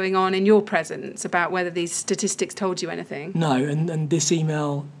ever going on in your presence about whether these statistics told you anything? No, and this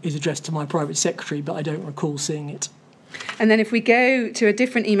email is addressed to my private secretary, but I don't recall seeing it. And then if we go to a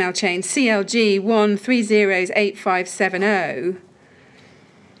different email chain, CLG 1308570,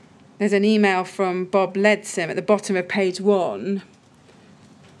 there's an email from Bob Leadsom at the bottom of page 1,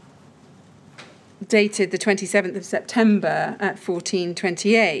 dated the 27th of September at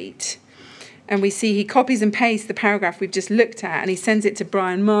 14:28. And we see he copies and pastes the paragraph we've just looked at, and he sends it to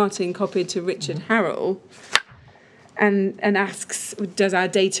Brian Martin, copied to Richard Harrell, and asks, does our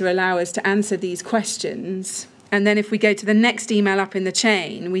data allow us to answer these questions? And then if we go to the next email up in the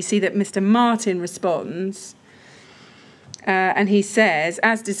chain, we see that Mr. Martin responds, and he says,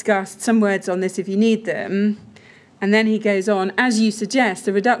 as discussed, some words on this if you need them. And then he goes on, as you suggest,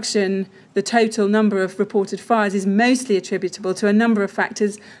 the reduction, the total number of reported fires is mostly attributable to a number of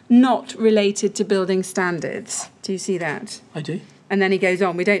factors not related to building standards. Do you see that? I do. And then he goes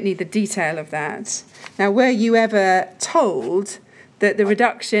on, we don't need the detail of that. Now, were you ever told that the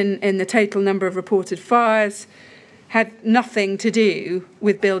reduction in the total number of reported fires had nothing to do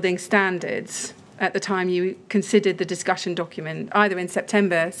with building standards at the time you considered the discussion document, either in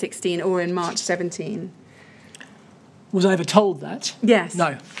September 16 or in March 17? Was I ever told that? Yes.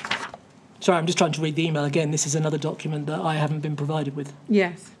 No. Sorry, I'm just trying to read the email again. This is another document that I haven't been provided with.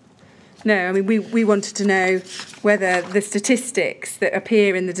 Yes. No, I mean, we wanted to know whether the statistics that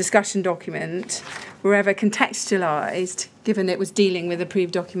appear in the discussion document were ever contextualised, given it was dealing with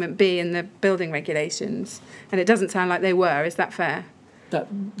approved document B in the building regulations. And it doesn't sound like they were. Is that fair?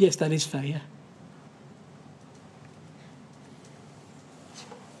 Yes, that is fair, yeah.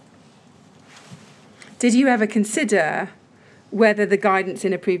 did you ever consider whether the guidance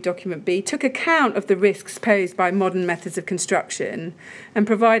in approved document B took account of the risks posed by modern methods of construction and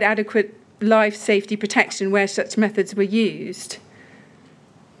provide adequate life safety protection where such methods were used?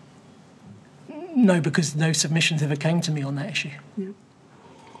 No, because no submissions ever came to me on that issue. Yeah.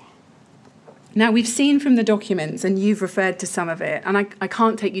 Now, we've seen from the documents, and you've referred to some of it, and I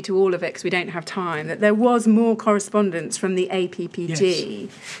can't take you to all of it because we don't have time, that there was more correspondence from the APPG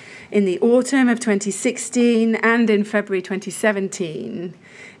in the autumn of 2016 and in February 2017,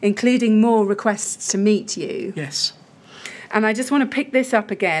 including more requests to meet you. Yes. And I just want to pick this up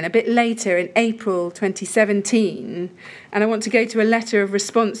again a bit later in April 2017. And I want to go to a letter of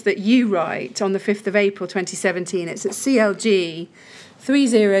response that you write on the 5th of April 2017. It's at CLG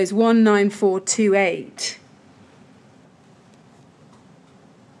 30194428.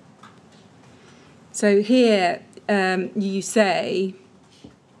 So here you say,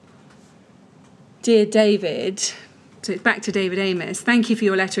 "Dear David," so it's back to David Amos, "thank you for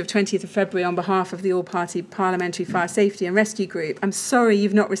your letter of 20th of February on behalf of the All-Party Parliamentary Fire Safety and Rescue Group. I'm sorry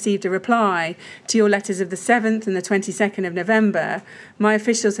you've not received a reply to your letters of the 7th and the 22nd of November. My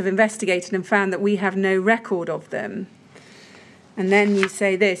officials have investigated and found that we have no record of them." And then you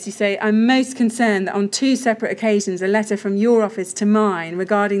say this, you say, "I'm most concerned that on 2 separate occasions a letter from your office to mine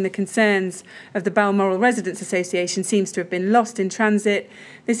regarding the concerns of the Balmoral Residents Association seems to have been lost in transit.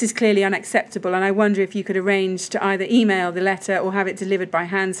 This is clearly unacceptable, and I wonder if you could arrange to either email the letter or have it delivered by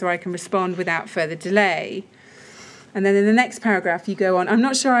hand so I can respond without further delay." And then in the next paragraph you go on, "I'm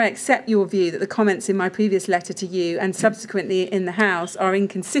not sure I accept your view that the comments in my previous letter to you and subsequently in the House are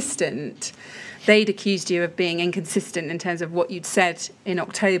inconsistent." They'd accused you of being inconsistent in terms of what you'd said in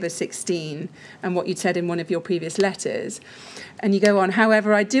October 16 and what you'd said in one of your previous letters. And you go on,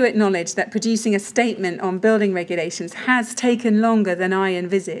 "However, I do acknowledge that producing a statement on building regulations has taken longer than I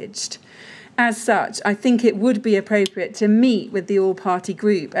envisaged. As such, I think it would be appropriate to meet with the all-party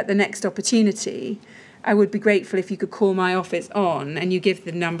group at the next opportunity. I would be grateful if you could call my office on," and you give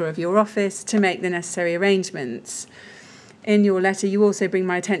the number of your office, "to make the necessary arrangements. In your letter, you also bring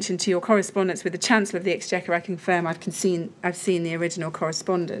my attention to your correspondence with the Chancellor of the Exchequer. I confirm I've seen the original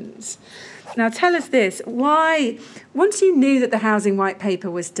correspondence." Now, tell us this. Why, once you knew that the Housing White Paper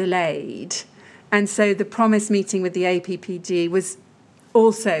was delayed, and so the promised meeting with the APPG was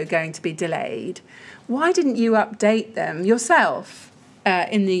also going to be delayed, why didn't you update them yourself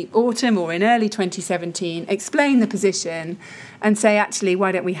in the autumn or in early 2017, explain the position and say, actually,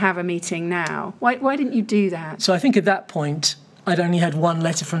 why don't we have a meeting now? Why didn't you do that? So I think at that point, I'd only had one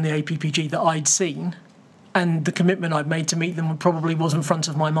letter from the APPG that I'd seen, and the commitment I'd made to meet them probably wasn't front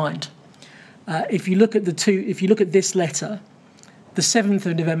of my mind. If you look at this letter, the 7th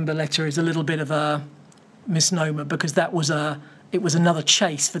of November letter is a little bit of a misnomer because it was another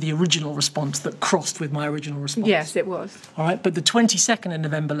chase for the original response that crossed with my original response. Yes, it was. All right, but the 22nd of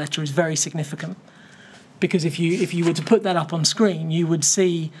November letter is very significant because if you were to put that up on screen, you would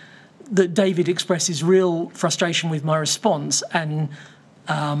see that David expresses real frustration with my response and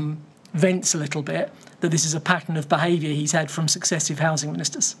vents a little bit that this is a pattern of behaviour he's had from successive housing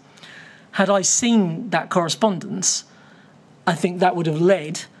ministers. Had I seen that correspondence, I think that would have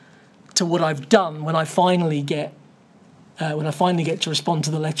led to what I've done when I finally get to respond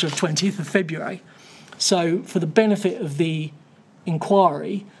to the letter of 20th of February. So for the benefit of the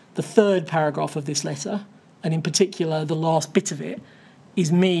inquiry, the 3rd paragraph of this letter, and in particular the last bit of it,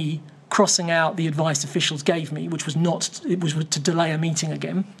 is me crossing out the advice officials gave me, which was to delay a meeting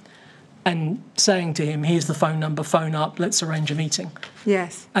again, and saying to him, "Here's the phone number, phone up, let's arrange a meeting."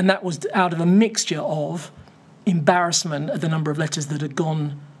 Yes. And that was out of a mixture of embarrassment at the number of letters that had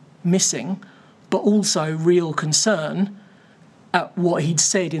gone missing, but also real concern at what he'd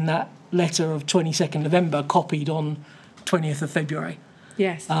said in that letter of 22nd November, copied on 20th of February.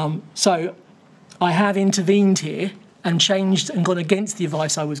 Yes. So I have intervened here and changed and gone against the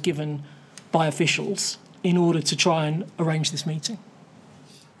advice I was given by officials in order to try and arrange this meeting.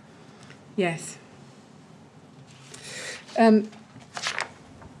 Yes.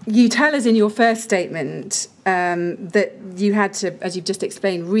 You tell us in your first statement that you had to, as you've just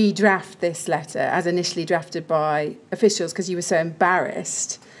explained, redraft this letter as initially drafted by officials because you were so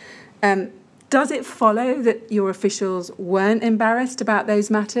embarrassed. Does it follow that your officials weren't embarrassed about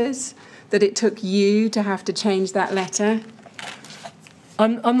those matters, that it took you to have to change that letter?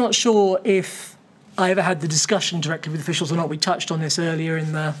 I'm not sure if I ever had the discussion directly with officials or not. We touched on this earlier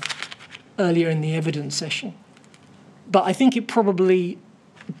in the evidence session. But I think it probably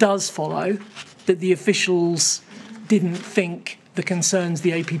does follow that the officials didn't think the concerns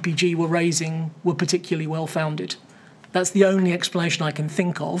the APPG were raising were particularly well-founded. That's the only explanation I can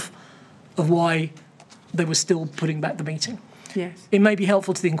think of why they were still putting back the meeting. Yes. It may be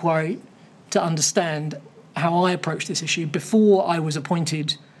helpful to the inquiry to understand how I approached this issue. Before I was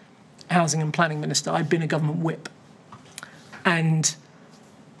appointed Housing and Planning Minister, I'd been a government whip. And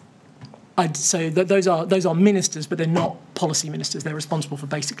those are ministers, but they're not policy ministers. They're responsible for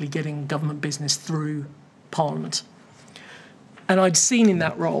basically getting government business through Parliament. And I'd seen in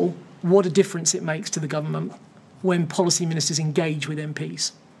that role what a difference it makes to the government when policy ministers engage with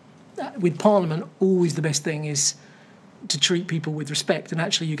MPs. With Parliament, always the best thing is to treat people with respect, and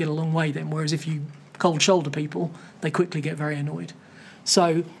actually you get a long way then, whereas if you cold shoulder people, they quickly get very annoyed.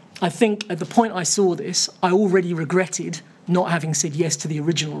 So I think at the point I saw this, I already regretted not having said yes to the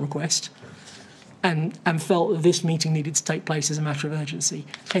original request and felt that this meeting needed to take place as a matter of urgency,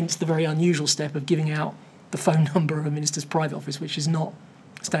 hence the very unusual step of giving out the phone number of a minister's private office, which is not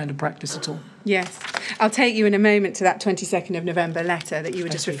standard practice at all. Yes. I'll take you in a moment to that 22nd of November letter that you were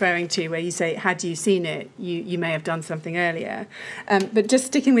just referring to, where you say, had you seen it, you may have done something earlier. But just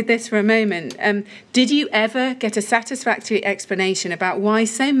sticking with this for a moment, did you ever get a satisfactory explanation about why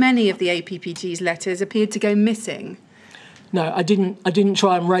so many of the APPG's letters appeared to go missing? No, I didn't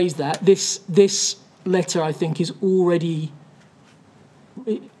try and raise that. This letter, I think, is already...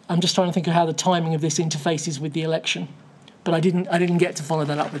 I'm just trying to think of how the timing of this interfaces with the election. But I didn't get to follow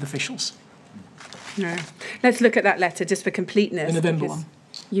that up with officials. No. Let's look at that letter just for completeness. The November one.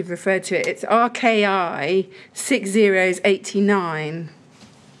 You've referred to it. It's RKI 6089.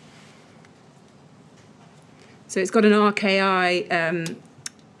 So it's got an RKI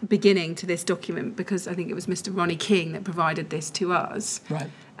beginning to this document because I think it was Mr. Ronnie King that provided this to us. Right.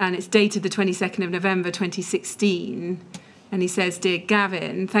 And it's dated the 22nd of November 2016. And he says, "Dear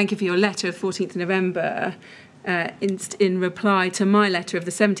Gavin, thank you for your letter of 14th November. In reply to my letter of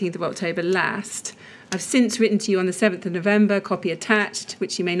the 17th of October last. I've since written to you on the 7th of November, copy attached,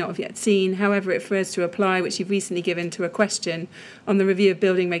 which you may not have yet seen. However, it refers to a reply which you've recently given to a question on the review of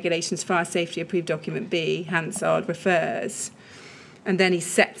building regulations fire safety approved document B, Hansard refers." And then he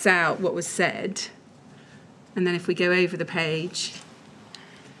sets out what was said. And then if we go over the page,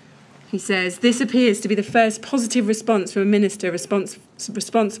 he says, "This appears to be the first positive response from a minister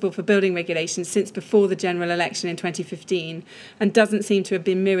responsible for building regulations since before the general election in 2015 and doesn't seem to have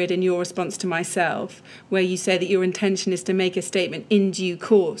been mirrored in your response to myself, where you say that your intention is to make a statement in due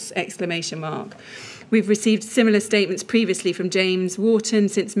course, ! We've received similar statements previously from James Wharton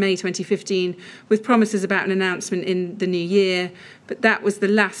since May 2015 with promises about an announcement in the new year, but that was the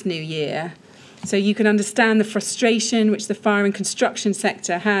last new year. So you can understand the frustration which the fire and construction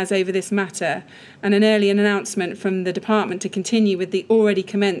sector has over this matter, and an early announcement from the department to continue with the already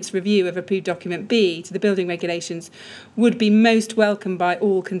commenced review of approved document B to the building regulations would be most welcome by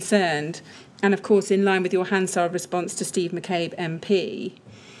all concerned, and of course in line with your Hansard response to Steve McCabe MP.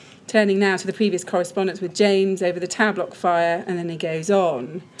 Turning now to the previous correspondence with James over the tower block fire," and then he goes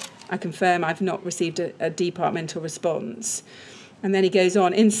on, "I confirm I've not received a departmental response." And then he goes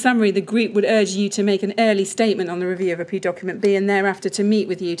on, "In summary, the group would urge you to make an early statement on the review of approved document B and thereafter to meet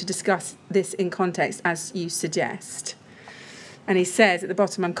with you to discuss this in context as you suggest." And he says at the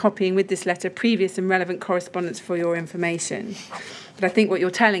bottom, "I'm copying with this letter previous and relevant correspondence for your information." But I think what you're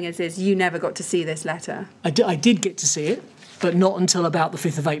telling us is you never got to see this letter. I did get to see it, but not until about the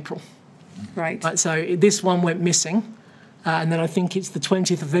 5th of April. Right. So this one went missing. And then I think it's the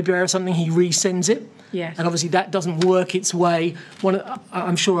 20th of February or something, he resends it. Yes. And obviously that doesn't work its way.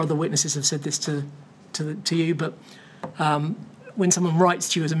 I'm sure other witnesses have said this to you, but when someone writes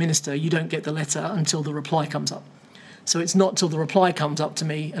to you as a minister, you don't get the letter until the reply comes up. So it's not till the reply comes up to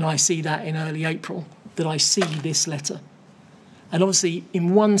me, and I see that in early April, that I see this letter. And obviously,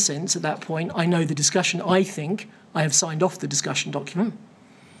 in one sense, at that point, I know the discussion. I think I have signed off the discussion document,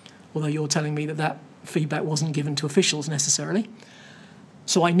 although you're telling me that feedback wasn't given to officials necessarily.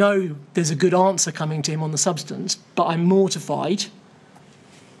 So I know there's a good answer coming to him on the substance, but I'm mortified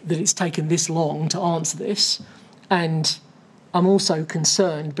that it's taken this long to answer this. And I'm also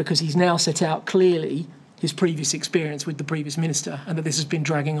concerned because he's now set out clearly his previous experience with the previous minister and that this has been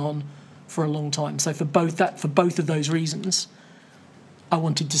dragging on for a long time. So for both of those reasons, I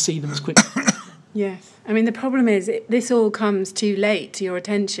wanted to see them as quickly. Yes. I mean, the problem is this all comes too late to your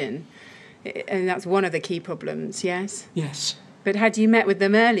attention. And that's one of the key problems, yes? Yes. But had you met with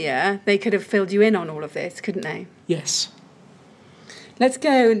them earlier, they could have filled you in on all of this, couldn't they? Yes. Let's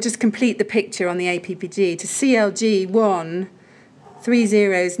go and just complete the picture on the APPG to CLG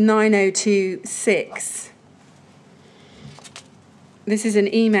 1309026. This is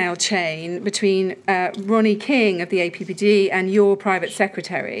an email chain between Ronnie King of the APPG and your private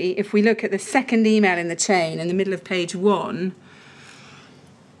secretary. If we look at the second email in the chain in the middle of page 1,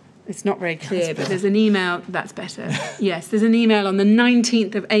 It's not very clear, but there's an email. That's better. Yes, there's an email on the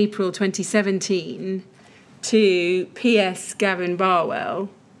 19th of April 2017 to PS Gavin Barwell,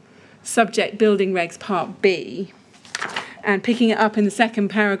 subject Building Regs Part B. And picking it up in the second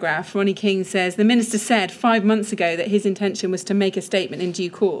paragraph, Ronnie King says, the Minister said 5 months ago that his intention was to make a statement in due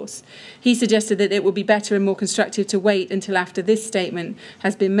course. He suggested that it would be better and more constructive to wait until after this statement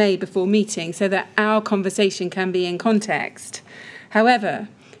has been made before meeting so that our conversation can be in context. However,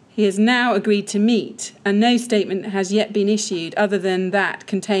 he has now agreed to meet, and no statement has yet been issued other than that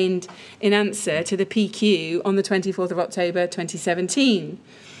contained in answer to the PQ on the 24th of October 2017.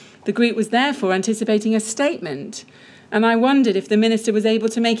 The group was therefore anticipating a statement, and I wondered if the Minister was able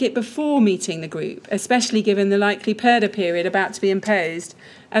to make it before meeting the group, especially given the likely purdah period about to be imposed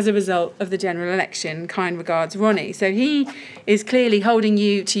as a result of the general election. Kind regards, Ronnie. So he is clearly holding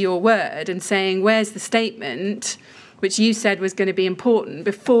you to your word and saying, where's the statement, which you said was going to be important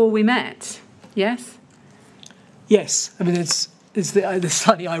before we met? Yes? Yes. I mean, it's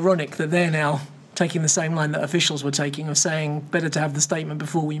slightly ironic that they're now taking the same line that officials were taking of saying better to have the statement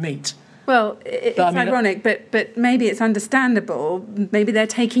before we meet. Well, it's ironic, but maybe it's understandable. Maybe they're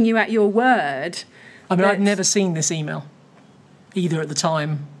taking you at your word. I mean, I'd never seen this email, either at the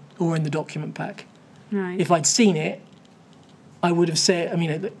time or in the document pack. Right. If I'd seen it, I would have said, I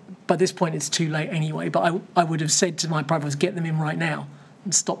mean, by this point it's too late anyway, but I would have said to my private office, get them in right now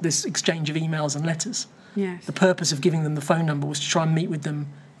and stop this exchange of emails and letters. Yes. The purpose of giving them the phone number was to try and meet with them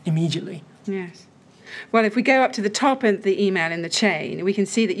immediately. Yes. Well, if we go up to the top of the email in the chain, we can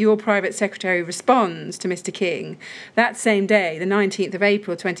see that your private secretary responds to Mr. King that same day, the 19th of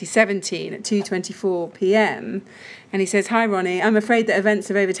April 2017 at 2:24 p.m. And he says, hi, Ronnie, I'm afraid that events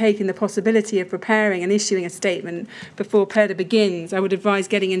have overtaken the possibility of preparing and issuing a statement before purdah begins. I would advise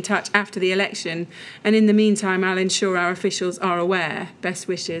getting in touch after the election. And in the meantime, I'll ensure our officials are aware. Best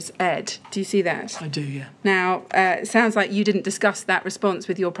wishes, Ed. Do you see that? I do, yeah. Now, it sounds like you didn't discuss that response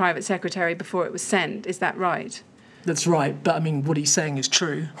with your private secretary before it was sent. Is that right? That's right. But, I mean, what he's saying is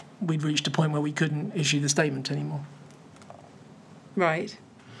true. We'd reached a point where we couldn't issue the statement anymore. Right.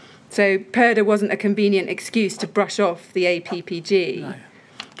 So purdah wasn't a convenient excuse to brush off the APPG, no.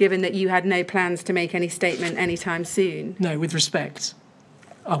 Given that you had no plans to make any statement anytime soon. No, with respect,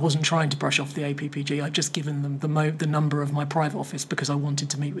 I wasn't trying to brush off the APPG. I'd just given them the number of my private office because I wanted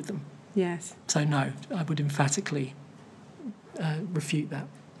to meet with them. Yes. So no, I would emphatically refute that.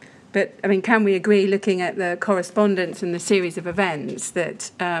 But, I mean, can we agree, looking at the correspondence and the series of events,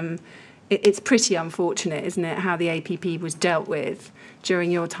 that it's pretty unfortunate, isn't it, how the APP was dealt with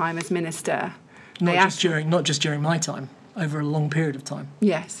during your time as Minister? Not just during my time, over a long period of time.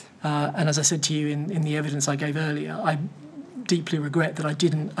 Yes. And as I said to you in the evidence I gave earlier, I deeply regret that I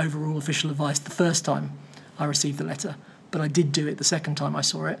didn't overrule official advice the first time I received the letter, but I did do it the second time I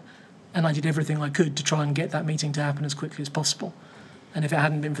saw it, and I did everything I could to try and get that meeting to happen as quickly as possible. And if it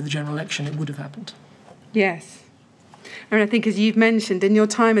hadn't been for the general election, it would have happened. Yes. I mean, I think, as you've mentioned, in your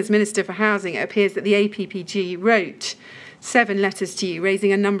time as Minister for Housing, it appears that the APPG wrote 7 letters to you,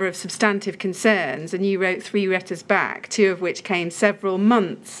 raising a number of substantive concerns, and you wrote 3 letters back, 2 of which came several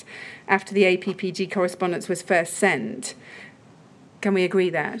months after the APPG correspondence was first sent. Can we agree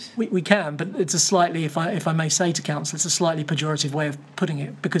that? We can, but it's a slightly, if I may say to Council, it's a slightly pejorative way of putting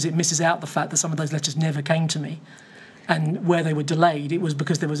it, because it misses out the fact that some of those letters never came to me. And where they were delayed, it was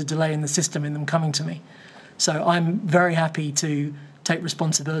because there was a delay in the system in them coming to me. So I'm very happy to take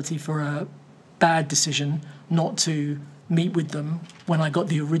responsibility for a bad decision not to meet with them when I got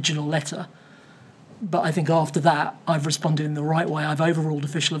the original letter. But I think after that, I've responded in the right way. I've overruled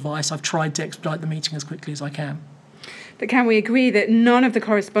official advice. I've tried to expedite the meeting as quickly as I can. But can we agree that none of the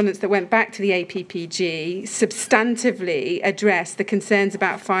correspondence that went back to the APPG substantively addressed the concerns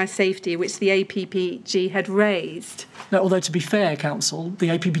about fire safety which the APPG had raised? No, although to be fair, Council, what the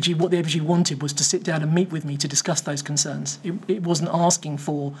APPG wanted was to sit down and meet with me to discuss those concerns. It wasn't asking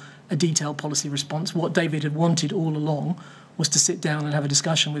for a detailed policy response. What David had wanted all along was to sit down and have a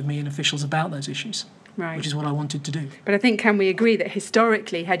discussion with me and officials about those issues. Right. Which is what I wanted to do. But I think, can we agree that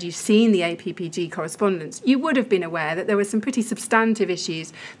historically, had you seen the APPG correspondence, you would have been aware that there were some pretty substantive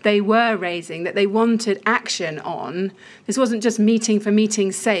issues they were raising, that they wanted action on. This wasn't just meeting for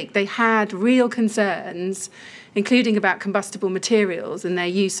meeting's sake. They had real concerns, including about combustible materials and their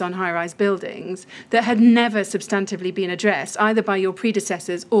use on high-rise buildings, that had never substantively been addressed, either by your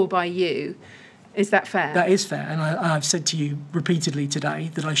predecessors or by you. Is that fair? That is fair, and I've said to you repeatedly today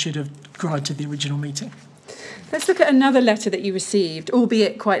that I should have granted the original meeting. Let's look at another letter that you received,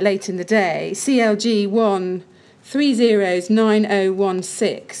 albeit quite late in the day, CLG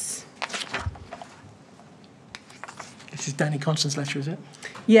 1309016. This is Danny Constance's letter, is it?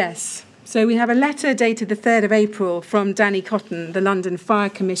 Yes. So we have a letter dated the 3rd of April from Danny Cotton, the London Fire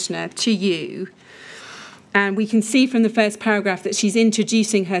Commissioner, to you. And we can see from the first paragraph that she's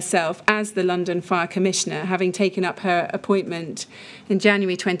introducing herself as the London Fire Commissioner, having taken up her appointment in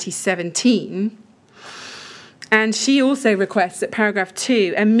January 2017. And she also requests at paragraph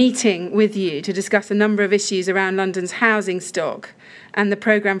 2 a meeting with you to discuss a number of issues around London's housing stock and the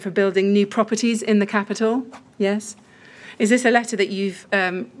programme for building new properties in the capital. Yes? Is this a letter that you've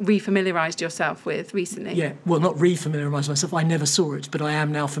re-familiarised yourself with recently? Yeah, well, not re-familiarised myself. I never saw it, but I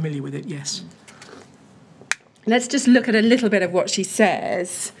am now familiar with it, yes. Let's just look at a little bit of what she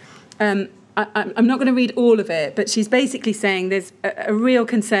says. I'm not going to read all of it, but she's basically saying there's a real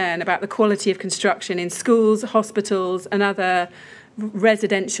concern about the quality of construction in schools, hospitals and other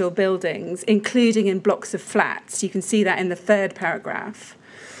residential buildings, including in blocks of flats. You can see that in the 3rd paragraph.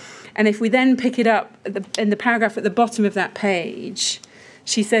 And if we then pick it up in the paragraph at the bottom of that page,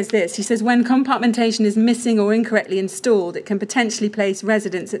 she says this. She says, when compartmentation is missing or incorrectly installed, it can potentially place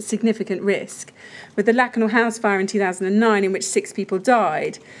residents at significant risk. With the Lakanal house fire in 2009, in which 6 people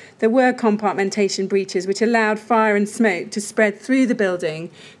died, there were compartmentation breaches which allowed fire and smoke to spread through the building,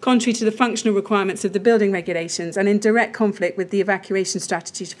 contrary to the functional requirements of the building regulations and in direct conflict with the evacuation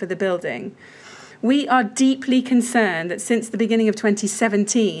strategy for the building. We are deeply concerned that since the beginning of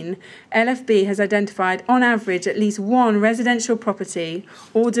 2017, LFB has identified, on average, at least one residential property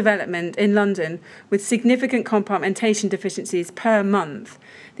or development in London with significant compartmentation deficiencies per month.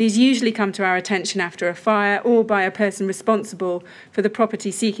 These usually come to our attention after a fire or by a person responsible for the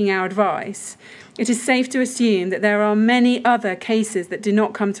property seeking our advice. It is safe to assume that there are many other cases that do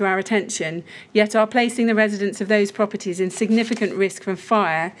not come to our attention, yet are placing the residents of those properties in significant risk from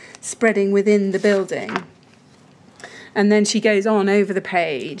fire spreading within the building. And then she goes on over the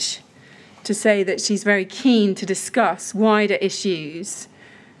page to say that she's very keen to discuss wider issues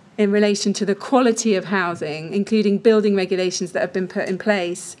in relation to the quality of housing, including building regulations that have been put in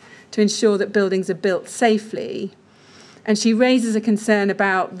place to ensure that buildings are built safely. And she raises a concern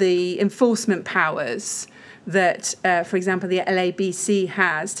about the enforcement powers that, for example, the LABC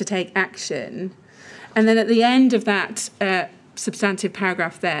has to take action. And then at the end of that substantive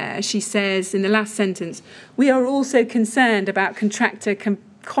paragraph there, she says in the last sentence, we are also concerned about contractor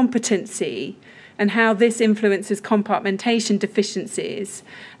competency and how this influences compartmentation deficiencies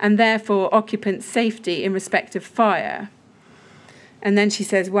and therefore occupant safety in respect of fire. And then she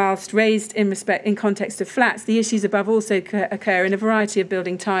says, whilst raised in context of flats, the issues above also occur in a variety of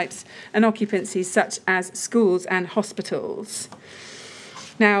building types and occupancies such as schools and hospitals.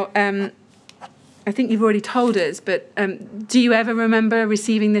 Now, I think you've already told us, but do you ever remember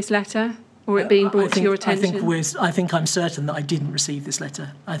receiving this letter or it being brought to your attention? I think I'm certain that I didn't receive this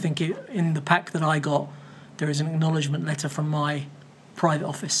letter. I think in the pack that I got, there is an acknowledgement letter from my private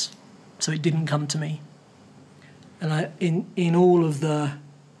office, so it didn't come to me. And in all of the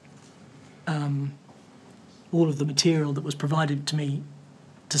material that was provided to me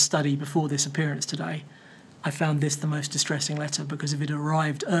to study before this appearance today, I found this the most distressing letter because if it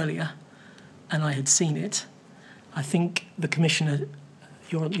arrived earlier and I had seen it, I think the Commissioner,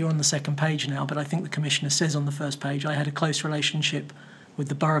 you're on the second page now, but I think the Commissioner says on the first page, I had a close relationship with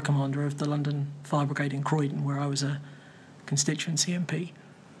the Borough Commander of the London Fire Brigade in Croydon, where I was a constituency MP.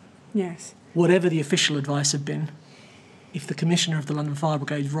 Yes. Whatever the official advice had been, if the Commissioner of the London Fire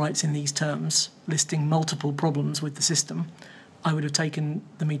Brigade writes in these terms, listing multiple problems with the system, I would have taken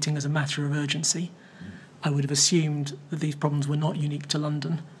the meeting as a matter of urgency. I would have assumed that these problems were not unique to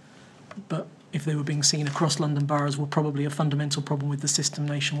London, but if they were being seen across London boroughs, were probably a fundamental problem with the system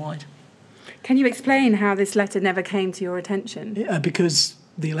nationwide. Can you explain how this letter never came to your attention? Because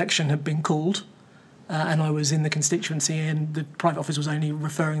the election had been called, and I was in the constituency, and the private office was only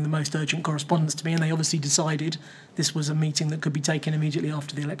referring the most urgent correspondence to me, and they obviously decided this was a meeting that could be taken immediately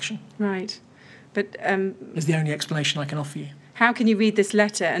after the election. Right. But is the only explanation I can offer you. How can you read this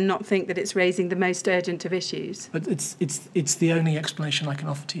letter and not think that it's raising the most urgent of issues? But it's the only explanation I can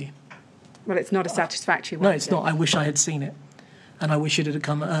offer to you. Well, it's not a satisfactory one. No, it's not. I wish I had seen it, and I wish it had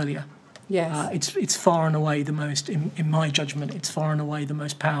come earlier. Yes. It's far and away the most, in my judgment, it's far and away the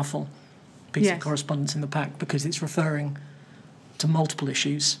most powerful piece of correspondence in the pack because it's referring to multiple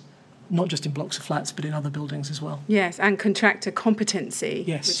issues, not just in blocks of flats, but in other buildings as well. Yes, and contractor competency,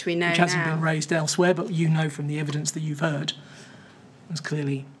 which we know which hasn't now. been raised elsewhere, but you know from the evidence that you've heard, it's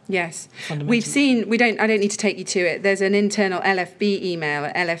clearly We've seen, I don't need to take you to it, there's an internal LFB email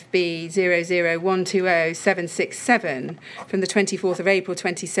at LFB 001207667 from the 24th of April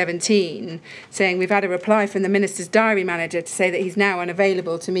 2017 saying we've had a reply from the Minister's diary manager to say that he's now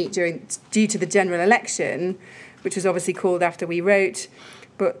unavailable to meet due to the general election, which was obviously called after we wrote,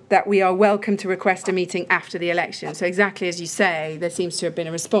 but that we are welcome to request a meeting after the election. So exactly as you say, there seems to have been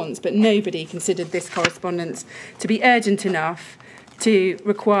a response, but nobody considered this correspondence to be urgent enough to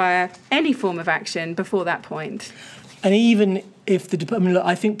require any form of action before that point. And even if the department, look,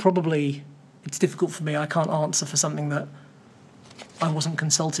 I think probably it's difficult for me. I can't answer for something that I wasn't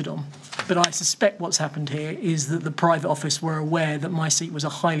consulted on. But I suspect what's happened here is that the private office were aware that my seat was a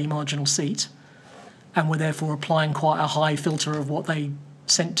highly marginal seat and were therefore applying quite a high filter of what they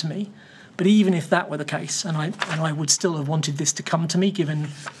sent to me. But even if that were the case, and I would still have wanted this to come to me given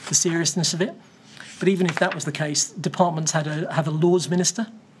the seriousness of it, but even if that was the case, departments have a laws minister.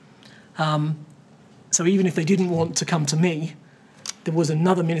 So even if they didn't want to come to me, there was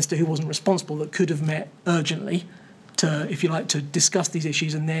another minister who wasn't responsible that could have met urgently to, if you like, to discuss these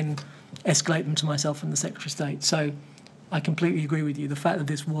issues and then escalate them to myself and the Secretary of State. So I completely agree with you. The fact that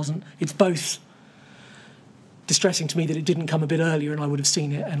this wasn't, it's both distressing to me that it didn't come a bit earlier and I would have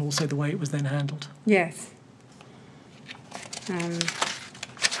seen it, and also the way it was then handled. Yes.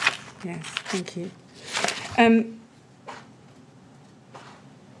 Yes, thank you.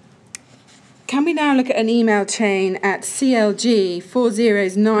 Can we now look at an email chain at CLG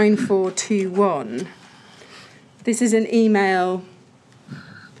 409421? This is an email.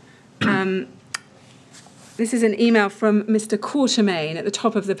 This is an email from Mr. Quatermain at the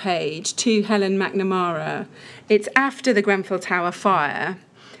top of the page to Helen McNamara. It's after the Grenfell Tower fire.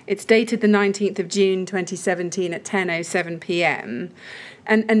 It's dated the 19th of June 2017 at 10:07 p.m.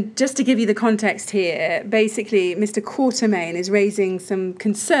 And just to give you the context here, basically Mr. Quatermain is raising some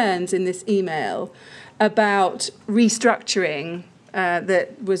concerns in this email about restructuring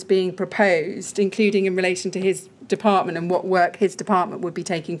that was being proposed, including in relation to his department and what work his department would be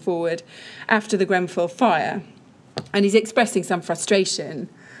taking forward after the Grenfell fire. And he's expressing some frustration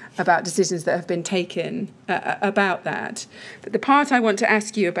about decisions that have been taken about that. But the part I want to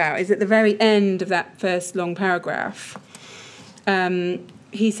ask you about is at the very end of that first long paragraph.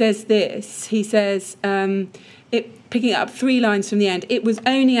 He says this. He says, picking up 3 lines from the end, it was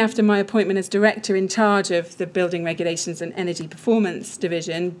only after my appointment as director in charge of the Building Regulations and Energy Performance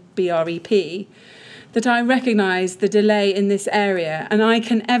Division, BREP, that I recognised the delay in this area, and I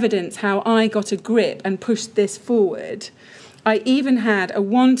can evidence how I got a grip and pushed this forward. I even had a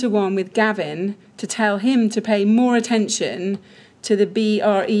one-to-one with Gavin to tell him to pay more attention to the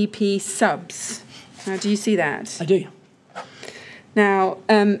BREP subs. Now, do you see that? I do. Now,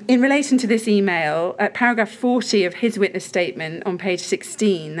 in relation to this email, at paragraph 40 of his witness statement on page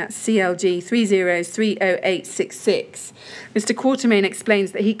 16, that's CLG 3030866, Mr. Quatermain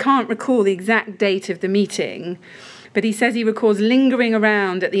explains that he can't recall the exact date of the meeting, but he says he recalls lingering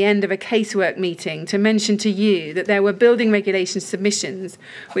around at the end of a casework meeting to mention to you that there were building regulations submissions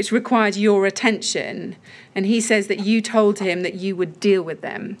which required your attention, and he says that you told him that you would deal with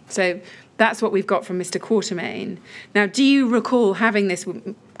them. So that's what we've got from Mr. Quatermain. Now, do you recall having this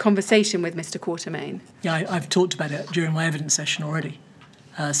conversation with Mr. Quatermain? Yeah, I've talked about it during my evidence session already.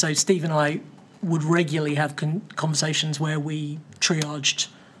 So Steve and I would regularly have conversations where we triaged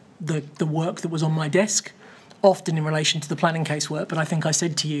the work that was on my desk, often in relation to the planning casework. But I think I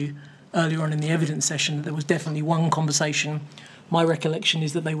said to you earlier on in the evidence session that there was definitely one conversation. My recollection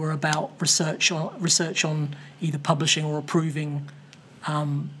is that they were about research on either publishing or approving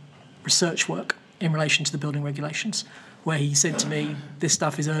research work in relation to the building regulations, where he said to me, this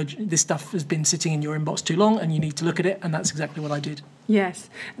stuff is urgent, this stuff has been sitting in your inbox too long and you need to look at it, and that's exactly what I did. Yes.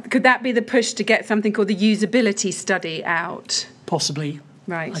 Could that be the push to get something called the usability study out? Possibly.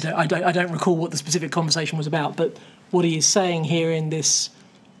 Right. I don't recall what the specific conversation was about, but what he is saying here in this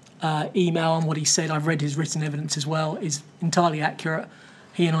email and what he said, I've read his written evidence as well, is entirely accurate.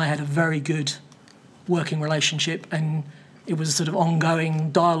 He and I had a very good working relationship, and it was a sort of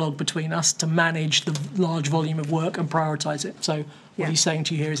ongoing dialogue between us to manage the large volume of work and prioritise it. So what he's saying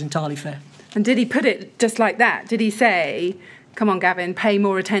to you here is entirely fair. And did he put it just like that? Did he say, come on, Gavin, pay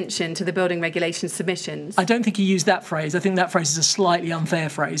more attention to the building regulations submissions? I don't think he used that phrase. I think that phrase is a slightly unfair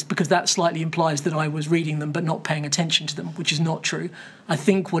phrase because that slightly implies that I was reading them but not paying attention to them, which is not true. I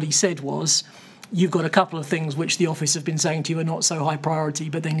think what he said was, you've got a couple of things which the office have been saying to you are not so high priority,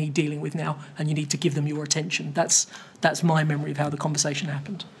 but they need dealing with now, and you need to give them your attention. That's my memory of how the conversation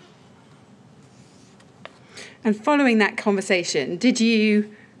happened. And following that conversation, did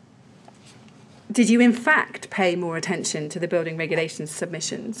you in fact pay more attention to the building regulations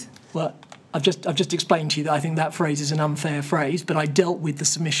submissions? Well, I've just explained to you that I think that phrase is an unfair phrase, but I dealt with the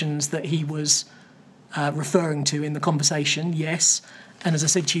submissions that he was referring to in the conversation, yes. And as I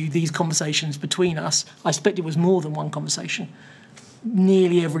said to you, these conversations between us, I expect it was more than one conversation.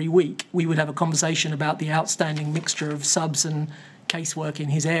 nearly every week we would have a conversation about the outstanding mixture of subs and casework in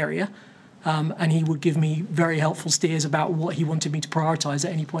his area, and he would give me very helpful steers about what he wanted me to prioritise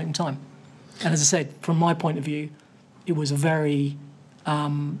at any point in time. And as I said, from my point of view, it was a very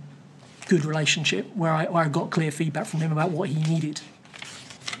good relationship where I got clear feedback from him about what he needed.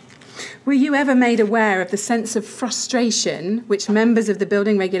 Were you ever made aware of the sense of frustration which members of the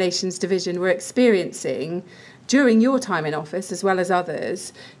Building Regulations Division were experiencing during your time in office, as well as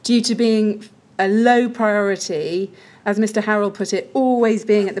others, due to being a low priority, as Mr. Harrell put it, always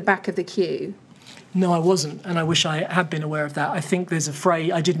being at the back of the queue? No, I wasn't, and I wish I had been aware of that. I think there's a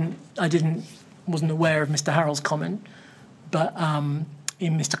phrase wasn't aware of Mr. Harrell's comment, but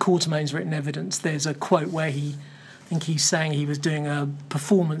in Mr. Quartermain's written evidence, there's a quote where I think he's saying he was doing a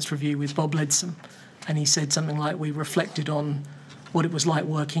performance review with Bob Leadsom, and he said something like, "We reflected on what it was like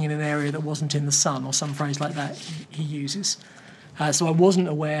working in an area that wasn't in the sun," or some phrase like that he uses. So I wasn't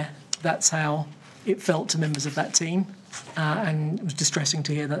aware that's how it felt to members of that team, and it was distressing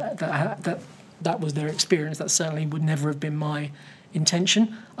to hear that was their experience. That certainly would never have been my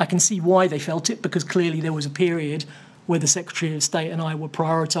intention. I can see why they felt it, because clearly there was a period where the Secretary of State and I were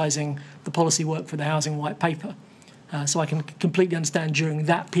prioritising the policy work for the Housing White Paper. So I can completely understand during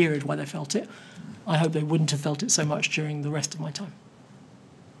that period why they felt it. I hope they wouldn't have felt it so much during the rest of my time.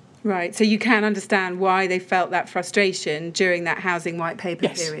 Right, so you can understand why they felt that frustration during that Housing White Paper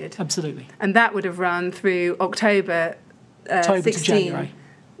period? Yes, absolutely. And that would have run through October 16. To January.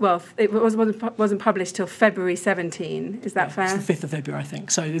 Well, it wasn't published till February 17. Is that fair? It's the 5th of February, I think.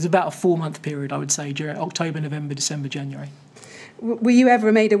 So there's about a 4-month period, I would say, during October, November, December, January. Were you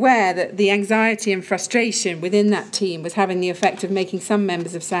ever made aware that the anxiety and frustration within that team was having the effect of making some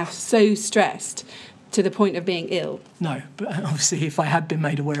members of staff so stressed to the point of being ill? No, but obviously if I had been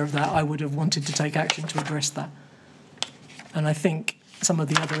made aware of that, I would have wanted to take action to address that. And I think some of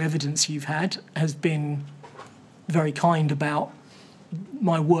the other evidence you've had has been very kind about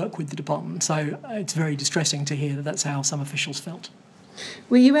my work with the department. So it's very distressing to hear that that's how some officials felt.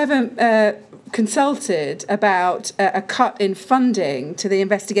 Were you ever consulted about a cut in funding to the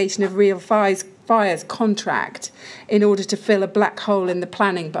investigation of Real Fire's contract in order to fill a black hole in the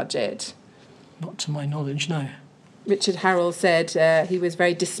planning budget? Not to my knowledge, no. Richard Harrell said he was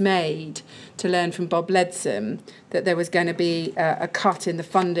very dismayed to learn from Bob Leadsom that there was going to be a cut in the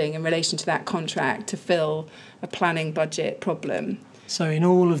funding in relation to that contract to fill a planning budget problem. So in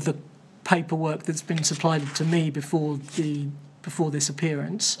all of the paperwork that's been supplied to me before this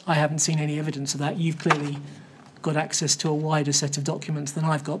appearance, I haven't seen any evidence of that. You've clearly got access to a wider set of documents than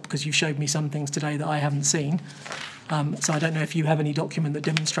I've got, because you showed me some things today that I haven't seen. So I don't know if you have any document that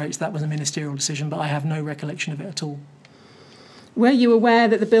demonstrates that was a ministerial decision, but I have no recollection of it at all. Were you aware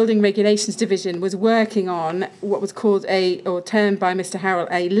that the Building Regulations Division was working on what was called or termed by Mr. Harrell,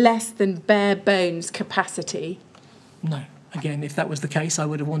 a less than bare bones capacity? No. Again, if that was the case, I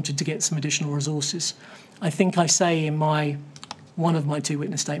would have wanted to get some additional resources. I think I say in one of my 2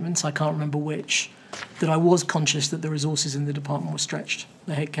 witness statements, I can't remember which, that I was conscious that the resources in the department were stretched.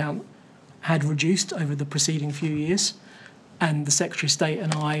 The headcount had reduced over the preceding few years, and the Secretary of State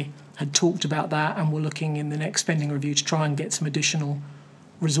and I had talked about that, and were looking in the next spending review to try and get some additional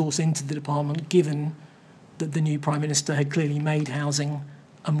resource into the department, given that the new Prime Minister had clearly made housing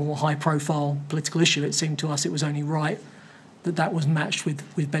a more high-profile political issue. It seemed to us it was only right that that was matched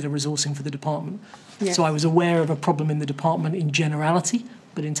with better resourcing for the department. Yeah. So I was aware of a problem in the department in generality,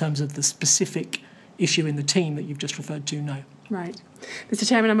 but in terms of the specific issue in the team that you've just referred to, no. Right. Mr.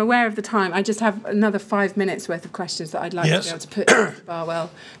 Chairman, I'm aware of the time. I just have another 5 minutes worth of questions that I'd like to be able to put to Mr.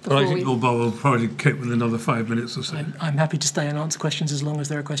 Barwell. Well, I think Lord Barwell will probably cope with another 5 minutes or so. I'm happy to stay and answer questions as long as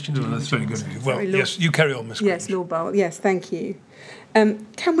there are questions. No, that's very good of you. Well, yes, you carry on, Ms. Yes, Lord Barwell. Yes, thank you.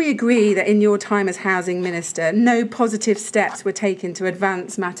 Can we agree that in your time as Housing Minister, no positive steps were taken to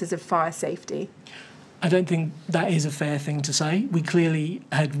advance matters of fire safety? I don't think that is a fair thing to say. We clearly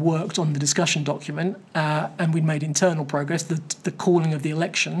had worked on the discussion document and we'd made internal progress. The calling of the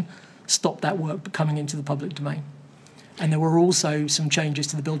election stopped that work coming into the public domain. And there were also some changes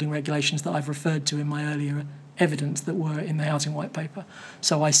to the building regulations that I've referred to in my earlier evidence that were in the Housing White Paper.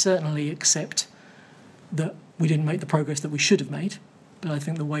 So I certainly accept that we didn't make the progress that we should have made, but I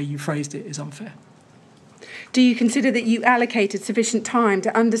think the way you phrased it is unfair. Do you consider that you allocated sufficient time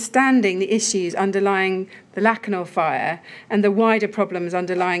to understanding the issues underlying the Lacanau fire and the wider problems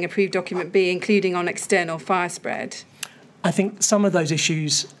underlying approved document B, including on external fire spread? I think some of those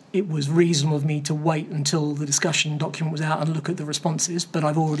issues, it was reasonable of me to wait until the discussion document was out and look at the responses, but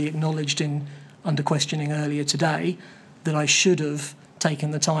I've already acknowledged under questioning earlier today that I should have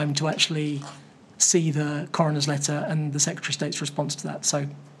taken the time to actually see the coroner's letter and the Secretary of State's response to that. So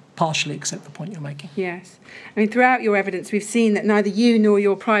partially accept the point you're making. Yes. I mean, throughout your evidence, we've seen that neither you nor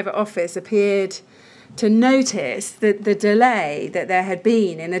your private office appeared to notice the delay that there had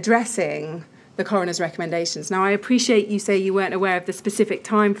been in addressing the coroner's recommendations. Now, I appreciate you say you weren't aware of the specific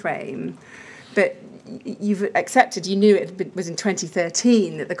time frame, but you've accepted, you knew it was in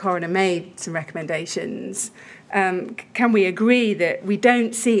 2013 that the coroner made some recommendations. Can we agree that we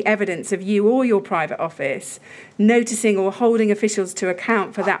don't see evidence of you or your private office noticing or holding officials to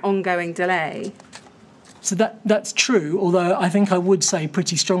account for that ongoing delay? So that's true, although I think I would say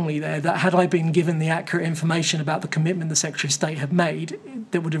pretty strongly there that had I been given the accurate information about the commitment the Secretary of State had made,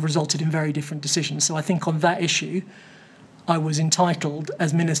 that would have resulted in very different decisions. So I think on that issue, I was entitled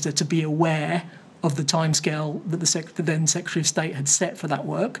as Minister to be aware of the timescale that the then Secretary of State had set for that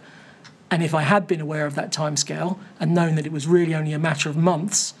work. And if I had been aware of that timescale and known that it was really only a matter of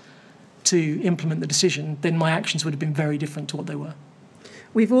months to implement the decision, then my actions would have been very different to what they were.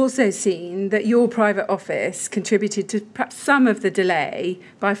 We've also seen that your private office contributed to perhaps some of the delay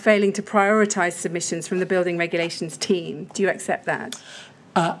by failing to prioritise submissions from the building regulations team. Do you accept that?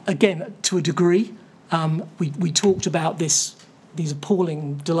 Again, to a degree. We talked about these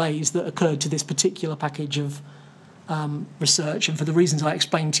appalling delays that occurred to this particular package of research, and for the reasons I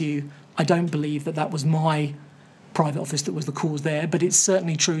explained to you, I don't believe that was my private office that was the cause there, but it's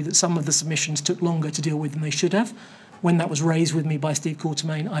certainly true that some of the submissions took longer to deal with than they should have. When that was raised with me by Steve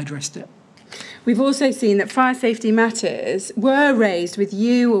Quartermain, I addressed it. We've also seen that fire safety matters were raised with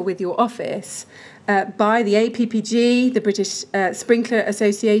you or with your office by the APPG, the British Sprinkler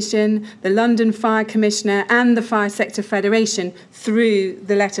Association, the London Fire Commissioner and the Fire Sector Federation through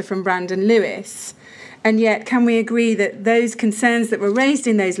the letter from Brandon Lewis. And yet, can we agree that those concerns that were raised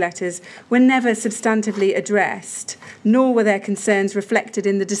in those letters were never substantively addressed, nor were their concerns reflected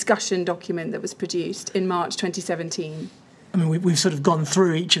in the discussion document that was produced in March 2017? I mean, we've sort of gone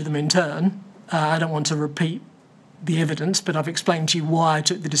through each of them in turn. I don't want to repeat the evidence, but I've explained to you why I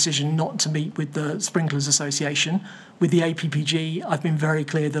took the decision not to meet with the Sprinklers Association. With the APPG, I've been very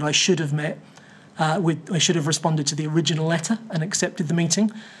clear that I should have met I should have responded to the original letter and accepted the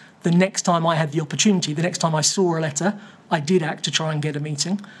meeting. The next time I had the opportunity, the next time I saw a letter, I did act to try and get a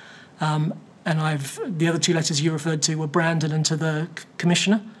meeting. And the other two letters you referred to were Brandon and to the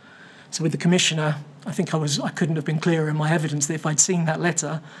Commissioner. So with the Commissioner, I think I couldn't have been clearer in my evidence that if I'd seen that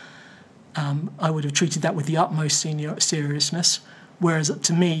letter, I would have treated that with the utmost seriousness. Whereas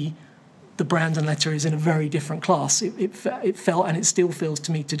to me, the Brandon letter is in a very different class. It felt, and it still feels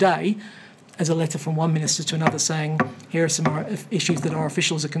to me today, as a letter from one minister to another saying, here are some issues that our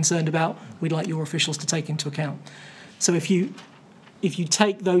officials are concerned about, we'd like your officials to take into account. So if you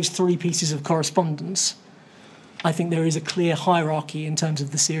take those three pieces of correspondence, I think there is a clear hierarchy in terms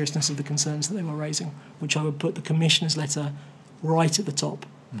of the seriousness of the concerns that they were raising, which I would put the Commissioner's letter right at the top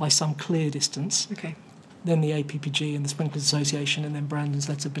by some clear distance. Okay. Then the APPG and the Sprinklers Association, and then Brandon's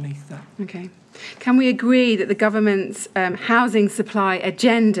letter beneath that. Okay. Can we agree that the government's housing supply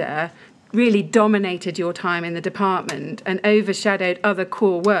agenda really dominated your time in the department and overshadowed other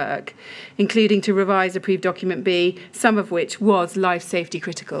core work, including to revise approved document B, some of which was life safety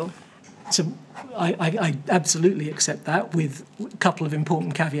critical? So I absolutely accept that, with a couple of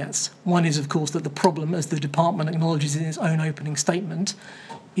important caveats. One is, of course, that the problem, as the department acknowledges in its own opening statement,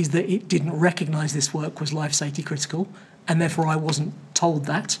 is that it didn't recognise this work was life safety critical, and therefore I wasn't told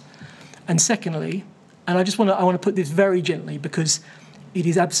that. And secondly, and I want to put this very gently, because it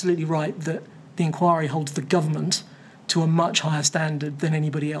is absolutely right that the inquiry holds the government to a much higher standard than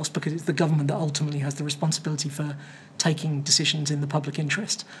anybody else, because it's the government that ultimately has the responsibility for taking decisions in the public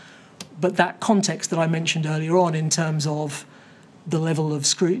interest. But that context that I mentioned earlier on, in terms of the level of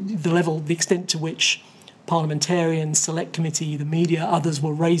scrutiny, the extent to which parliamentarians, select committee, the media, others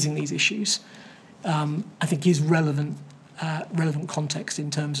were raising these issues, I think is relevant context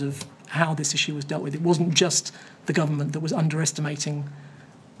in terms of how this issue was dealt with. It wasn't just the government that was underestimating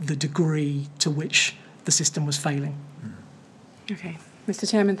the degree to which the system was failing. Okay. Mr.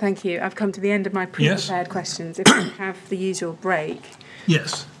 Chairman, thank you. I've come to the end of my pre-prepared questions. If we have the usual break.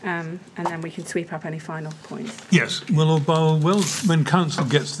 Yes. And then we can sweep up any final points. Yes. Well, Lord Barwell, when Council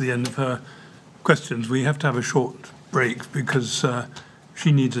gets to the end of her questions, we have to have a short break, because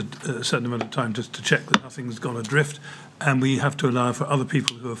she needs a certain amount of time just to check that nothing's gone adrift, and we have to allow for other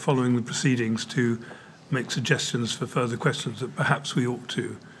people who are following the proceedings to make suggestions for further questions that perhaps we ought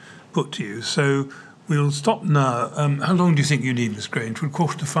to put to you. So we'll stop now. How long do you think you need, Miss Grange? Would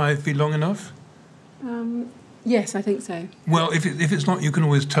 4:45 be long enough? Yes, I think so. Well, if it's not, you can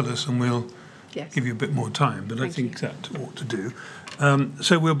always tell us, and we'll Yes. give you a bit more time, but I Thank think you. that ought to do.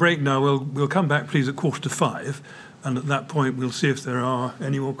 So we'll break now. We'll come back, please, at 4:45, and at that point we'll see if there are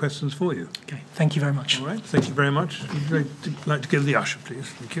any more questions for you. Okay, thank you very much. All right, thank you very much. Would you like to give the usher, please?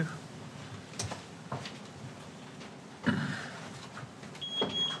 Thank you.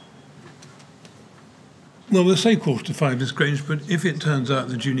 Well, we'll say 4:45, Miss Grange, but if it turns out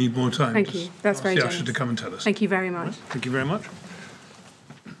that you need more time, Thank you. That's ask very the generous. usher to come and tell us. Thank you very much. Thank you very much.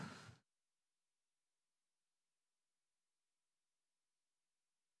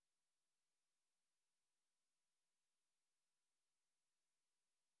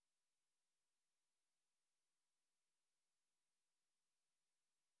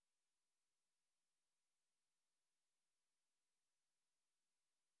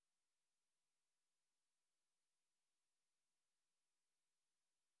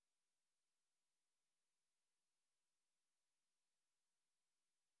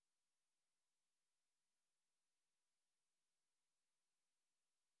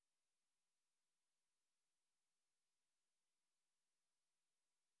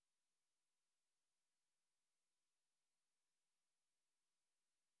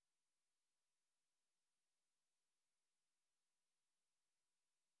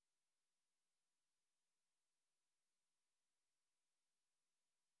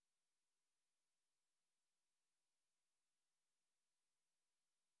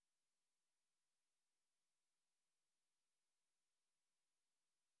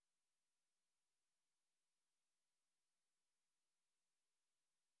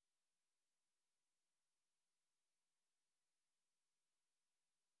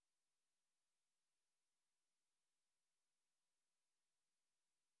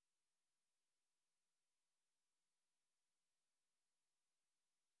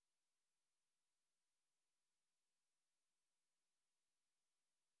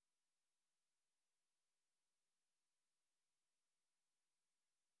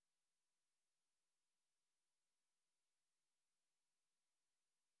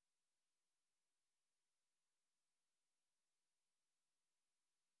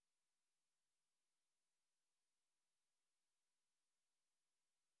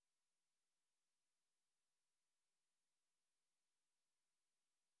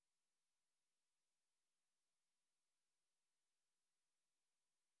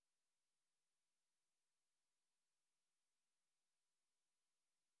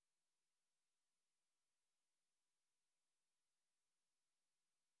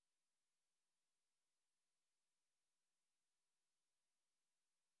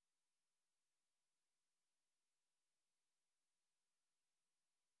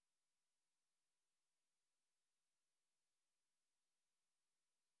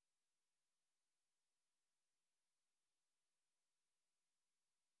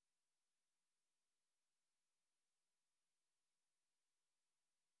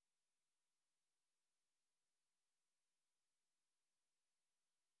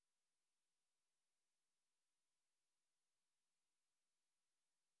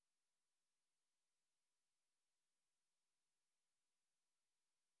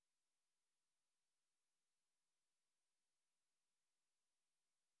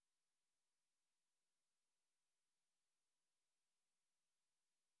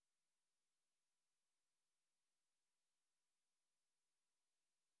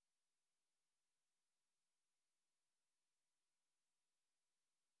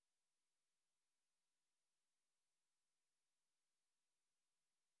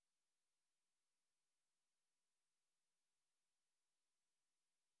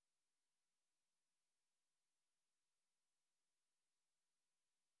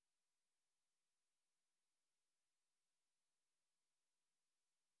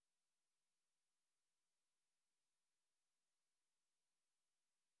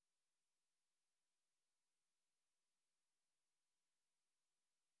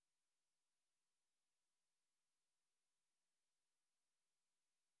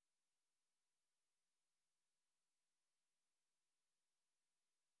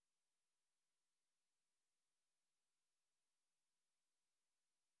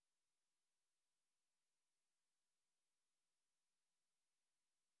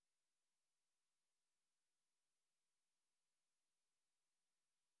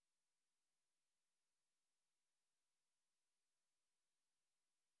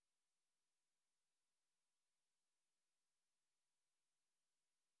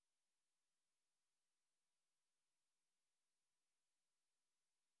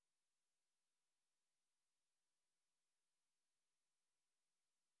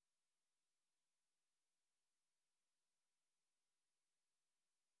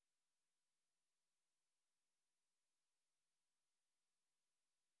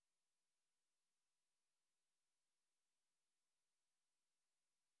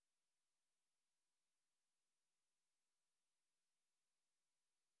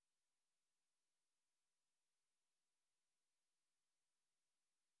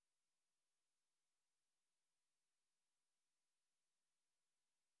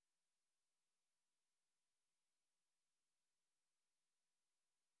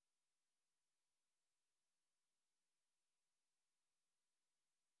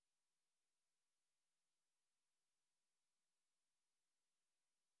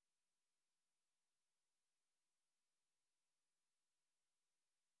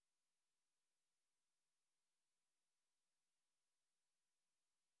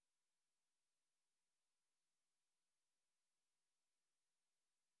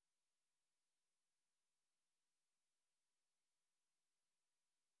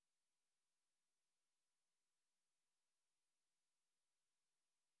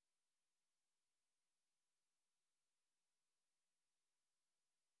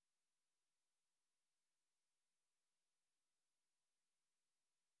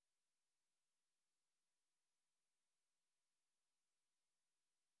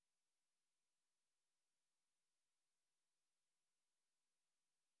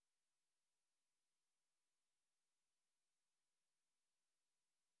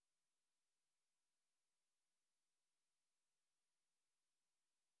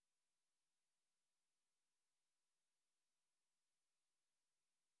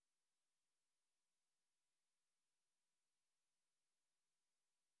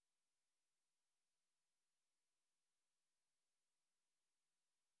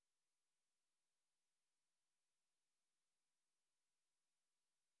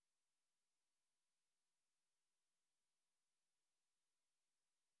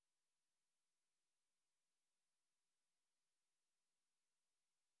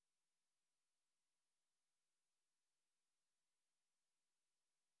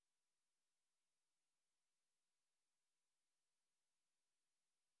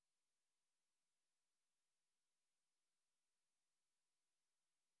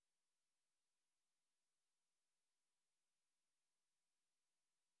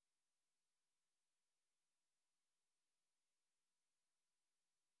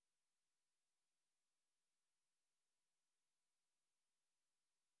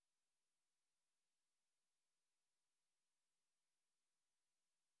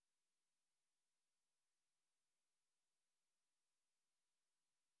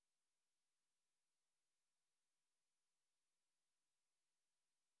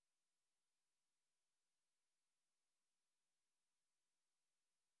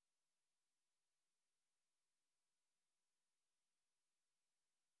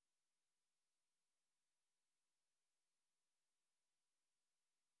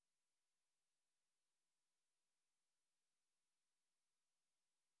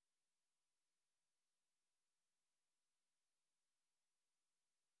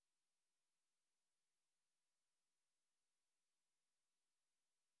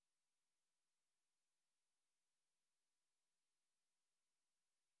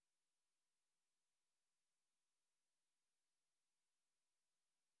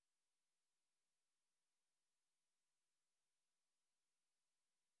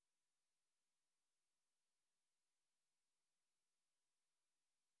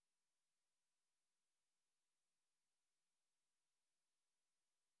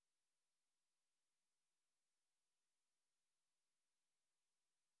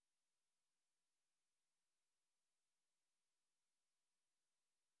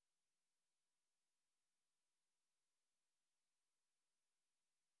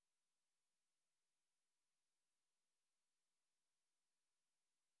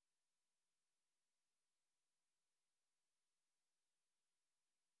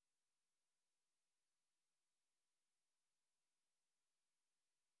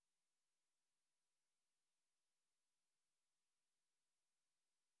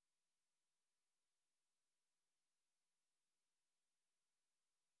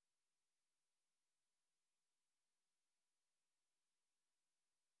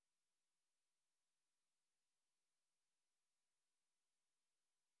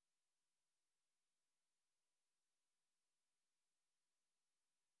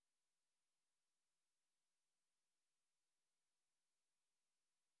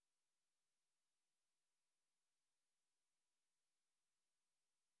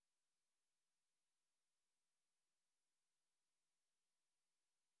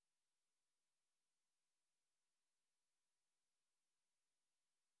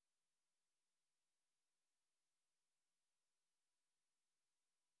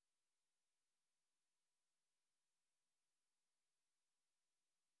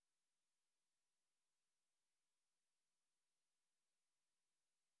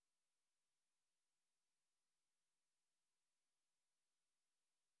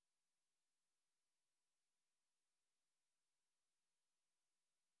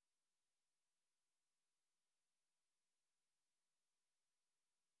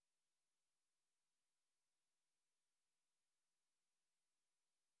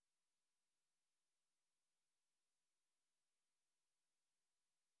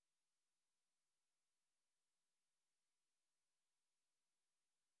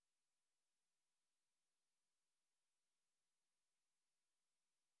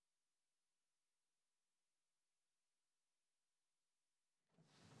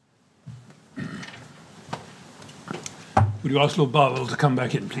 Would you ask Lord Barwell to come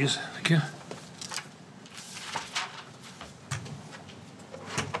back in, please? Thank you.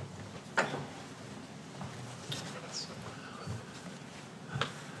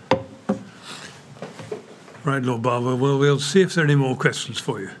 Right, Lord Barwell, well, we'll see if there are any more questions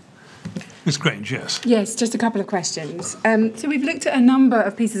for you. Miss Grange, yes. Yes, just a couple of questions. So we've looked at a number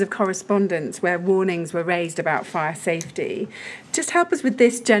of pieces of correspondence where warnings were raised about fire safety. Just help us with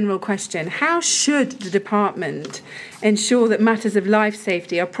this general question. How should the department ensure that matters of life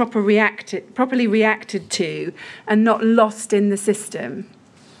safety are properly reacted to and not lost in the system?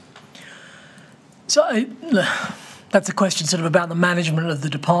 So that's a question sort of about the management of the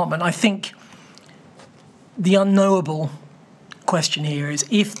department. I think the unknowable question here is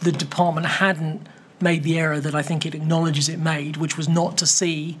if the department hadn't made the error that I think it acknowledges it made, which was not to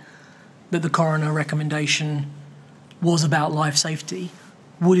see that the coroner recommendation was about life safety,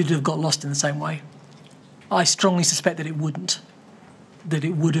 would it have got lost in the same way? I strongly suspect that it wouldn't, that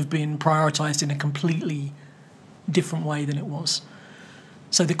it would have been prioritised in a completely different way than it was.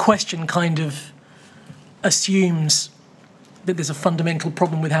 So the question kind of assumes that there's a fundamental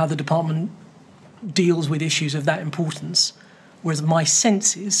problem with how the department deals with issues of that importance, whereas my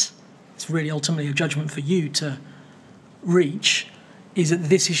sense is, it's really ultimately a judgment for you to reach, is that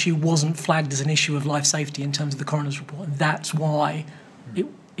this issue wasn't flagged as an issue of life safety in terms of the coroner's report, and that's why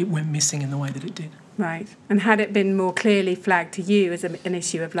it went missing in the way that it did. Right. And had it been more clearly flagged to you as an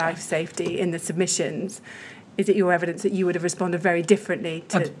issue of life safety in the submissions, is it your evidence that you would have responded very differently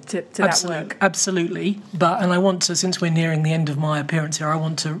to that work? Absolutely. And I want to, since we're nearing the end of my appearance here, I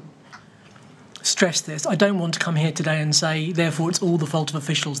want to stress this. I don't want to come here today and say, therefore, it's all the fault of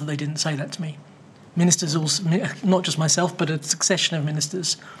officials that they didn't say that to me. Ministers, also, not just myself, but a succession of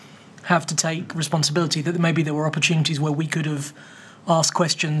ministers, have to take responsibility that maybe there were opportunities where we could have asked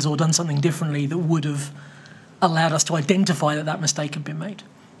questions or done something differently that would have allowed us to identify that that mistake had been made.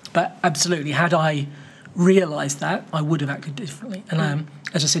 But absolutely, had I realised that, I would have acted differently. And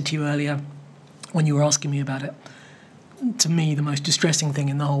as I said to you earlier, when you were asking me about it, to me, the most distressing thing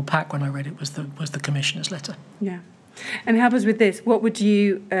in the whole pack when I read it was the Commissioner's letter. Yeah. And help us with this. What would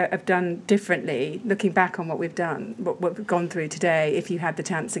you have done differently, looking back on what we've done, what we've gone through today, if you had the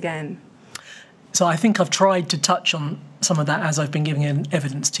chance again? So I think I've tried to touch on some of that as I've been giving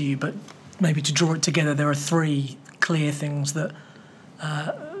evidence to you, but maybe to draw it together, there are three clear things that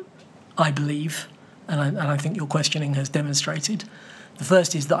I believe, and I think your questioning has demonstrated. The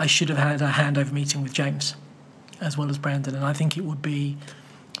first is that I should have had a handover meeting with James, as well as Brandon, and I think it would be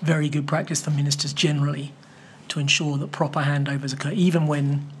very good practice for ministers generally to ensure that proper handovers occur. Even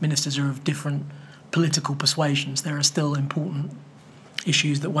when ministers are of different political persuasions, there are still important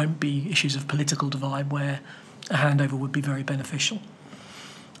issues that won't be issues of political divide where a handover would be very beneficial.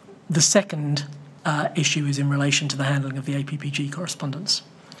 The second issue is in relation to the handling of the APPG correspondence.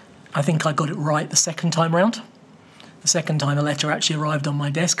 I think I got it right the second time round. The second time a letter actually arrived on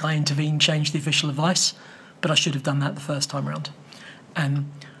my desk, I intervened, changed the official advice, but I should have done that the first time round.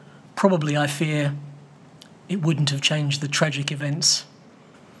 And probably I fear it wouldn't have changed the tragic events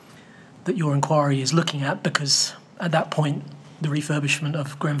that your inquiry is looking at, because at that point the refurbishment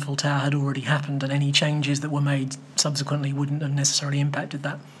of Grenfell Tower had already happened, and any changes that were made subsequently wouldn't have necessarily impacted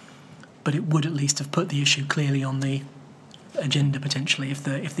that. But it would at least have put the issue clearly on the agenda potentially if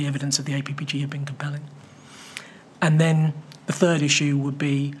the evidence of the APPG had been compelling. And then the third issue would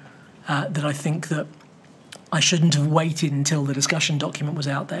be that I think that I shouldn't have waited until the discussion document was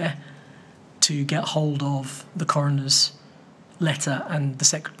out there to get hold of the coroner's letter and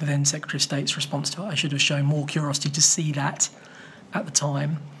the then Secretary of State's response to it. I should have shown more curiosity to see that at the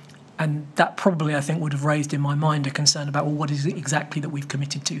time. And that probably, I think, would have raised in my mind a concern about, well, what is it exactly that we've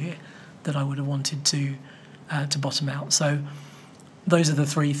committed to here that I would have wanted to bottom out. So those are the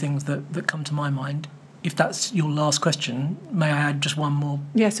three things that come to my mind. If that's your last question, may I add just one more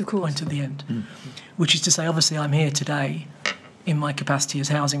point at the end? Which is to say, obviously, I'm here today in my capacity as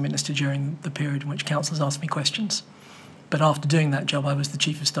Housing Minister during the period in which councillors asked me questions. But after doing that job, I was the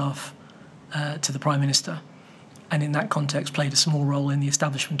Chief of Staff to the Prime Minister, and in that context played a small role in the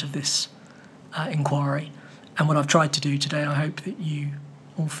establishment of this inquiry. And what I've tried to do today, I hope that you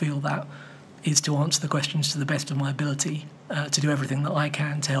all feel that, is to answer the questions to the best of my ability, to do everything that I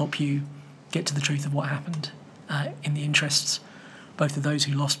can to help you get to the truth of what happened in the interests both of those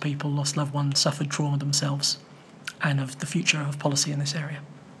who lost people, lost loved ones, suffered trauma themselves, and of the future of policy in this area.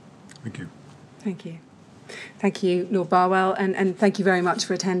 Thank you. Thank you. Thank you, Lord Barwell, and thank you very much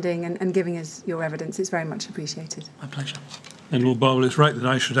for attending and giving us your evidence. It's very much appreciated. My pleasure. And Lord Barwell, it's right that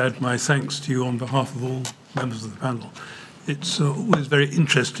I should add my thanks to you on behalf of all members of the panel. It's always very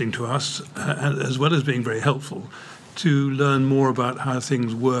interesting to us, as well as being very helpful, to learn more about how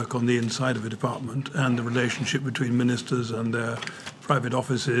things work on the inside of a department and the relationship between ministers and their private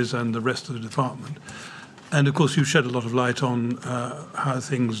offices and the rest of the department. And of course, you shed a lot of light on how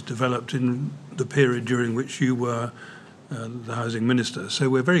things developed in the period during which you were the Housing Minister. So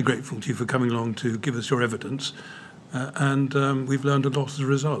we're very grateful to you for coming along to give us your evidence. And we've learned a lot as a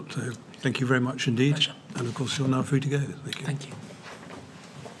result. So thank you very much indeed. Pleasure. And of course, you're now free to go. Thank you. Thank you.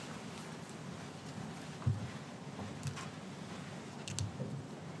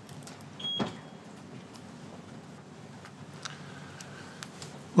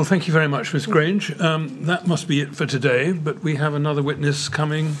 Well, thank you very much, Ms. Grange. That must be it for today, but we have another witness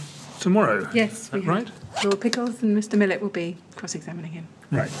coming tomorrow. Yes, we have. Right? Lord Pickles and Mr. Millett will be cross-examining him.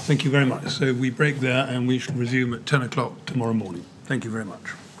 Right. Thank you very much. So we break there and we shall resume at 10 o'clock tomorrow morning. Thank you very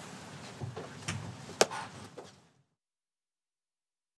much.